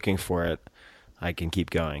 while you're looking for it, I can keep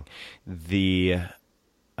going. Look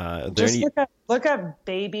up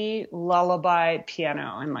baby lullaby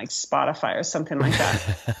piano in Spotify or something like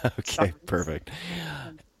that. Okay, perfect.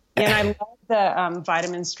 And I love the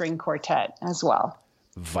Vitamin String Quartet as well.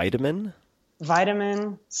 Vitamin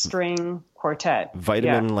String Quartet.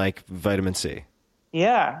 Vitamin like vitamin C.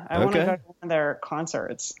 Yeah, I want to go to one of their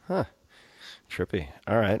concerts. Huh. Trippy.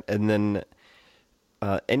 All right, and then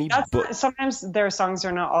sometimes their songs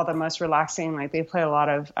are not all the most relaxing. They play a lot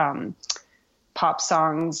of pop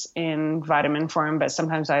songs in vitamin form, but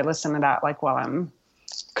sometimes I listen to that while I'm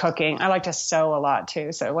cooking. I like to sew a lot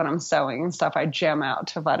too, so when I'm sewing and stuff, I jam out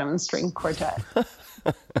to Vitamin String Quartet.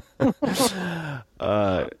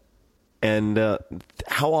 And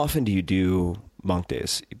how often do you do monk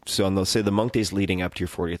days? So on the monk days leading up to your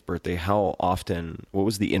 40th birthday, what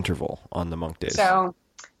was the interval on the monk days? So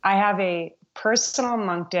I have a personal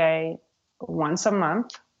monk day once a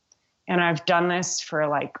month. And I've done this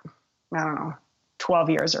for 12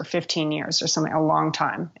 years or 15 years or something, a long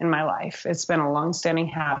time in my life. It's been a long-standing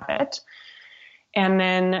habit. And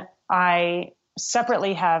then I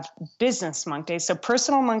separately have business monk days. So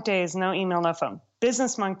personal monk day is no email, no phone.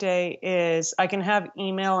 Business monk day is I can have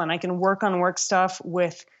email and I can work on work stuff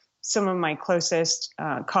with some of my closest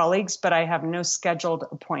colleagues, but I have no scheduled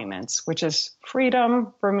appointments, which is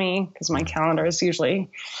freedom for me because my calendar is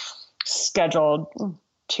usually scheduled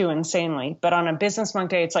too insanely. But on a business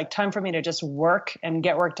monk day, it's like time for me to just work and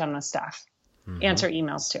get work done with staff, answer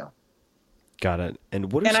emails too. Got it. And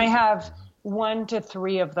I have 1 to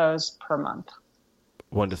 3 of those per month.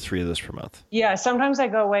 1 to 3 of those per month. Yeah. Sometimes I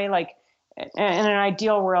go away like in an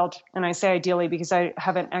ideal world, and I say ideally because I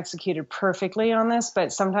haven't executed perfectly on this,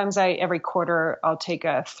 but sometimes every quarter I'll take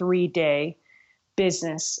a 3-day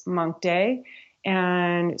business monk day.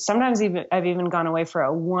 And sometimes I've even gone away for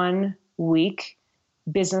a 1-week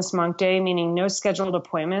business monk day, meaning no scheduled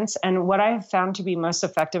appointments. And what I have found to be most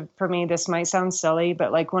effective for me, this might sound silly,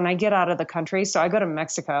 but like when I get out of the country, so I go to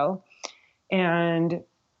Mexico and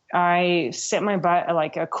I sit my butt at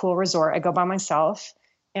like a cool resort. I go by myself.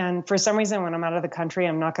 And for some reason, when I'm out of the country,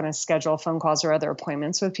 I'm not going to schedule phone calls or other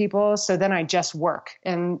appointments with people. So then I just work.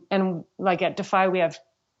 And like at Defy,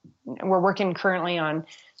 we're working currently on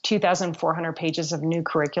 2,400 pages of new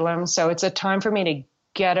curriculum. So it's a time for me to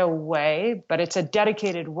get away, but it's a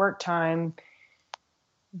dedicated work time,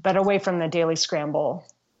 but away from the daily scramble.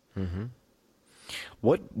 Mm-hmm.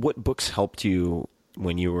 What books helped you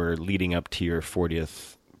when you were leading up to your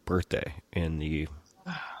 40th birthday in the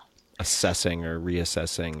assessing or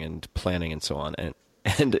reassessing and planning and so on?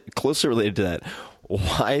 And closely related to that,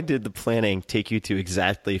 why did the planning take you to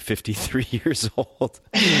exactly 53 years old?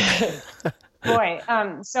 Boy,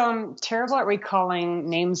 so I'm terrible at recalling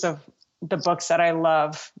names of the books that I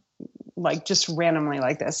love, like just randomly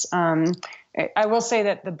like this. I will say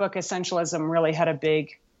that the book Essentialism really had a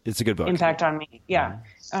big it's a good book. Impact on me. Yeah.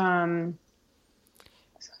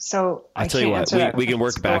 So I'll tell you what, we can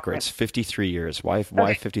work backwards. 53 years. Why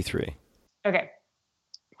 53? Okay.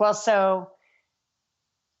 Well, so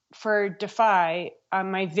for Defy,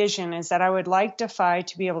 my vision is that I would like Defy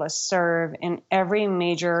to be able to serve in every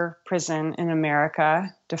major prison in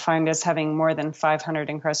America, defined as having more than 500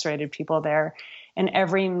 incarcerated people there, in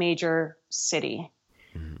every major city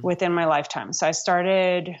within my lifetime. So I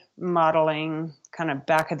started modeling kind of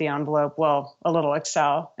back of the envelope, well, a little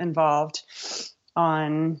Excel involved,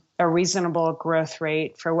 on a reasonable growth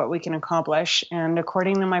rate for what we can accomplish. And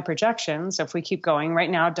according to my projections, if we keep going right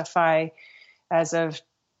now, Defy, as of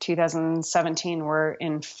 2017, we're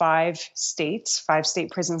in 5 state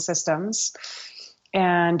prison systems.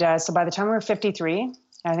 And so by the time we're 53,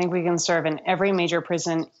 I think we can serve in every major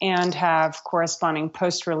prison and have corresponding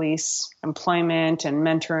post-release employment and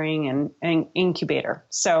mentoring and incubator.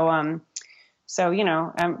 So,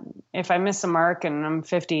 if I miss a mark and I'm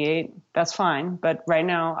 58, that's fine. But right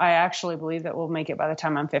now, I actually believe that we'll make it by the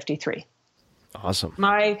time I'm 53. Awesome.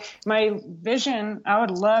 My vision, I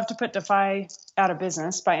would love to put Defy out of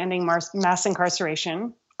business by ending mass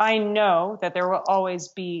incarceration. I know that there will always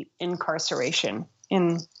be incarceration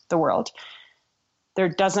in the world. There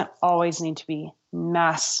doesn't always need to be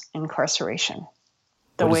mass incarceration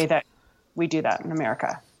the way that we do that in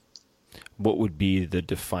America. What would be the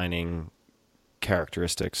defining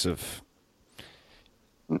characteristics of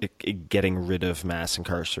getting rid of mass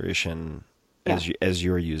incarceration as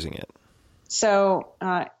you're using it? So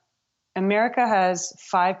America has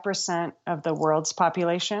 5% of the world's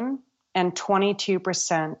population and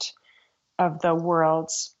 22% of the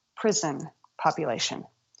world's prison population.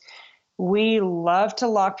 We love to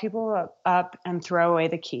lock people up and throw away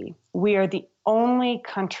the key. We are the only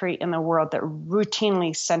country in the world that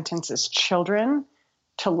routinely sentences children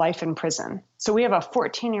to life in prison. So we have a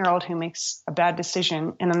 14-year-old who makes a bad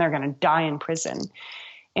decision and then they're going to die in prison.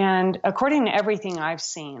 And according to everything I've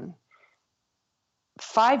seen,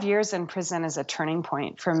 5 years in prison is a turning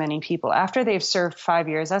point for many people. After they've served 5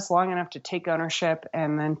 years, that's long enough to take ownership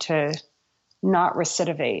and then to not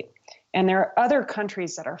recidivate. And there are other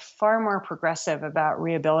countries that are far more progressive about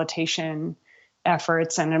rehabilitation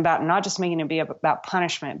efforts and about not just making it be about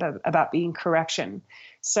punishment, but about being correction.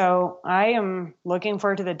 So I am looking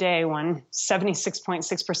forward to the day when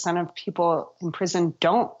 76.6% of people in prison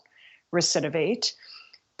don't recidivate.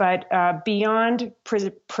 But beyond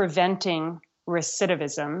preventing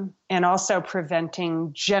recidivism and also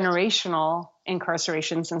preventing generational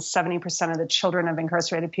incarcerations, and 70% of the children of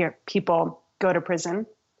incarcerated people go to prison.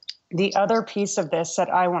 The other piece of this that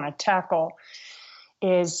I want to tackle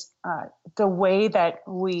is the way that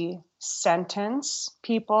we sentence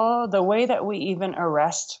people, the way that we even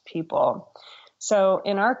arrest people. So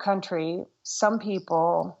in our country, some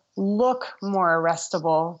people look more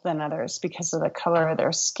arrestable than others because of the color of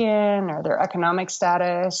their skin or their economic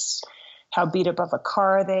status. how beat up of a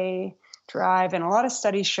car they drive. And a lot of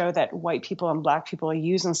studies show that white people and black people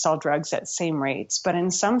use and sell drugs at same rates. But in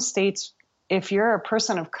some states, if you're a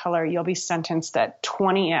person of color, you'll be sentenced at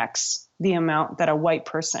 20x the amount that a white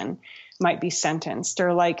person might be sentenced.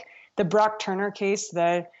 Or like the Brock Turner case,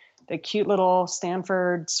 the cute little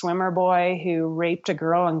Stanford swimmer boy who raped a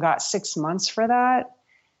girl and got 6 months for that.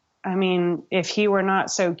 I mean, if he were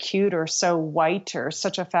not so cute or so white or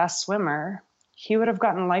such a fast swimmer, he would have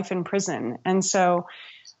gotten life in prison. And so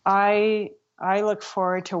I look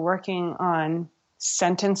forward to working on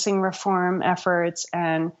sentencing reform efforts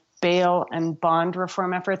and bail and bond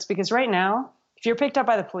reform efforts, because right now, if you're picked up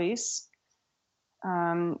by the police,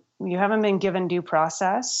 you haven't been given due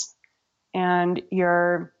process, and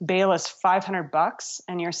your bail is $500,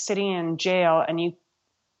 and you're sitting in jail, and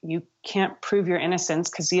you can't prove your innocence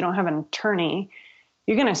because you don't have an attorney,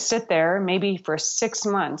 you're going to sit there maybe for 6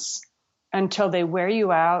 months until they wear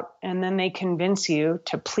you out, and then they convince you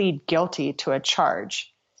to plead guilty to a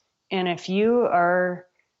charge. And if you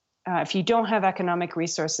don't have economic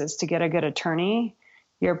resources to get a good attorney,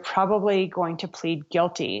 you're probably going to plead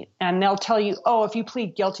guilty. And they'll tell you, oh, if you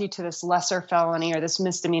plead guilty to this lesser felony or this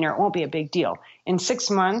misdemeanor, it won't be a big deal. In 6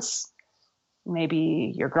 months,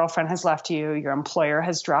 maybe your girlfriend has left you, your employer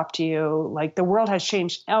has dropped you, like the world has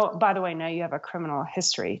changed. Oh, by the way, now you have a criminal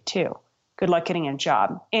history too. Good luck getting a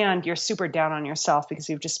job. And you're super down on yourself because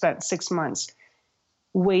you've just spent 6 months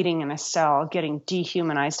waiting in a cell, getting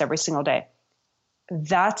dehumanized every single day.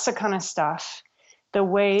 That's the kind of stuff, the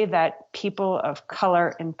way that people of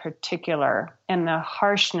color in particular, and the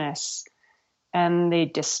harshness and the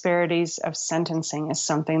disparities of sentencing is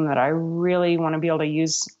something that I really want to be able to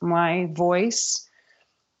use my voice,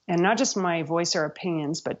 and not just my voice or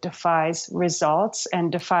opinions, but defies results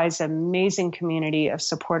and defies an amazing community of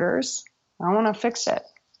supporters. I want to fix it.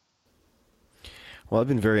 Well, I've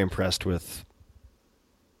been very impressed with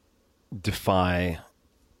Defy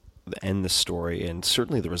and the story, and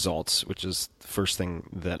certainly the results, which is the first thing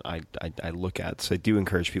that I look at. So I do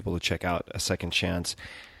encourage people to check out A Second Chance,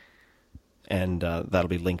 and that'll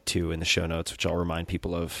be linked to in the show notes, which I'll remind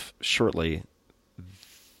people of shortly.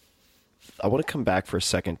 I want to come back for a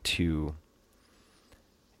second to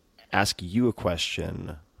ask you a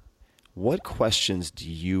question. What questions do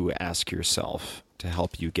you ask yourself to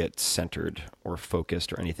help you get centered or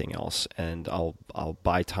focused or anything else? And I'll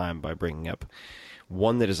buy time by bringing up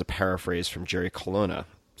one that is a paraphrase from Jerry Colonna.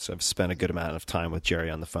 So I've spent a good amount of time with Jerry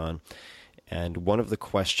on the phone. And one of the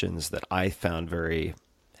questions that I found very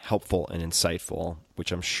helpful and insightful,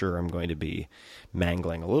 which I'm sure I'm going to be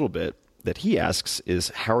mangling a little bit, that he asks is,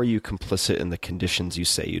 how are you complicit in the conditions you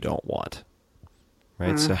say you don't want?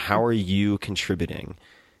 Right? So how are you contributing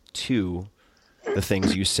to the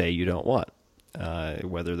things you say you don't want?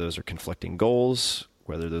 Whether those are conflicting goals,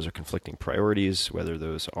 whether those are conflicting priorities, whether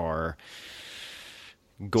those are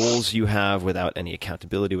goals you have without any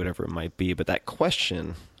accountability, whatever it might be. But that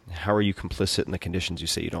question, how are you complicit in the conditions you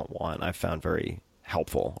say you don't want, I've found very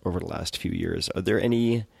helpful over the last few years. Are there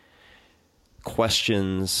any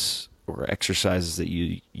questions or exercises that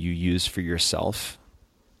you use for yourself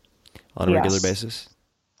on a regular basis?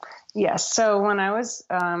 Yes. So when I was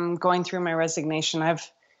going through my resignation,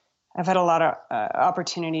 I've had a lot of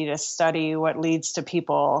opportunity to study what leads to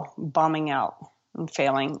people bombing out and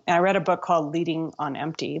failing. And I read a book called Leading on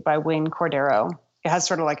Empty by Wayne Cordero. It has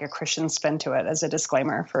sort of like a Christian spin to it, as a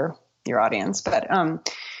disclaimer for your audience. But a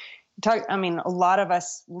lot of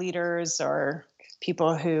us leaders or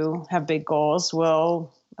people who have big goals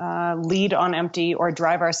will lead on empty or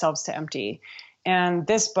drive ourselves to empty. And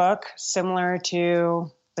this book, similar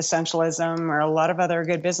to Essentialism or a lot of other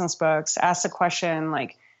good business books, asks the question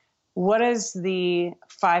like, what is the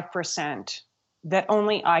 5% that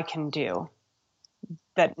only I can do,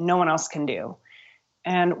 that no one else can do?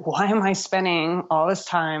 And why am I spending all this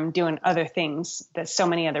time doing other things that so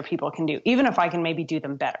many other people can do, even if I can maybe do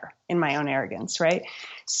them better in my own arrogance, right?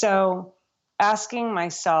 So asking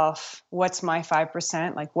myself, what's my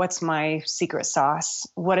 5%? Like, what's my secret sauce?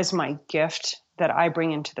 What is my gift that I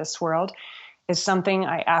bring into this world? Is something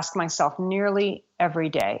I ask myself nearly every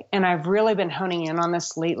day. And I've really been honing in on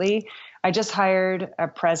this lately. I just hired a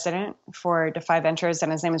president for Defy Ventures,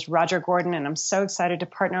 and his name is Roger Gordon, and I'm so excited to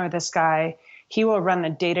partner with this guy. He will run the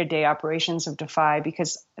day-to-day operations of Defy,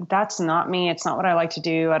 because that's not me. It's not what I like to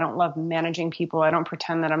do. I don't love managing people. I don't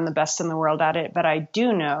pretend that I'm the best in the world at it, but I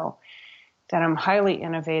do know that I'm highly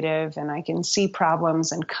innovative and I can see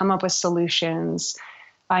problems and come up with solutions.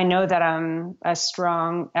 I know that I'm a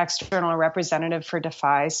strong external representative for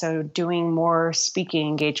Defy, so doing more speaking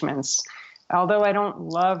engagements. Although I don't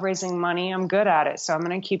love raising money, I'm good at it, so I'm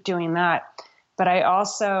going to keep doing that. But I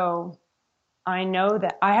also I know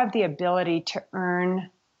that I have the ability to earn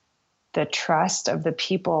the trust of the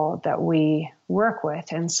people that we work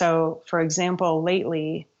with. And so, for example,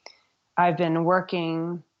 lately, I've been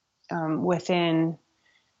working within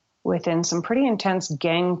some pretty intense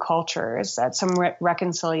gang cultures at some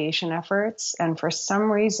reconciliation efforts. And for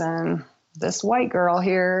some reason, this white girl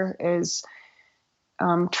here is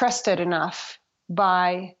trusted enough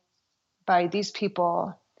by these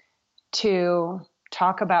people to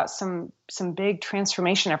talk about some big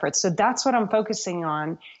transformation efforts. So that's what I'm focusing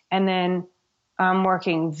on. And then I'm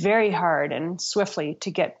working very hard and swiftly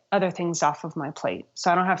to get other things off of my plate.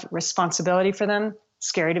 So I don't have responsibility for them. It's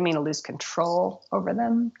scary to me to lose control over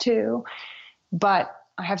them too. But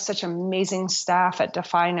I have such amazing staff at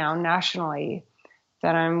Defy now nationally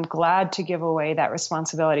that I'm glad to give away that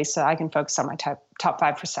responsibility so I can focus on my top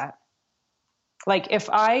 5%. Like if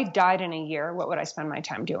I died in a year, what would I spend my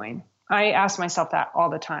time doing? I ask myself that all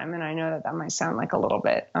the time. And I know that might sound like a little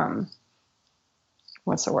bit,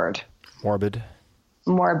 what's the word? Morbid.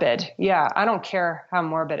 Morbid. Yeah. I don't care how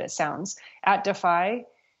morbid it sounds. At Defy,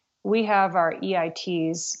 we have our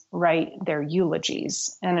EITs write their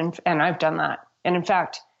eulogies. And I've done that. And in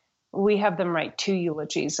fact, we have them write 2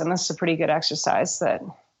 eulogies. And this is a pretty good exercise that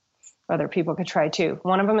other people could try too.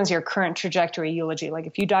 One of them is your current trajectory eulogy. Like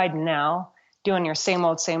if you died now doing your same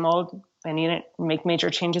old, and you didn't make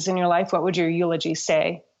major changes in your life, what would your eulogy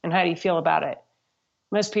say? And how do you feel about it?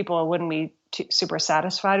 Most people wouldn't be super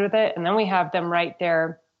satisfied with it. And then we have them write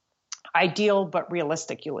their ideal but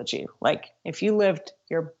realistic eulogy. Like if you lived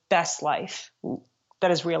your best life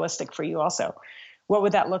that is realistic for you also, what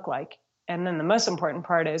would that look like? And then the most important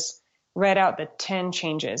part is write out the 10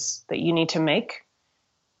 changes that you need to make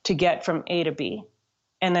to get from A to B,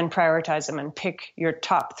 and then prioritize them and pick your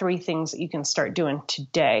top 3 things that you can start doing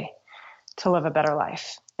today to live a better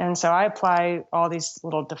life. And so I apply all these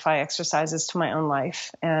little Defy exercises to my own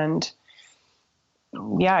life. And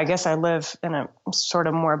yeah, I guess I live in a sort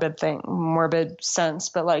of morbid sense,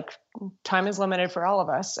 but like time is limited for all of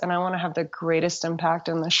us. And I want to have the greatest impact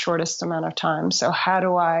in the shortest amount of time. So how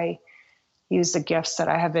do I use the gifts that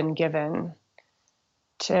I have been given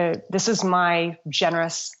this is my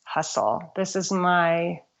generous hustle. This is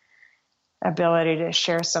my ability to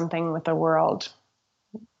share something with the world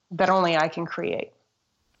that only I can create.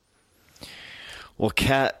 Well,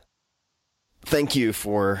 Kat, thank you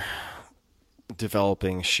for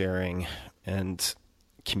developing, sharing, and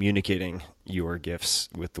communicating your gifts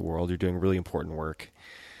with the world. You're doing really important work.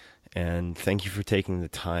 And thank you for taking the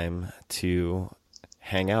time to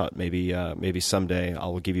hang out. Maybe someday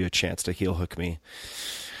I'll give you a chance to heel hook me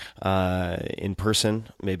in person.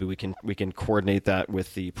 Maybe we can coordinate that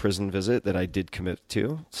with the prison visit that I did commit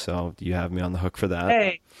to. So you have me on the hook for that.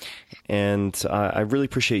 Hey. And I really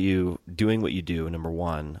appreciate you doing what you do, number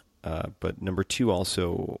one. But number two,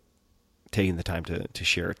 also taking the time to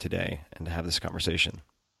share it today and to have this conversation.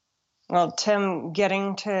 Well, Tim,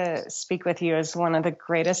 getting to speak with you is one of the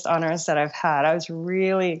greatest honors that I've had. I was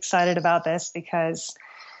really excited about this because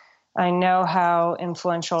I know how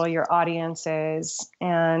influential your audience is.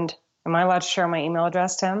 And am I allowed to share my email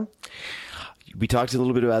address, Tim? We talked a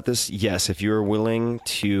little bit about this. Yes, if you're willing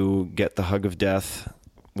to get the hug of death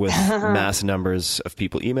with mass numbers of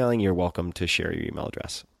people emailing, you're welcome to share your email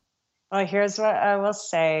address. Well, here's what I will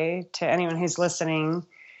say to anyone who's listening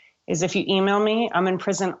is if you email me, I'm in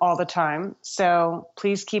prison all the time. So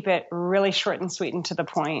please keep it really short and sweet and to the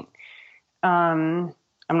point. I'm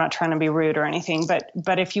not trying to be rude or anything,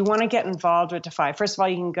 but if you want to get involved with Defy, first of all,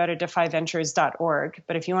 you can go to defyventures.org.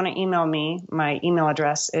 But if you want to email me, my email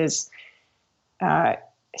address is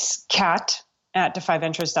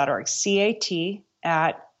cat@defyventures.org,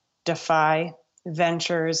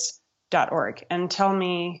 cat@defyventures.org. And tell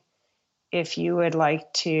me if you would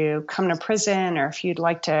like to come to prison or if you'd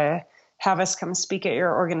like to have us come speak at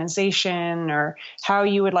your organization or how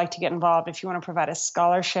you would like to get involved. If you want to provide a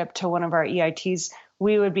scholarship to one of our EITs,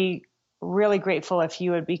 we would be really grateful if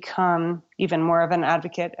you would become even more of an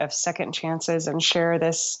advocate of second chances and share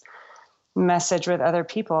this message with other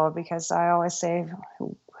people. Because I always say,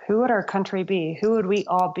 who would our country be? Who would we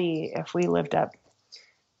all be if we lived up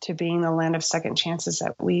to being the land of second chances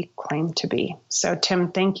that we claim to be? So,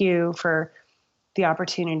 Tim, thank you for the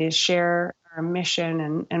opportunity to share our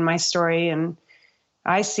mission and my story. And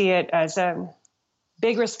I see it as a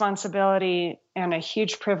big responsibility and a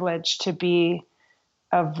huge privilege to be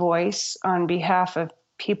a voice on behalf of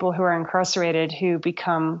people who are incarcerated, who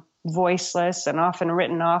become voiceless and often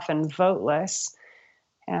written off and voteless.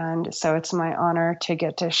 And so it's my honor to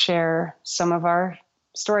get to share some of our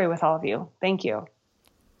story with all of you. Thank you.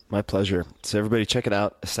 My pleasure. So everybody check it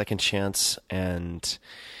out, A Second Chance. And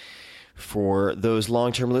For those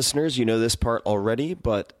long-term listeners, you know this part already,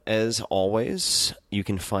 but as always, you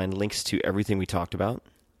can find links to everything we talked about,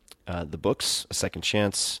 the books, A Second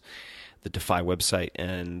Chance, the Defy website,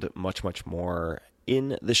 and much, much more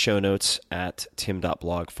in the show notes at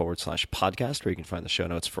tim.blog/podcast, where you can find the show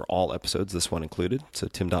notes for all episodes, this one included. So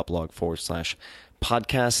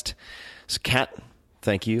tim.blog/podcast. So Kat,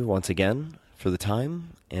 thank you once again for the time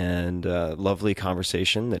and lovely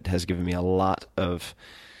conversation that has given me a lot of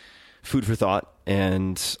food for thought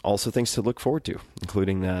and also things to look forward to,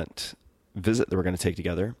 including that visit that we're going to take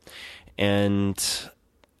together. And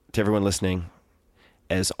to everyone listening,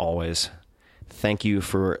 as always, thank you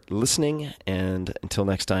for listening. And until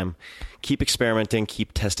next time, keep experimenting,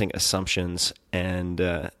 keep testing assumptions,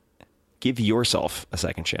 and give yourself a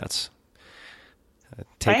second chance.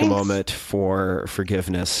 Take Thanks. a moment for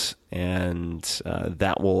forgiveness, and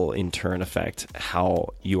that will in turn affect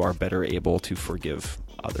how you are better able to forgive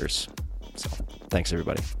others. So, thanks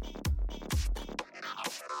everybody.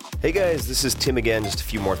 Hey guys, this is Tim again. Just a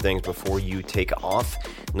few more things before you take off.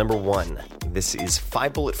 Number one, this is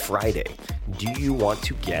 5 Bullet Friday. Do you want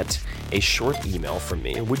to get a short email from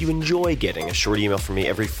me? Would you enjoy getting a short email from me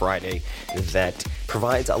every Friday that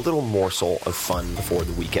provides a little morsel of fun before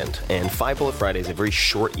the weekend? And 5 Bullet Friday is a very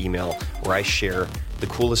short email where I share the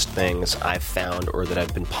coolest things I've found or that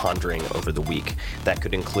I've been pondering over the week. That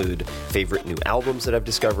could include favorite new albums that I've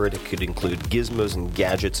discovered. It could include gizmos and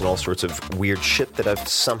gadgets and all sorts of weird shit that I've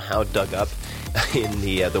somehow dug up in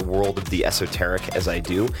the world of the esoteric as I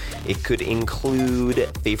do. It could include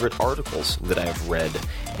favorite articles that I've read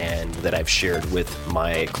and that I've shared with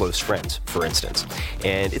my close friends, for instance.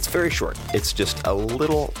 And it's very short. It's just a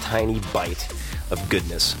little tiny bite of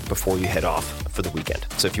goodness before you head off for the weekend.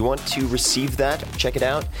 So if you want to receive that, check it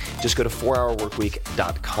out. Just go to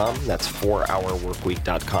 4hourworkweek.com. That's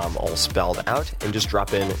 4hourworkweek.com, all spelled out, and just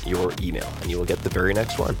drop in your email, and you will get the very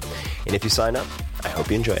next one. And if you sign up, I hope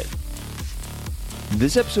you enjoy it.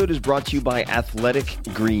 This episode is brought to you by Athletic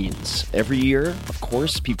Greens. Every year, of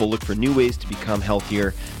course, people look for new ways to become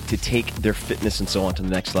healthier, to take their fitness and so on to the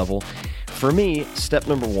next level. For me, step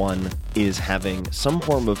number one is having some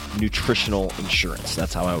form of nutritional insurance.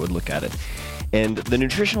 That's how I would look at it. And the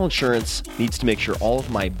nutritional insurance needs to make sure all of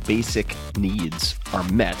my basic needs are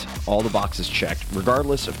met, all the boxes checked,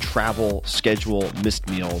 regardless of travel, schedule, missed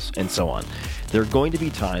meals, and so on. There are going to be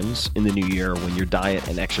times in the new year when your diet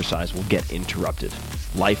and exercise will get interrupted.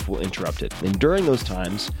 Life will interrupt it. And during those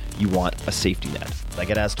times, you want a safety net. I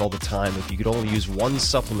get asked all the time, if you could only use one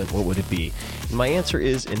supplement, what would it be? And my answer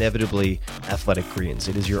is inevitably Athletic Greens.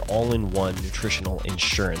 It is your all-in-one nutritional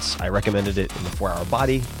insurance. I recommended it in the 4-Hour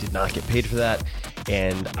Body, did not get paid for that,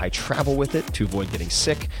 and I travel with it to avoid getting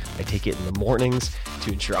sick. I take it in the mornings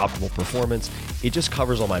to ensure optimal performance. It just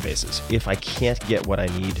covers all my bases if I can't get what I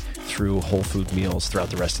need through whole food meals throughout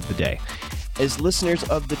the rest of the day. As listeners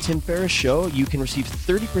of The Tim Ferriss Show, you can receive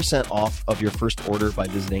 30% off of your first order by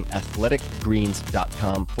visiting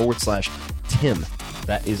athleticgreens.com/Tim.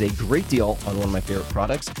 That is a great deal on one of my favorite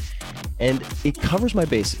products, and it covers my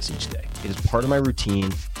bases each day. It is part of my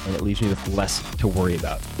routine, and it leaves me with less to worry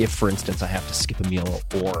about if, for instance, I have to skip a meal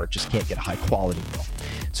or just can't get a high-quality meal.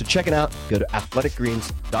 So check it out. Go to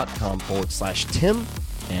athleticgreens.com/Tim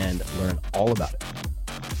and learn all about it.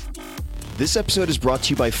 This episode is brought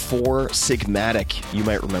to you by Four Sigmatic. You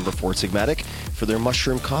might remember Four Sigmatic for their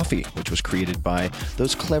mushroom coffee, which was created by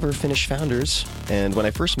those clever Finnish founders. And when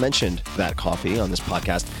I first mentioned that coffee on this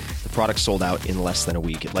podcast, the product sold out in less than a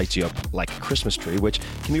week. It lights you up like a Christmas tree, which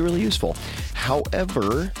can be really useful.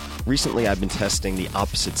 However, recently I've been testing the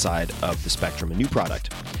opposite side of the spectrum, a new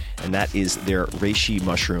product, and that is their reishi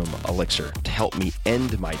mushroom elixir to help me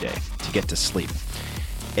end my day, to get to sleep.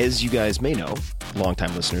 As you guys may know,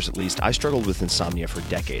 longtime listeners at least, I struggled with insomnia for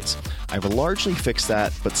decades. I've largely fixed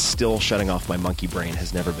that, but still shutting off my monkey brain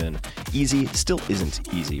has never been easy, still isn't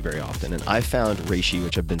easy very often. And I found reishi,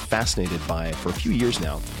 which I've been fascinated by for a few years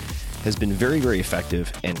now, has been very, very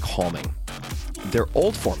effective and calming. Their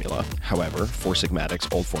old formula, however, Four Sigmatic's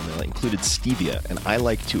old formula, included stevia, and I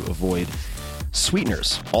like to avoid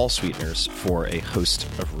sweeteners, all sweeteners, for a host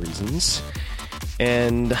of reasons.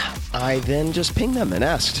 And I then just pinged them and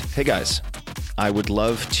asked, hey guys, I would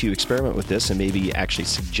love to experiment with this and maybe actually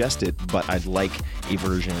suggest it, but I'd like a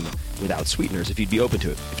version without sweeteners if you'd be open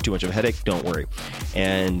to it. If too much of a headache, don't worry.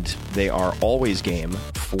 And they are always game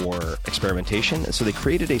for experimentation. And so they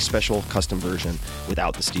created a special custom version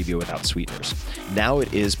without the stevia, without sweeteners. Now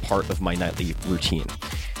it is part of my nightly routine.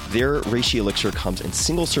 Their reishi elixir comes in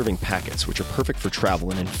single-serving packets, which are perfect for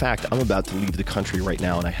travel. And in fact, I'm about to leave the country right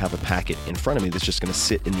now, and I have a packet in front of me that's just going to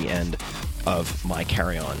sit in the end of my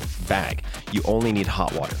carry-on bag. You only need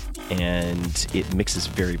hot water. and it mixes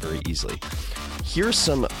very, very easily. Here's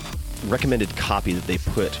some recommended copy that they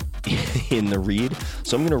put in the read.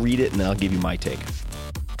 So I'm going to read it and I'll give you my take.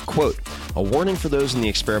 Quote, a warning for those in the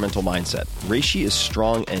experimental mindset. Reishi is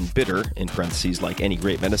strong and bitter, in parentheses, like any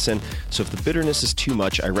great medicine. So if the bitterness is too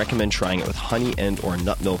much, I recommend trying it with honey and or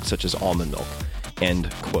nut milk, such as almond milk.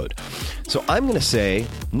 End quote. So I'm going to say,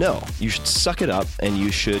 no, you should suck it up and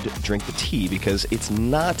you should drink the tea because it's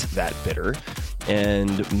not that bitter.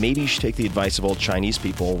 And maybe you should take the advice of old Chinese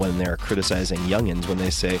people when they're criticizing youngins when they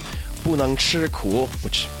say, 不能吃苦,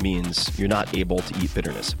 which means you're not able to eat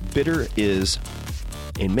bitterness. Bitter is,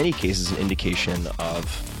 in many cases, an indication of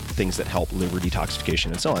things that help liver detoxification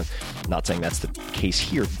and so on. I'm not saying that's the case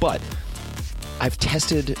here, but I've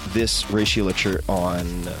tested this reishi elixir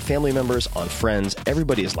on family members, on friends.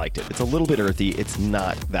 Everybody has liked it. It's a little bit earthy. It's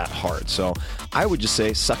not that hard. So I would just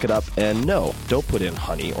say suck it up and no, don't put in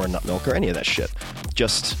honey or nut milk or any of that shit.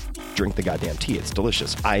 Just drink the goddamn tea. It's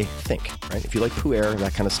delicious, I think, right? If you like pu'er,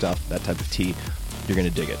 that kind of stuff, that type of tea, you're going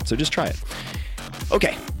to dig it. So just try it.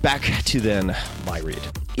 Okay, back to then my read.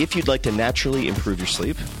 If you'd like to naturally improve your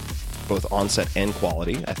sleep, both onset and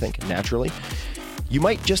quality, I think, naturally, you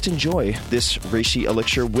might just enjoy this reishi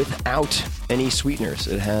elixir without any sweeteners.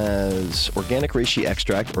 It has organic reishi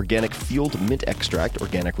extract, organic field mint extract,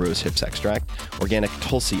 organic rose hips extract, organic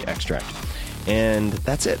tulsi extract. And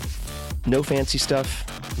that's it. No fancy stuff,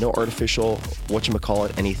 no artificial,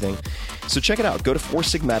 whatchamacallit, anything. So check it out. Go to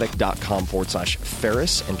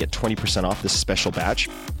foursigmatic.com/Ferris and get 20% off this special batch.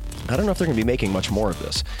 I don't know if they're going to be making much more of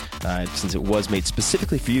this since it was made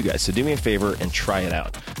specifically for you guys. So do me a favor and try it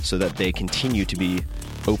out so that they continue to be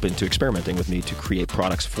open to experimenting with me to create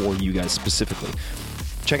products for you guys specifically.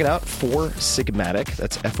 Check it out, foursigmatic.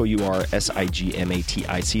 That's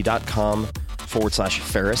foursigmatic.com/Ferris,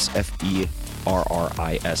 FERRISS,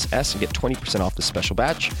 and get 20% off the special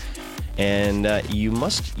batch. And you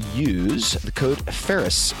must use the code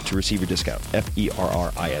Ferris to receive your discount,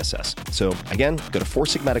 FERRISS. So again, go to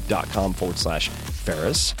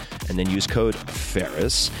foursigmatic.com/Ferris and then use code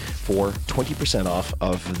Ferris for 20% off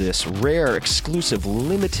of this rare, exclusive,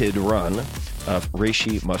 limited run of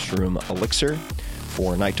reishi mushroom elixir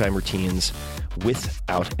for nighttime routines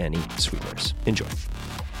without any sweeteners. Enjoy.